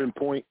important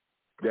point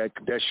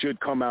that should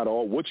come out of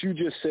all what you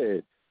just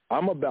said.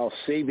 I'm about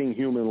saving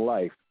human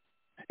life,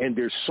 and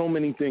there's so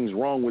many things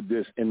wrong with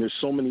this, and there's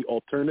so many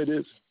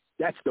alternatives.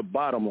 That's the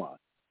bottom line.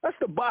 That's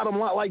the bottom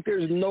line. Like,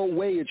 there's no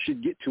way it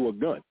should get to a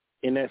gun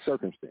in that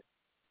circumstance.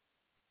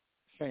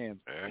 Fam,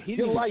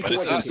 your life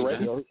wasn't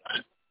threatened.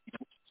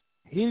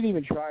 He didn't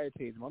even try to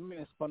tase him. My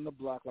man spun the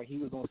block like he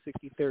was on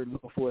 63rd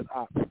looking for his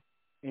op,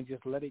 and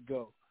just let it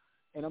go.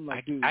 And I'm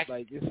like, dude,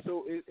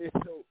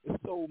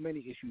 it's so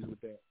many issues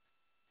with that.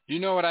 You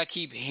know what I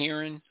keep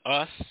hearing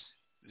us?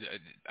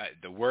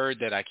 The word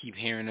that I keep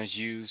hearing us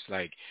use,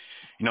 like,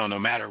 no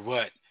matter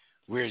what,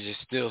 we're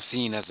just still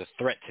seen as a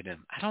threat to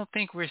them. I don't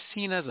think we're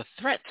seen as a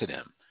threat to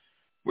them.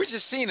 We're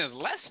just seen as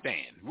less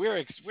than. We're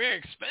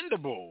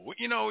expendable.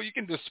 You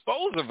can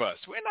dispose of us.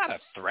 We're not a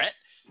threat.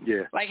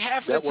 Yeah. Like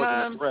half of the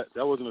time.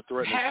 That wasn't a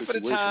threat. Half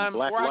of the time,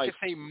 or I could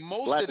say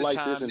most of the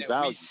time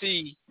that we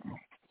see.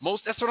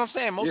 That's what I'm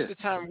saying. Most of the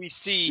time we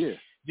see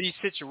these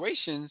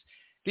situations.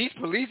 These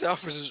police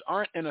officers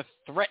aren't in a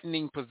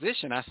threatening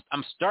position.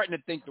 I'm starting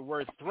to think the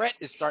word threat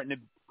is starting to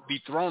be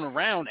thrown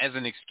around as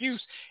an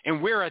excuse,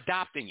 and we're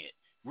adopting it.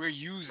 We're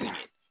using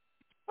it.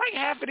 Like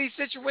half of these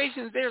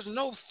situations, there's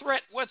no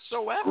threat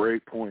whatsoever.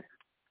 Great point.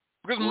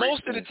 Because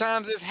most of the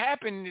times it's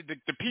happened,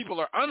 the people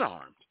are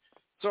unarmed.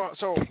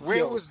 So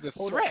where was the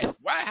threat?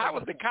 Why? How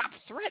was the cop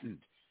threatened?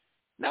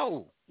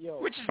 No,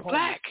 which is Palmer,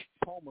 black.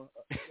 Palmer.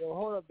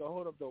 Hold up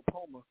though,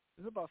 Palmer.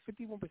 There's about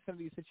 51% of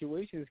these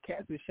situations,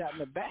 cats are shot in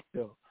the back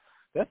though.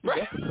 That's the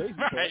crazy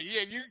part. Right?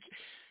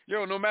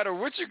 Yeah, no matter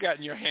what you got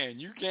in your hand,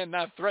 you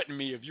cannot threaten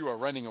me if you are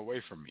running away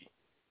from me.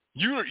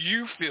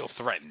 You feel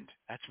threatened.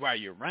 That's why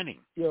you're running.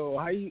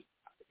 How you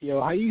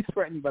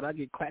threatened, but I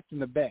get clapped in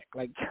the back?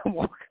 Like, come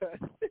on, cuz.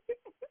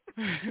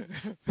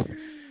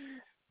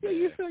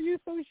 You're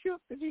so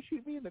shook that you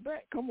shoot me in the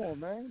back. Come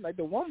on, man. Like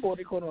the one boy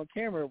they caught on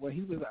camera when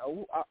he was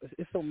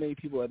it's so many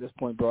people at this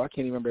point, bro. I can't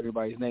even remember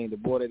everybody's name. The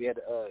boy that they had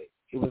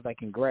it was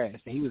like in grass,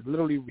 and he was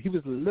literally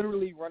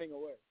running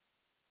away,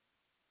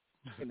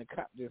 and the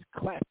cop just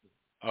clapped him.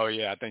 Oh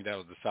yeah, I think that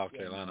was the South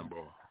Carolina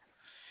boy.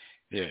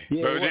 Yeah,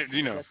 but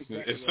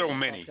it's so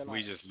many.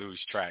 We just lose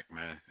track,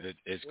 man.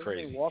 It's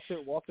crazy. Walter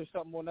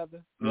something or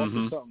another.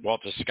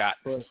 Walter Scott,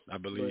 I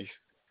believe.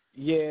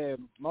 Yeah,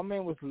 my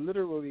man was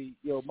literally,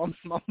 my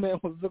man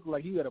was looking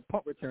like he had a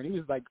punt return. He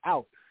was like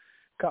out.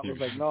 Cop was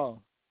like, no.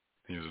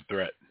 He was a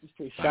threat. He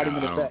straight shot him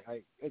in the back.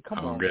 Like, hey, come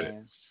on,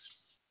 man.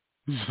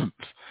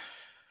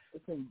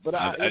 Listen, but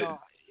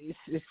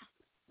it's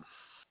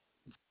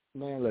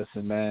man.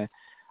 Listen, man.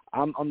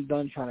 I'm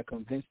done trying to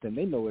convince them.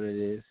 They know what it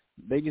is.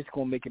 They just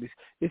gonna make it.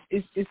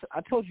 It's.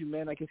 I told you,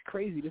 man. Like, it's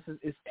crazy.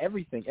 It's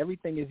everything.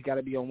 Everything has got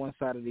to be on one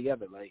side or the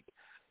other. Like,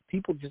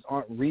 people just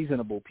aren't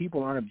reasonable.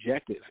 People aren't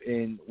objective,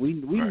 and we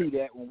knew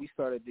that when we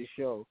started this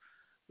show.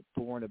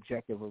 People weren't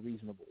objective or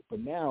reasonable, but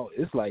now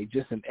it's like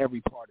just in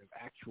every part of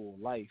actual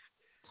life.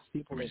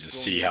 People we just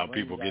see how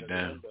people get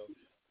down.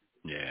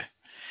 Yeah.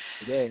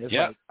 Yeah, it's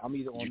like I'm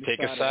either on you this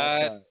take side a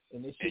side,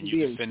 and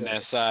you defend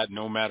that side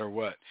no matter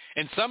what.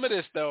 And some of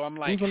this, though, I'm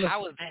like,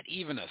 how is that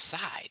even a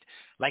side?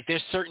 Like,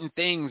 there's certain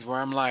things where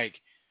I'm like,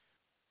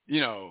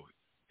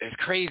 it's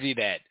crazy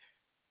that,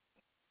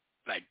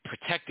 like,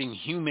 protecting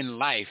human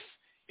life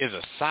is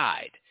a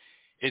side.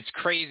 It's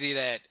crazy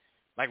that,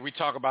 like, we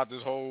talk about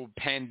this whole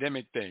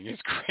pandemic thing.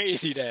 It's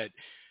crazy that,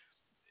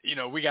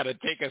 we got to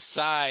take a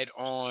side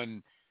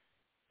on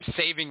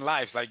saving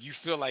lives. Like, you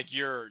feel like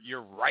your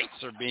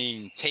rights are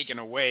being taken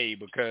away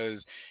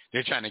because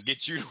they're trying to get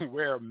you to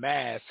wear a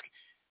mask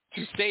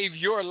to save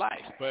your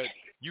life, but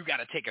you got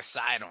to take a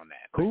side on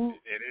that.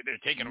 Like, they're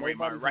taking away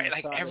my right.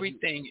 Like,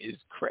 everything is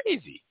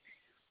crazy.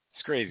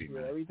 It's crazy,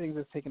 man. Everything's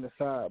just taking a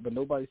side, but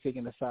nobody's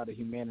taking the side of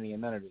humanity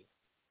and none of it.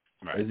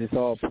 Right. It's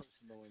all personal.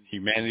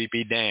 Humanity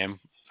be damned.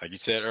 Like you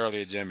said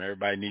earlier, Jim,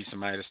 everybody needs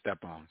somebody to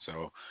step on.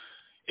 So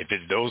if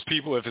it's those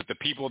people, if it's the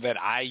people that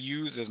I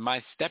use as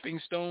my stepping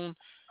stone,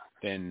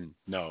 then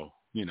no,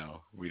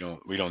 we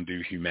don't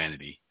do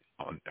humanity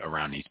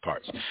around these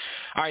parts.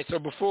 All right, so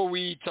before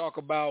we talk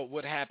about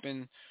what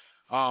happened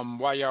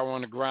while y'all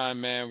on the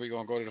grind, man, we're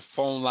going to go to the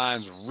phone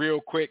lines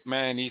real quick,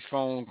 man. These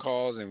phone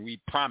calls, and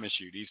we promise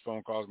you these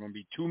phone calls are going to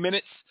be 2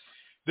 minutes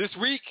this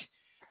week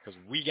because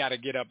we got to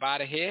get up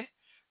out of here.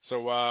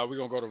 So we're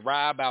going to go to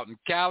Rob out in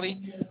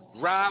Cali.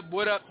 Rob,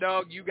 what up,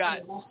 dog? You got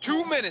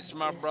 2 minutes,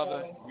 my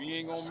brother. We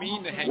ain't going to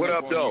mean to hang what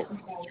up up, on dog? you.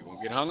 You're going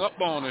to get hung up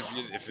on if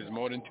it's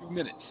more than 2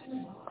 minutes.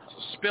 So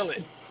spill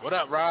it. What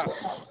up, Rob?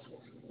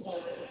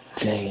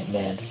 Dang it,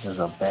 man. This is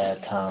a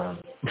bad time.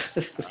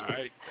 All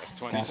right. That's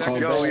 20 seconds.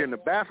 Yo, you in the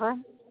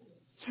bathroom?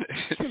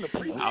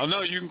 I don't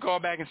know. You can call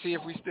back and see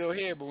if we still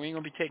here, but we ain't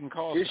going to be taking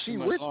calls Is for she too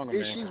much with, longer,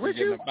 is man. she We're with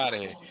getting you? up out of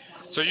here.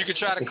 So you can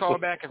try to call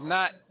back. If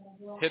not,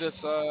 hit us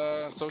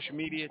social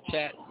media,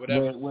 chat,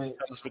 whatever. Wait.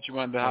 Tell us what you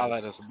wanted to holler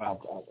at us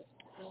about.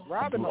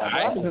 Robin's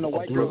in a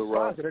white girl's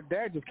closet. Her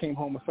dad just came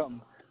home or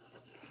something.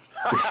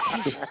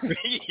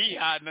 He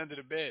hiding under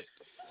the bed.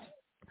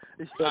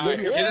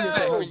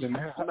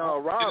 No,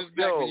 Rob,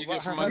 we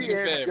put him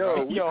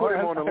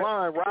on the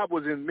line. Rob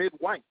was in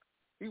mid-white.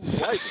 He was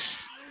wiping.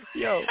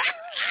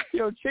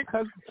 Chick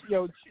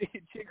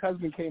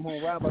husband came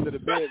home. Rob under the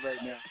bed right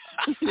now.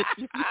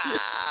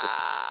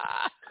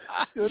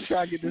 Still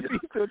trying to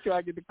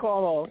get the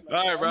call off.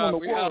 All right,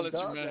 Rob, we holler at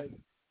you, man.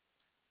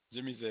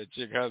 Jimmy said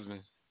chick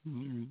husband.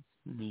 You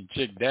mean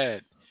chick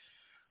dad.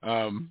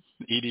 No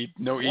EDP.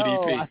 No,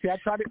 I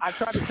tried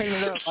to clean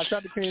it up. I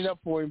tried to clean it up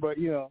for him, but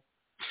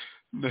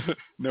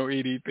No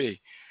EDP.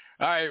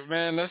 All right,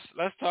 man.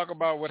 Let's talk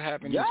about what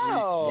happened this week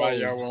while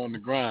y'all were on the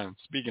grind.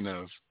 Speaking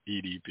of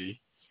EDP.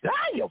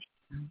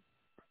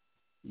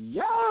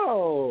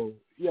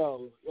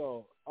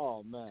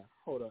 Oh man,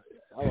 hold up.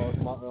 I lost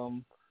my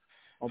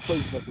I'm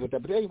pleased with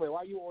that. But anyway,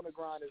 while you on the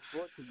grind is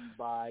brought to you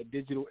by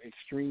Digital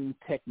Extreme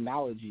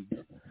Technology.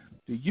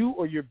 Do you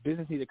or your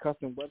business need a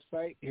custom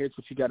website? Here's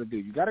what you got to do.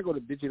 You got to go to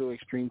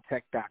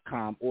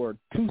digitalextremetech.com or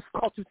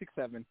call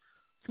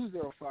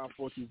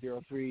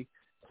 267-205-4203.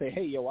 Say,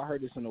 hey, yo, I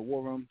heard this in the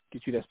War Room.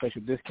 Get you that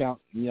special discount.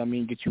 You know what I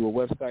mean? Get you a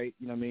website.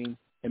 You know what I mean?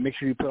 And make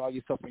sure you put all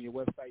your stuff on your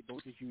website.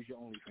 Don't just use your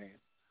OnlyFans.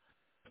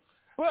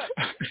 But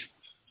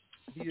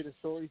these are the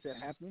stories that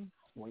happened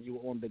when you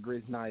were on the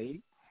Grizz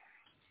 98.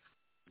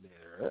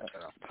 Yeah.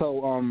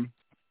 So,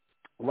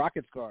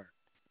 Rockets guard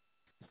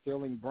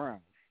Sterling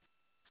Brown.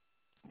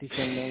 This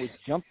young man was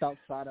jumped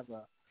outside of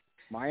a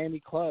Miami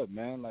club,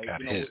 man. Like,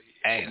 got his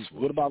ass.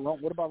 What about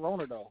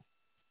Rona though?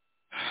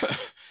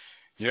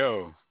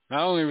 Yo,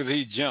 not only was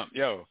he jumped,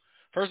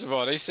 first of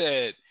all, they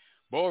said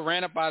boy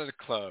ran up out of the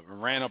club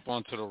and ran up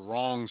onto the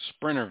wrong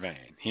Sprinter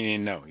van. He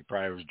didn't know. He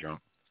probably was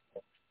drunk.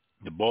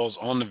 The Bulls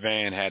on the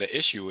van had an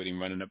issue with him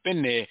running up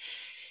in there.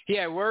 He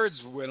had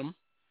words with him,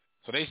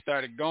 so they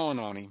started going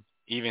on him,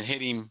 even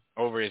hit him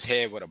over his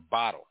head with a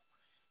bottle.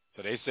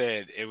 So they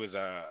said it was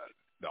the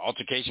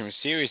altercation was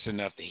serious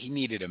enough that he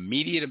needed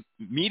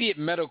immediate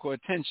medical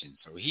attention.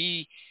 So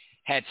he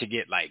had to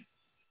get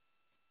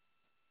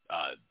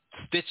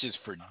stitches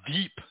for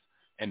deep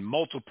and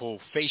multiple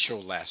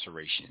facial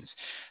lacerations.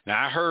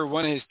 Now I heard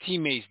one of his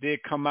teammates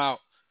did come out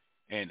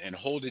and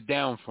hold it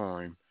down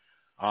for him.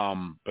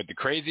 But the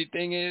crazy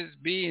thing is,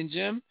 B and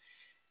Jim,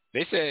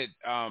 they said,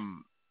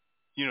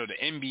 the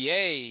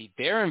NBA,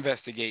 they're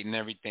investigating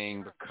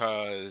everything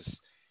because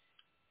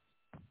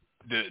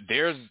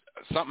there's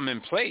something in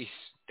place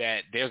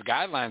there's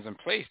guidelines in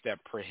place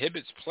that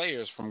prohibits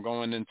players from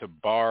going into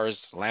bars,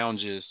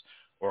 lounges,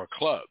 or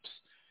clubs.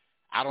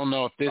 I don't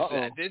know if this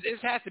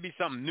has to be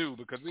something new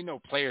because we know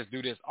players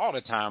do this all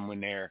the time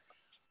when they're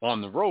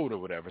on the road or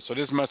whatever. So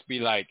this must be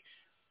COVID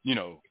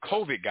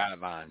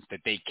guidelines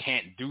that they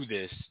can't do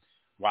this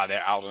while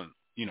they're out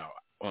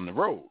on the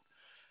road.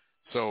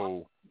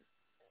 So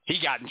he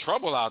got in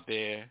trouble out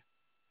there,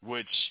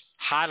 which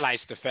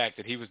highlights the fact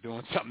that he was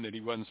doing something that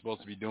he wasn't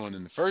supposed to be doing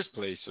in the first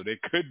place. So there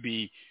could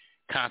be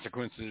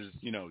consequences,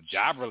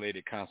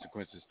 job-related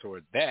consequences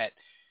towards that.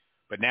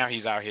 But now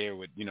he's out here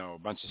with, a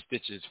bunch of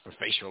stitches for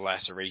facial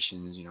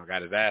lacerations,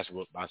 got his ass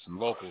whooped by some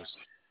locals.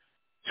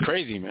 It's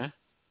crazy, man.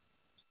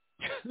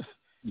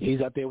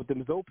 He's out there with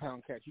them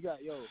Zopound cats.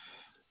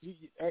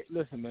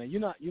 Listen, man,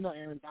 you're not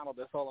Aaron Donald.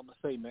 That's all I'm gonna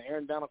say, man.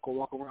 Aaron Donald could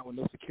walk around with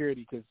no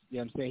security because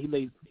I'm saying he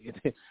lays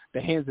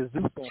the hands of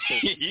Zeus on folks.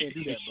 You can't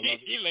do that,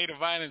 beloved. He laid a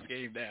violence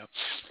game down.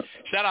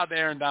 Shout out to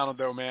Aaron Donald,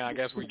 though, man. I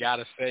guess we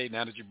gotta say,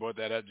 now that you brought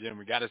that up, Jim,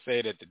 we gotta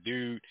say that the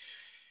dude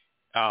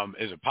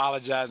is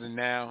apologizing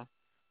now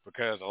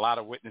because a lot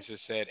of witnesses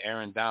said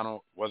Aaron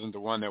Donald wasn't the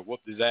one that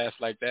whooped his ass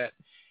like that,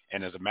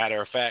 and as a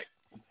matter of fact,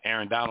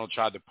 Aaron Donald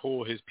tried to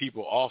pull his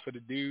people off of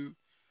the dude,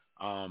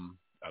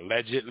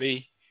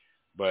 allegedly.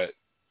 But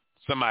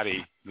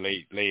somebody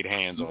laid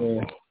hands on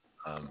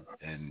him,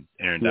 and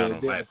Aaron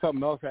Donald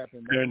something else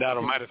happened. Aaron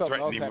Donald might have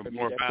threatened him with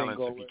more violence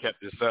if he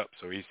kept this up.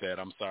 So he said,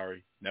 "I'm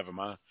sorry, never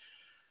mind."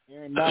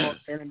 Aaron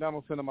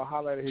Donald sent him a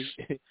highlight of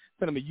sent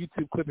him a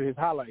YouTube clip of his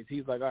highlights.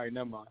 He's like, "All right,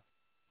 never mind."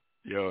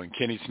 Yo, and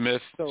Kenny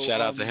Smith,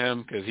 shout out to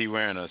him because he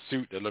wearing a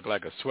suit that looked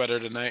like a sweater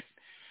tonight.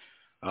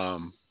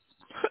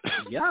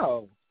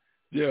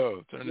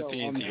 Yo, turn the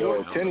TNT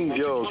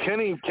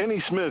on.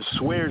 Kenny Smith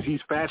swears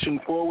he's fashion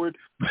forward,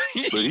 but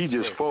he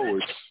just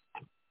forward.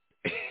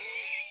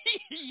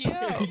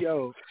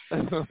 Yo.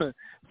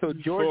 So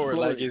George forward,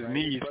 Floyd, like his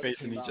knees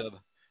facing each other.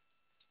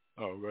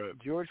 Oh, right.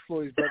 George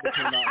Floyd's brother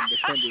came out and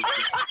defended.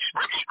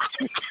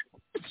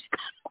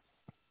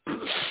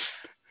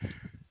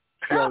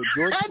 Yo,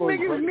 George that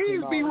Floyd's nigga's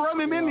knees be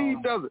running into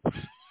each other.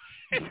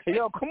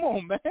 Yo, come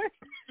on, man.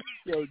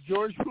 Yo,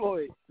 George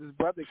Floyd, his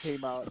brother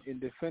came out and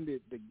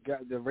defended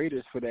the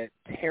Raiders for that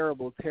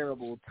terrible,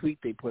 terrible tweet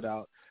they put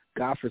out.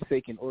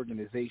 Godforsaken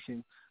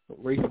organization,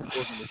 racist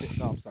organization.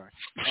 No, I'm sorry.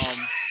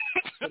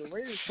 So the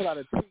Raiders put out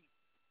a tweet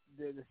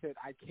that said,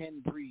 "I can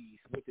breathe,"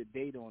 with the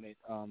date on it,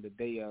 the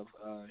day of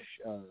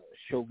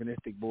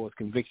chauvinistic boy's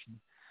conviction.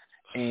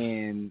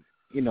 And,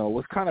 it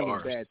was kind of a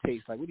bad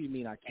taste. Like, what do you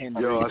mean I can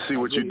breathe? Yo, I see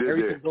what you did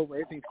everything's there. Over,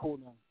 everything's cool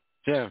now.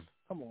 Yeah.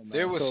 Come on, man.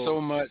 There was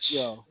so much.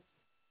 Yo.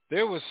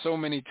 There was so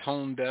many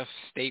tone-deaf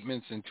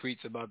statements and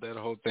tweets about that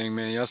whole thing,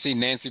 man. Y'all see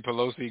Nancy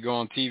Pelosi go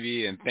on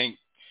TV and thank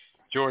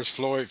George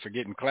Floyd for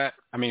getting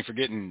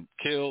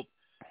killed.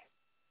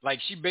 Like,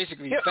 she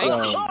basically thanked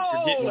him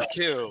for getting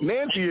killed.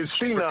 Nancy is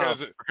senile.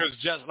 Because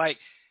just like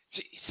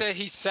she said,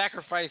 he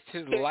sacrificed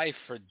his life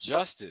for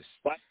justice.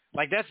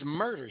 Like, that's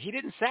murder. He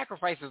didn't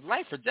sacrifice his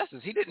life for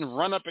justice. He didn't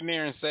run up in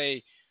there and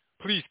say,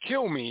 "Please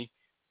kill me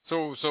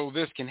so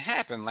this can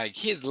happen." Like,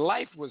 his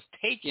life was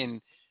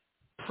taken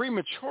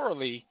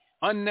prematurely,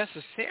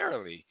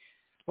 unnecessarily.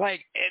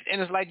 Like,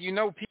 and it's like,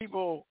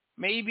 people,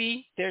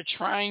 maybe they're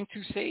trying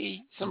to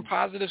say some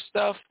positive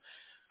stuff,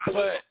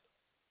 but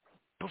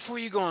before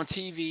you go on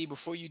TV,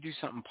 before you do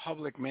something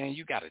public, man,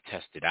 you got to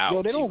test it out.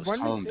 Yo, they don't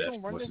run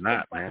this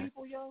not, by man.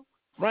 People, yo.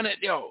 Run it,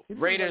 yo.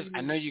 Raiders,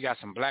 I know you got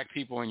some black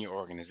people in your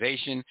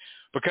organization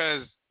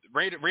because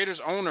Raiders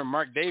owner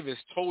Mark Davis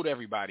told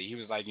everybody, he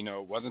was like,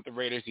 it wasn't the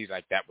Raiders. He's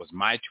like, that was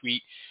my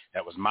tweet.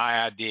 That was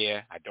my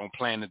idea. I don't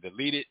plan to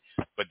delete it,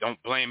 but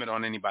don't blame it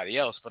on anybody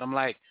else. But I'm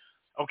like,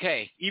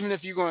 okay, even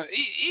if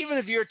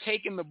you're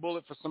taking the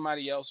bullet for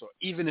somebody else, or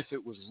even if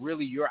it was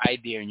really your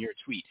idea and your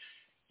tweet,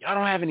 y'all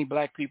don't have any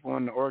black people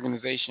in the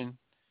organization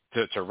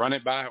to run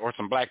it by, or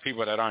some black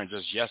people that aren't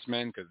just yes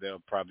men, because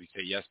they'll probably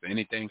say yes to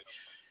anything.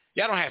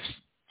 Y'all don't have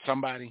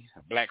somebody,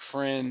 a black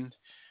friend.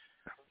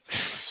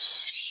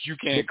 You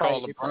can't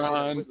call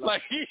LeBron.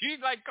 Like, he's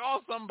like,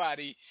 call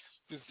somebody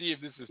to see if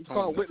this is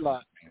call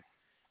Whitlock.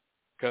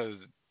 Because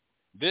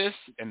this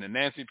and the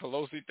Nancy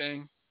Pelosi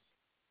thing,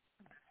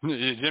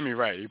 Jimmy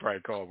right, he probably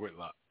called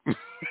Whitlock.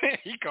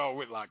 He called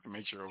Whitlock to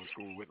make sure it was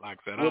cool. Whitlock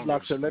said,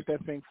 Whitlock said, let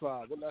that thing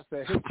fly. Whitlock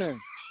said, his thing.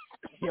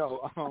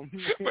 Yo,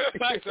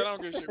 Whitlock said, I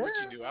don't give a shit what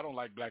you do. I don't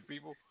like black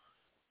people.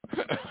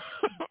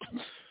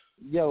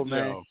 Yo,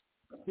 man.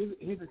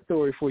 Here's a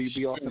story for you,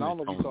 B. Austin. I don't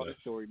know if you saw this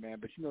story, man,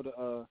 but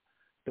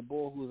the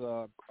boy who's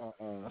a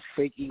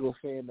fake Eagles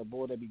fan, the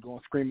boy that be going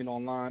screaming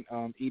online,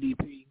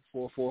 EDP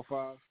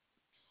 445.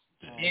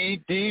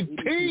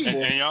 EDP.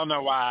 And y'all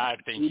know why I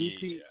think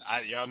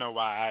y'all know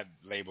why I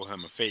label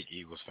him a fake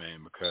Eagles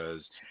fan,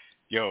 because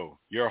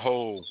your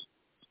whole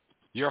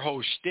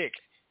shtick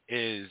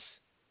is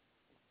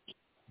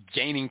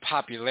gaining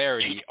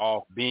popularity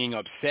off being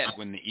upset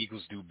when the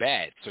Eagles do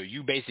bad. So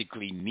you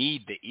basically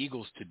need the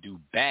Eagles to do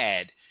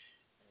bad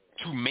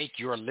to make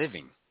your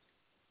living.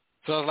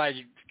 So it's like,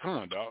 come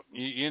on, dog.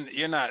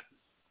 You're not.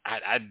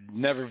 I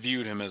never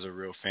viewed him as a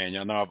real fan.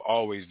 Y'all know I've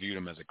always viewed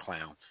him as a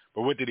clown.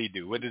 But what did he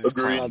do? What did his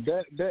clown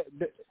do?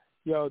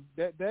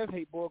 Dev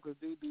hate boy because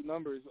dude do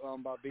numbers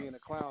by being a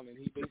clown, and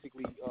he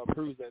basically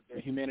proves that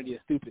humanity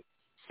is stupid.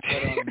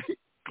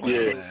 But,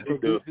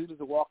 dude is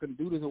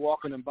a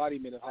walking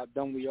embodiment of how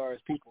dumb we are as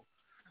people.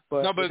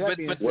 But think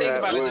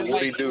about it.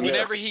 Like,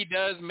 whenever he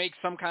does make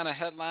some kind of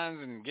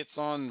headlines and gets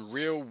on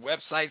real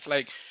websites,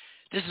 like,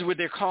 this is what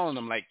they're calling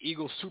them, like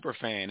Eagles super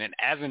fan. And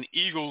as an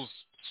Eagles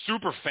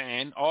super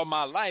fan all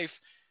my life,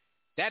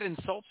 that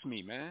insults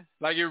me, man.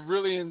 Like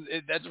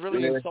that's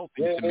really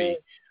insulting to me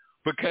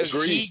because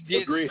he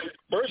gets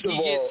First of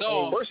all,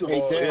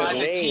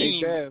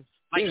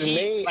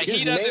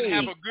 he doesn't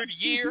have a good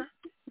year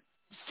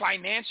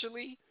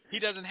financially. He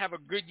doesn't have a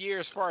good year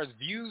as far as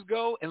views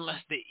go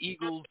unless the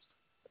Eagles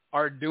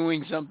are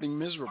doing something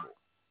miserable.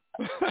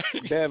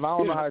 Dev, I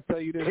don't know how to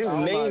tell you this. His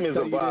name is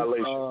a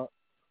violation.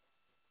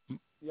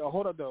 Yo,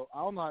 hold up though. I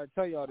don't know how to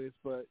tell y'all this,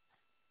 but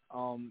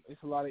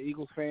it's a lot of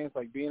Eagles fans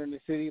like being in the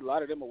city. A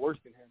lot of them are worse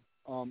than him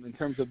in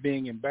terms of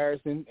being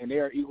embarrassing, and they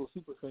are Eagles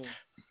super fans.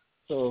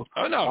 So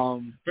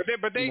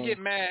but they get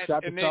mad,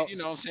 and they, you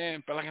know what I'm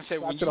saying. But like I said,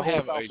 when you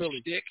have a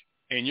shtick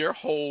and your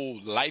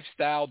whole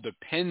lifestyle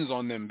depends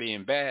on them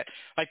being bad,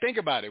 like think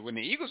about it. When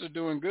the Eagles are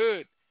doing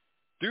good,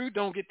 dude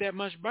don't get that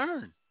much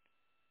burn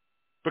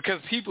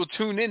because people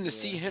tune in to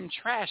see him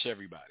trash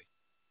everybody.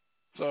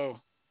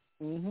 So,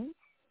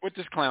 what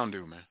this clown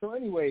do, man? So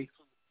anyway,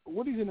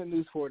 what he's in the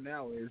news for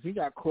now is he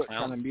got caught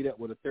trying to meet up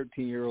with a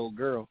 13-year-old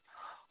girl.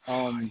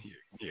 He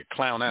a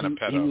clown and a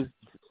pedo.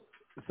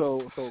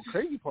 So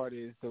crazy part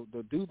is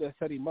the dude that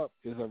set him up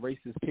is a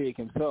racist pig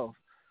himself,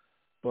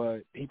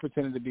 but he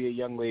pretended to be a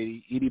young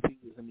lady.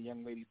 EDP was in the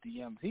young lady's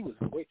DMs. He was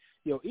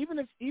even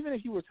if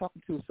you were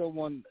talking to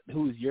someone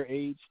who's your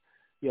age,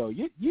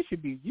 you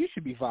should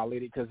be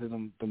violated because of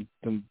them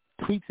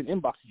tweets and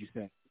inboxes you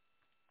sent.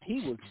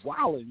 He was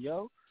wilding,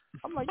 yo.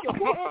 I'm like, I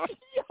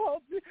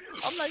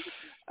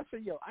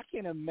said, I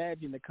can't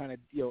imagine the kind of,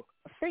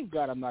 thank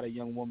God I'm not a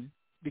young woman.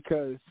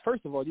 Because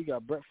first of all, you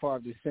got Brett Favre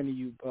just sending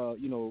you,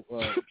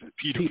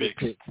 Peter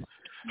pics.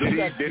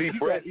 Did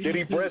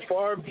he Brett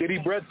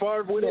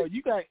Favre with it?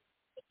 You got.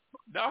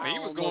 No, he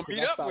was going to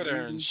beat up with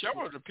her and show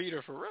her to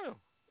Peter for real.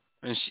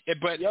 And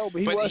but he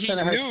was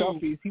sending her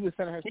selfies. He was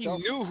sending her selfies.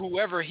 He knew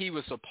whoever he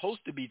was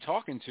supposed to be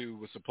talking to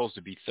was supposed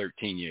to be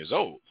 13 years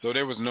old, so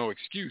there was no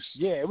excuse.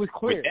 Yeah, it was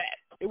clear. With that.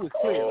 It was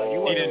clear.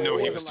 He didn't know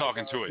he was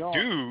talking to a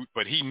dude,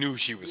 but he knew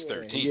she was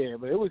 13. Yeah,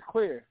 but it was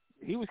clear.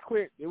 He was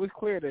clear. It was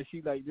clear that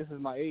she like, this is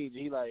my age.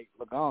 He like,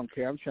 look, I don't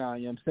care. I'm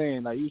trying. You know what I'm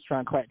saying? Like, he was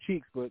trying to clap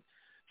cheeks. But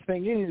the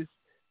thing is,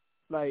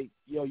 like,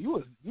 you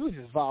was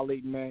just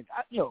violating, man.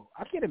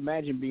 I can't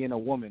imagine being a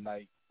woman.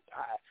 Like,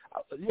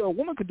 a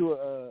woman could do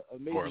a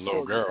amazing or a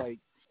little girl. Like,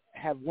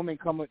 have women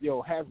come in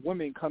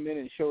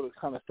and show the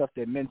kind of stuff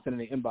that men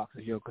send in the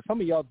inboxes, because some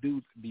of y'all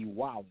dudes be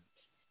wilding.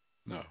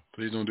 No,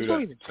 please don't do that.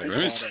 It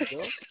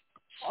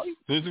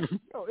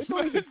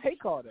don't even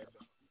take all that.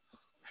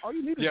 All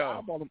you need is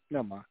eyeball them.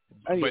 Never mind.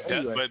 Anyway.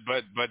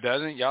 But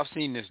doesn't y'all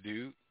seen this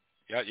dude?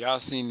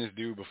 Y'all seen this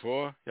dude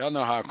before? Y'all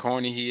know how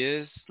corny he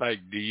is. Like,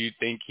 do you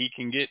think he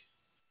can get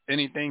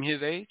anything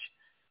his age?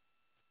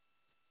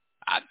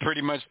 I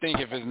pretty much think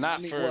if it's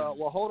not if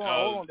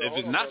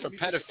it's not for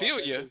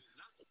pedophilia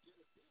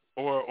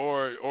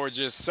or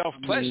just self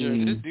pleasure,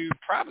 this dude's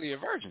probably a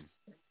virgin.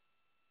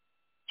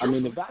 I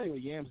mean, the value of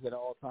yams at an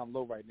all-time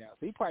low right now,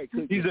 so he probably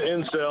could. He's an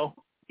incel.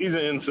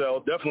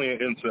 Definitely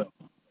an incel.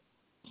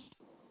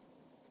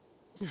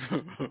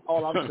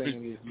 All I'm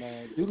saying is,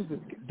 man, dude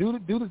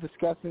is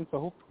disgusting.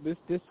 So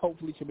this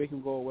hopefully should make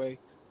him go away.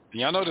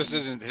 Y'all know this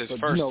isn't his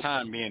first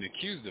time being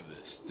accused of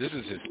this. This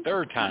is his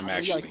third time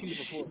actually.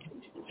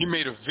 He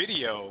made a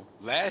video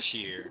last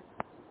year,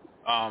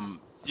 talking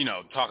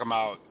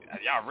about,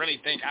 y'all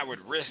really think I would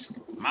risk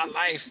my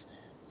life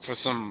for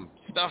some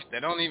stuff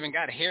that don't even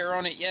got hair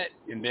on it yet?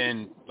 And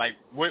then, like,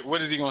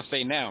 what is he gonna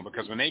say now?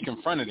 Because when they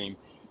confronted him,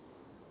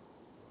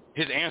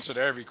 his answer to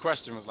every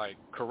question was like,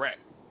 correct.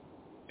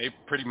 They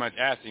pretty much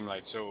asked him,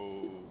 like,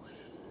 so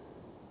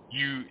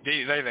you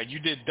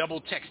did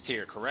double text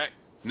here, correct?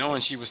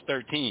 Knowing she was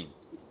 13.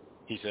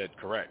 He said,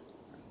 correct.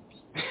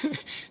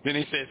 Then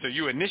he said, so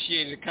you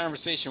initiated a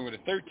conversation with a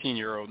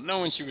 13-year-old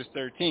knowing she was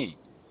 13.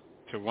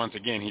 So once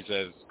again, he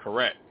says,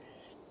 correct.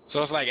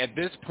 So it's like, at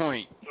this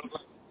point,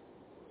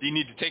 you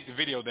need to take the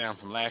video down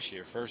from last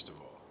year, first of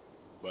all.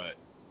 But,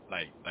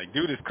 like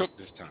dude is cooked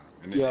this time.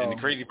 And the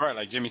crazy part,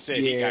 like Jimmy said,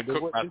 he got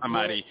cooked by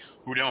somebody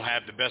who don't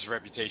have the best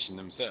reputation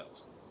themselves.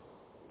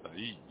 So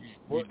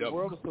the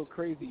world is so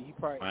crazy. He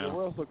probably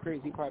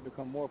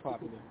become more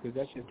popular because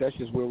that's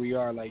just where we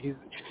are. Like his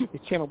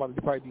channel about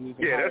to probably be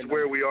even higher. That's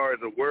where we are as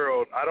a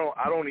world. I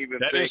don't even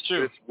that think is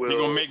true. This will. He's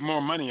gonna make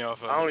more money off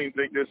of it. I don't even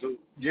think this will.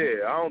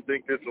 Yeah, I don't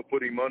think this will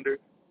put him under.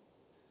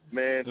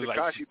 Man,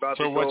 Tekashi about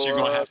to go. So what you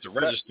gonna have to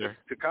register?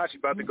 Tekashi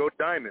about to go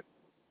diamond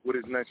with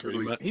his next Pretty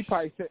release. much.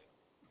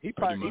 He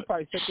probably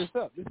set this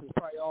up. This is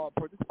probably all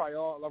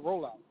a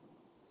rollout.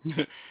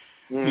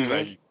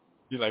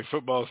 He's like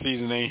football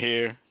season ain't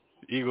here.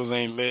 Eagles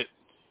ain't lit.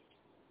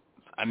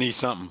 I need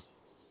something.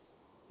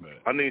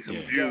 But, I need some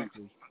views.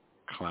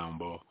 Clown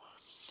ball.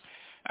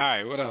 All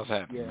right, what else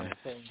happened? Yeah,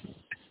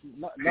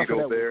 man?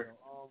 Nothing there.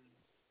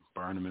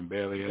 Burnham and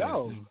Bailey.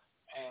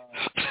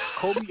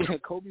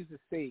 Kobe's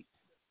estate.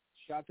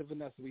 Shout to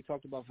Vanessa. We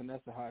talked about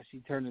Vanessa, how she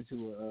turned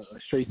into a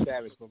straight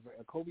savage. But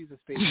Kobe's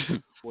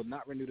estate will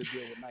not renew the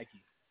deal with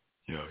Nike.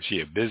 Yo,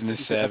 she a business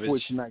savage.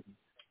 Nike.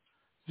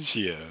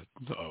 She a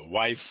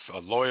wife, a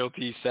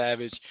loyalty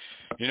savage.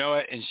 You know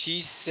what? And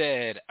she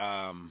said,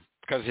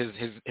 because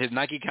his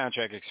Nike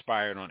contract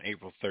expired on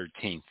April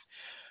 13th.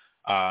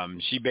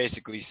 She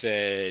basically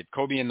said,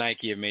 Kobe and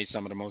Nike have made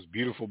some of the most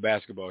beautiful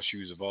basketball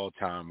shoes of all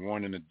time,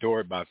 worn and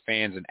adored by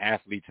fans and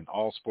athletes in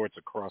all sports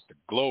across the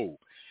globe.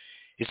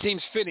 It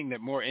seems fitting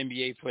that more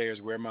NBA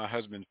players wear my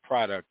husband's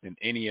product than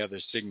any other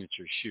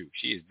signature shoe.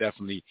 She is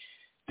definitely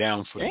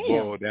down for the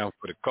ball, down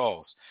for the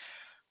cause.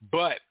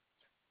 But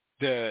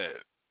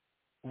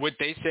what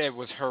they said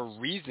was her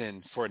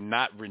reason for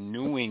not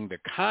renewing the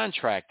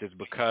contract is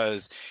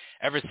because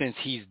ever since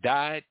he's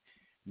died,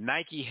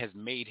 Nike has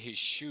made his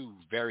shoe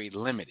very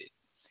limited.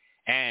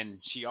 And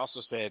she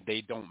also said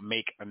they don't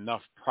make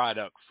enough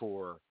product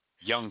for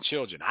young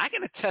children. I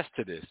can attest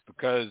to this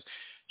because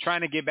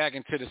trying to get back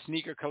into the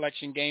sneaker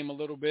collection game a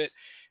little bit,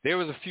 there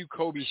was a few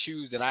Kobe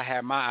shoes that I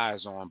had my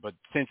eyes on, but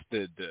since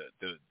the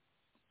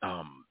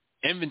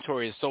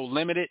inventory is so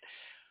limited,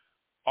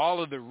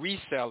 all of the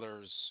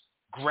resellers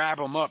grab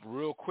them up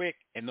real quick,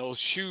 and those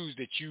shoes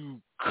that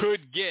you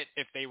could get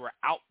if they were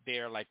out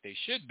there like they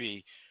should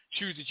be,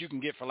 shoes that you can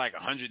get for like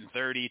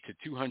 $130 to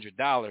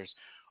 $200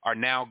 are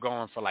now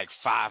going for like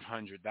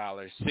 $500,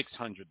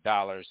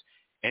 $600,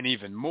 and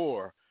even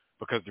more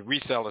because the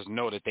resellers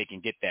know that they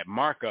can get that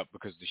markup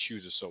because the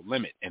shoes are so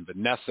limited. And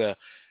Vanessa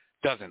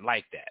doesn't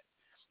like that.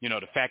 You know,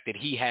 the fact that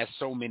he has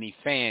so many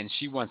fans,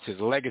 she wants his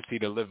legacy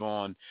to live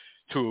on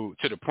to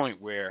the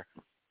point where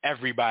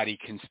everybody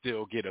can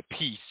still get a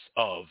piece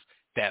of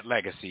that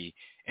legacy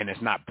and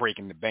it's not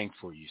breaking the bank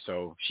for you.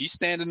 So she's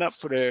standing up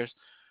for theirs.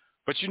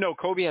 But, you know,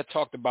 Kobe had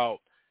talked about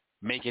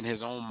making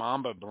his own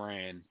Mamba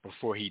brand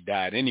before he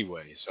died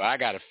anyway. So I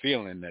got a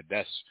feeling that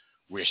that's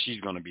where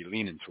she's going to be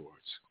leaning towards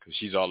because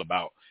she's all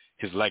about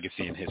his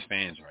legacy and his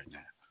fans right now.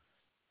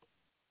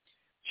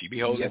 She be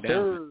holding it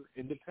down.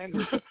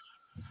 Independent.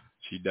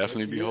 She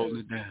definitely be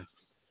holding it down.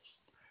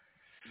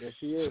 Yes,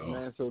 she is,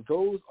 man. So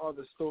those are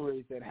the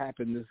stories that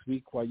happened this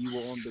week while you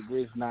were on the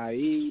Grizz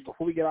Naive.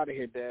 Before we get out of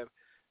here, Dev,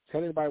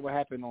 tell everybody what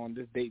happened on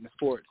this Date in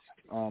Sports.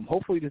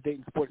 Hopefully this Date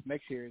in Sports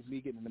next year is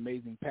me getting an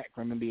amazing pack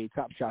from NBA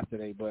Top Shot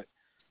today, but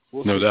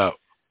we'll see. No doubt.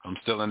 I'm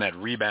still in that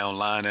rebound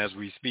line as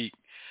we speak.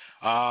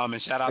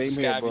 And shout out to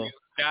Skyview.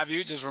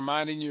 Skyview, just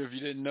reminding you, if you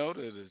didn't know,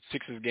 that the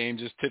Sixers game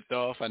just tipped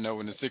off. I know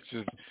when the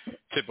Sixers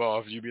tip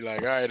off, you'd be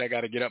like, all right, I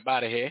got to get up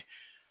out of here.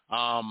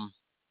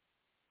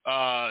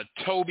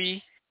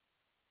 Toby,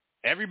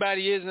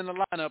 everybody is in the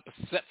lineup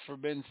except for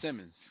Ben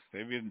Simmons.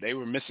 They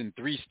were missing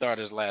 3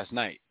 starters last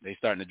night. They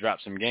starting to drop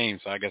some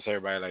games, so I guess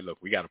everybody like, look,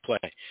 we got to play.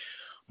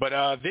 But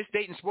this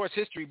Date in Sports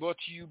History brought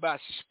to you by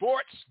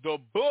Sports, the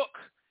book.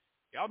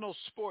 Y'all know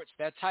sports,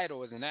 that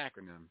title is an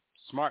acronym.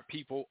 Smart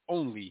people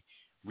only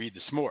read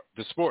the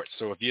sports.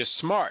 So if you're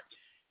smart,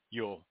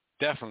 you'll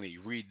definitely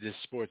read this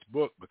sports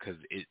book because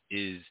it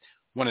is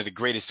one of the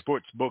greatest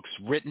sports books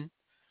written.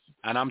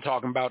 And I'm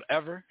talking about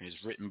ever.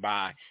 It's written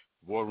by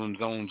War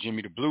Room's own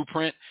Jimmy the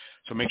Blueprint.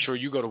 So make sure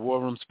you go to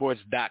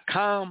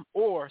warroomsports.com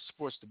or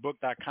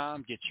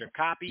sportsthebook.com. Get your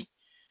copy.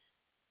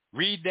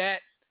 Read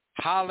that.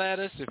 Holler at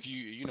us if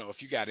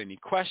you got any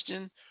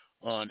question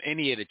on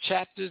any of the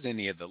chapters,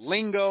 any of the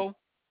lingo.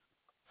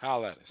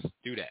 Holler at us.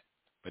 Do that.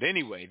 But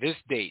anyway, this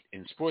date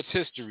in sports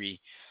history,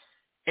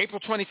 April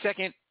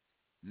 22nd,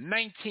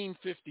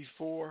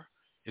 1954,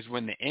 is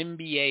when the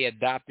NBA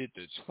adopted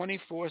the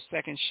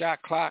 24-second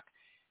shot clock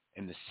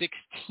and the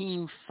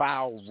 16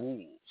 foul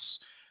rules.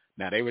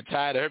 Now, they were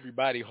tired of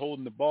everybody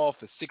holding the ball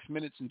for 6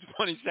 minutes and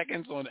 20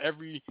 seconds on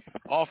every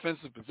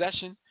offensive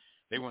possession.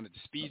 They wanted to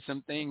speed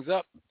some things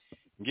up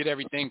and get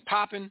everything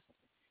popping,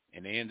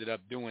 and they ended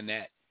up doing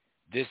that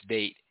this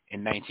date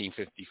in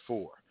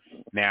 1954.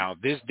 Now,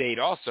 this date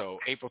also,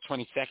 April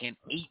 22nd,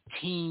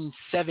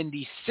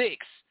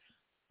 1876,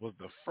 was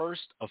the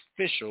first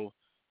official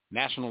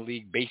National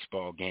League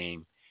Baseball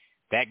game.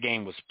 That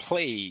game was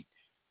played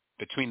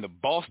between the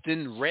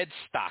Boston Red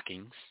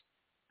Stockings,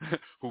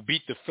 who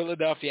beat the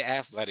Philadelphia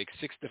Athletics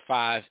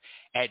 6-5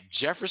 at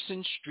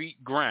Jefferson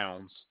Street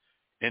grounds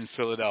in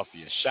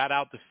Philadelphia. Shout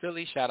out to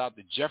Philly. Shout out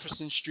to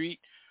Jefferson Street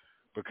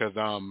because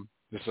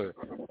it's a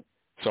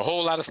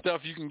whole lot of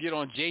stuff you can get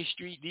on J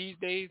Street these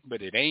days,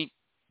 but it ain't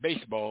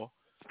baseball.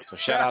 So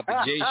shout out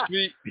to J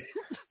Street.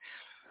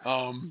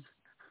 And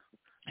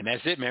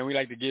that's it, man. We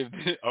like to give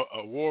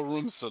a War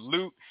Room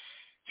salute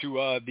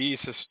to these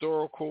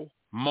historical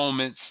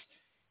moments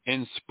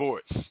in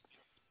sports.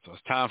 So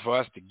it's time for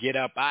us to get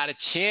up out of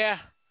chair.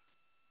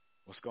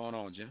 What's going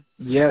on, Jim?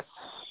 Yes,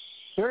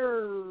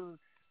 sir.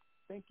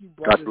 Thank you,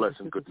 brothers. God bless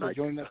and good night. For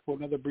joining us for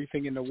another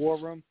briefing in the War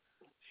Room.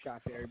 Shout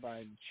out to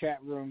everybody in the chat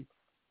room.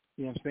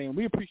 You know what I'm saying?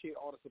 We appreciate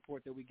all the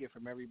support that we get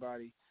from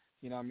everybody.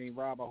 You know what I mean?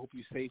 Rob, I hope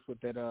you're safe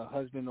with that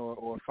husband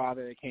or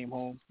father that came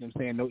home. You know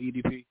what I'm saying? No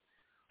EDP.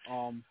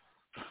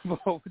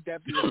 But with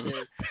that being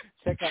said,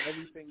 check out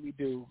everything we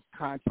do,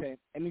 content,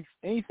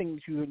 anything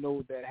that you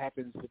know that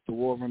happens with the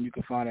War Room, you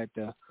can find at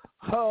the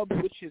hub,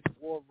 which is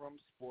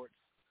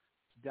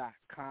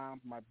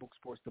warroomsports.com. My book,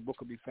 Sports the Book,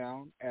 will be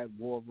found at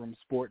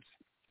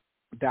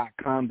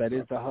warroomsports.com. That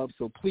is the hub.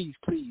 So please,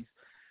 please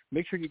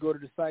make sure you go to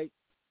the site,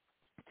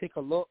 take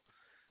a look,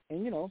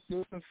 and, give us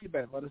some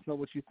feedback. Let us know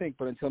what you think.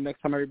 But until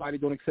next time, everybody,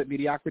 don't accept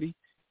mediocrity.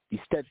 Be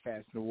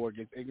steadfast in the war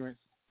against ignorance.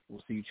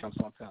 We'll see you chumps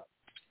on top.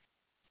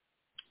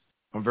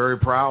 I'm very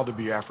proud to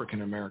be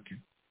African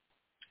American,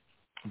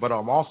 but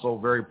I'm also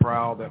very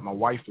proud that my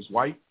wife is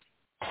white.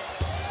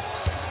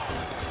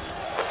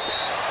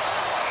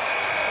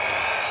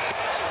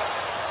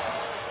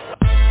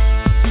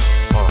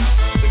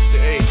 6 to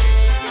 8.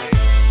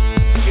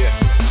 Yeah.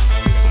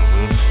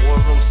 War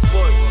Room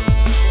Sports.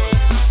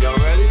 Y'all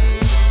ready?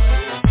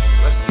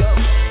 Let's go.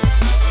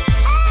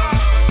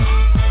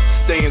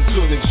 Stay in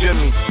tune to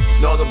Jimmy.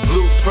 Know the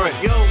blueprint.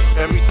 Yo.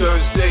 Every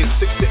Thursday,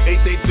 6 to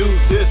 8, they do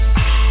this.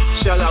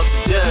 Shout out to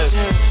Dev,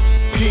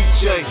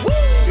 PJ,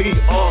 B.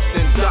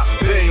 Austin,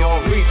 Bay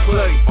on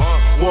replay.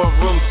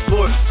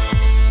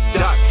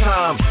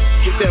 WarRoomSports.com.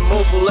 Get that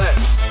mobile app.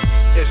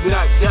 If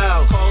not,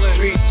 dial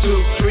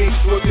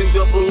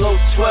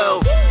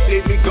 323-140012. They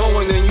be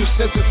going and you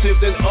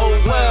sensitive, then oh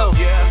well.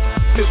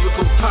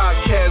 Physical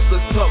podcast,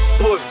 let's talk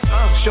sports.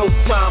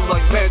 Showtime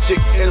like magic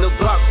in the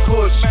box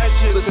push.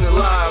 Listen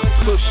live,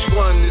 push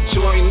one to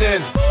join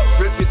in.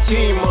 Rip your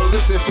team or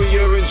listen for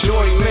your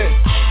enjoyment.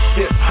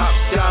 Hip-hop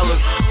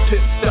scholars,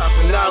 pit stop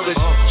and knowledge.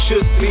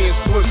 Should be in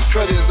sports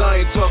credits,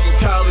 I ain't talking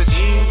college.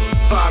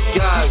 5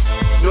 guys,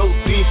 no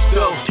beef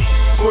though.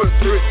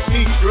 Corporate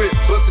secret,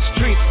 but the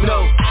streets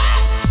know.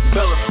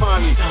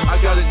 Belafonte, I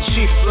got a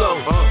G flow.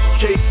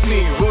 KC,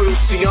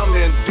 royalty, I'm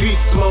in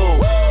beast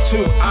mode.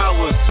 2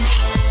 hours,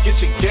 get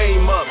your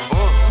game up.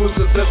 Who's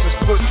the best in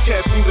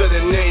sportscast? You better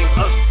name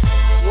us.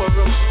 War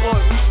Room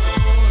Sports.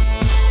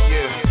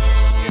 Yeah,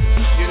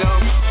 you know,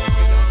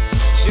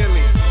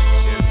 Jimmy,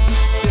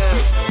 Dev,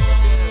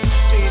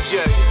 PJ,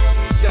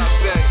 Shot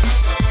Bay,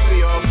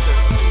 B. Austin.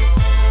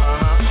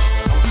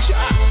 I'm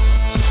shot.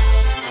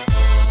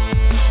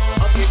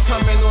 Up and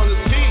coming on the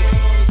beat.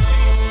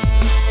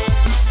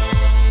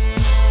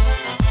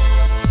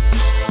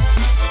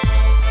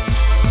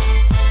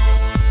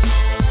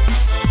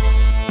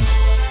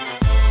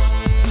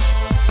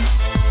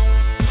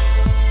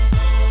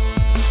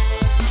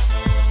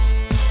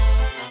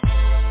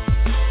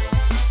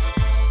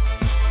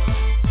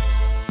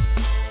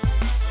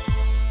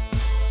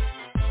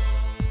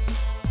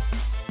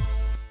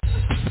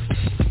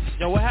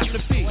 Yo, what happened to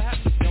P?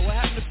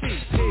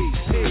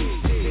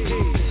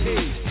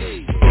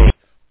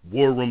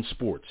 War Room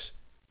Sports.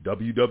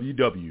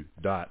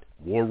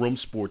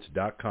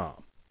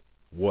 www.warroomsports.com.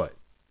 What?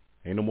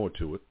 Ain't no more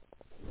to it.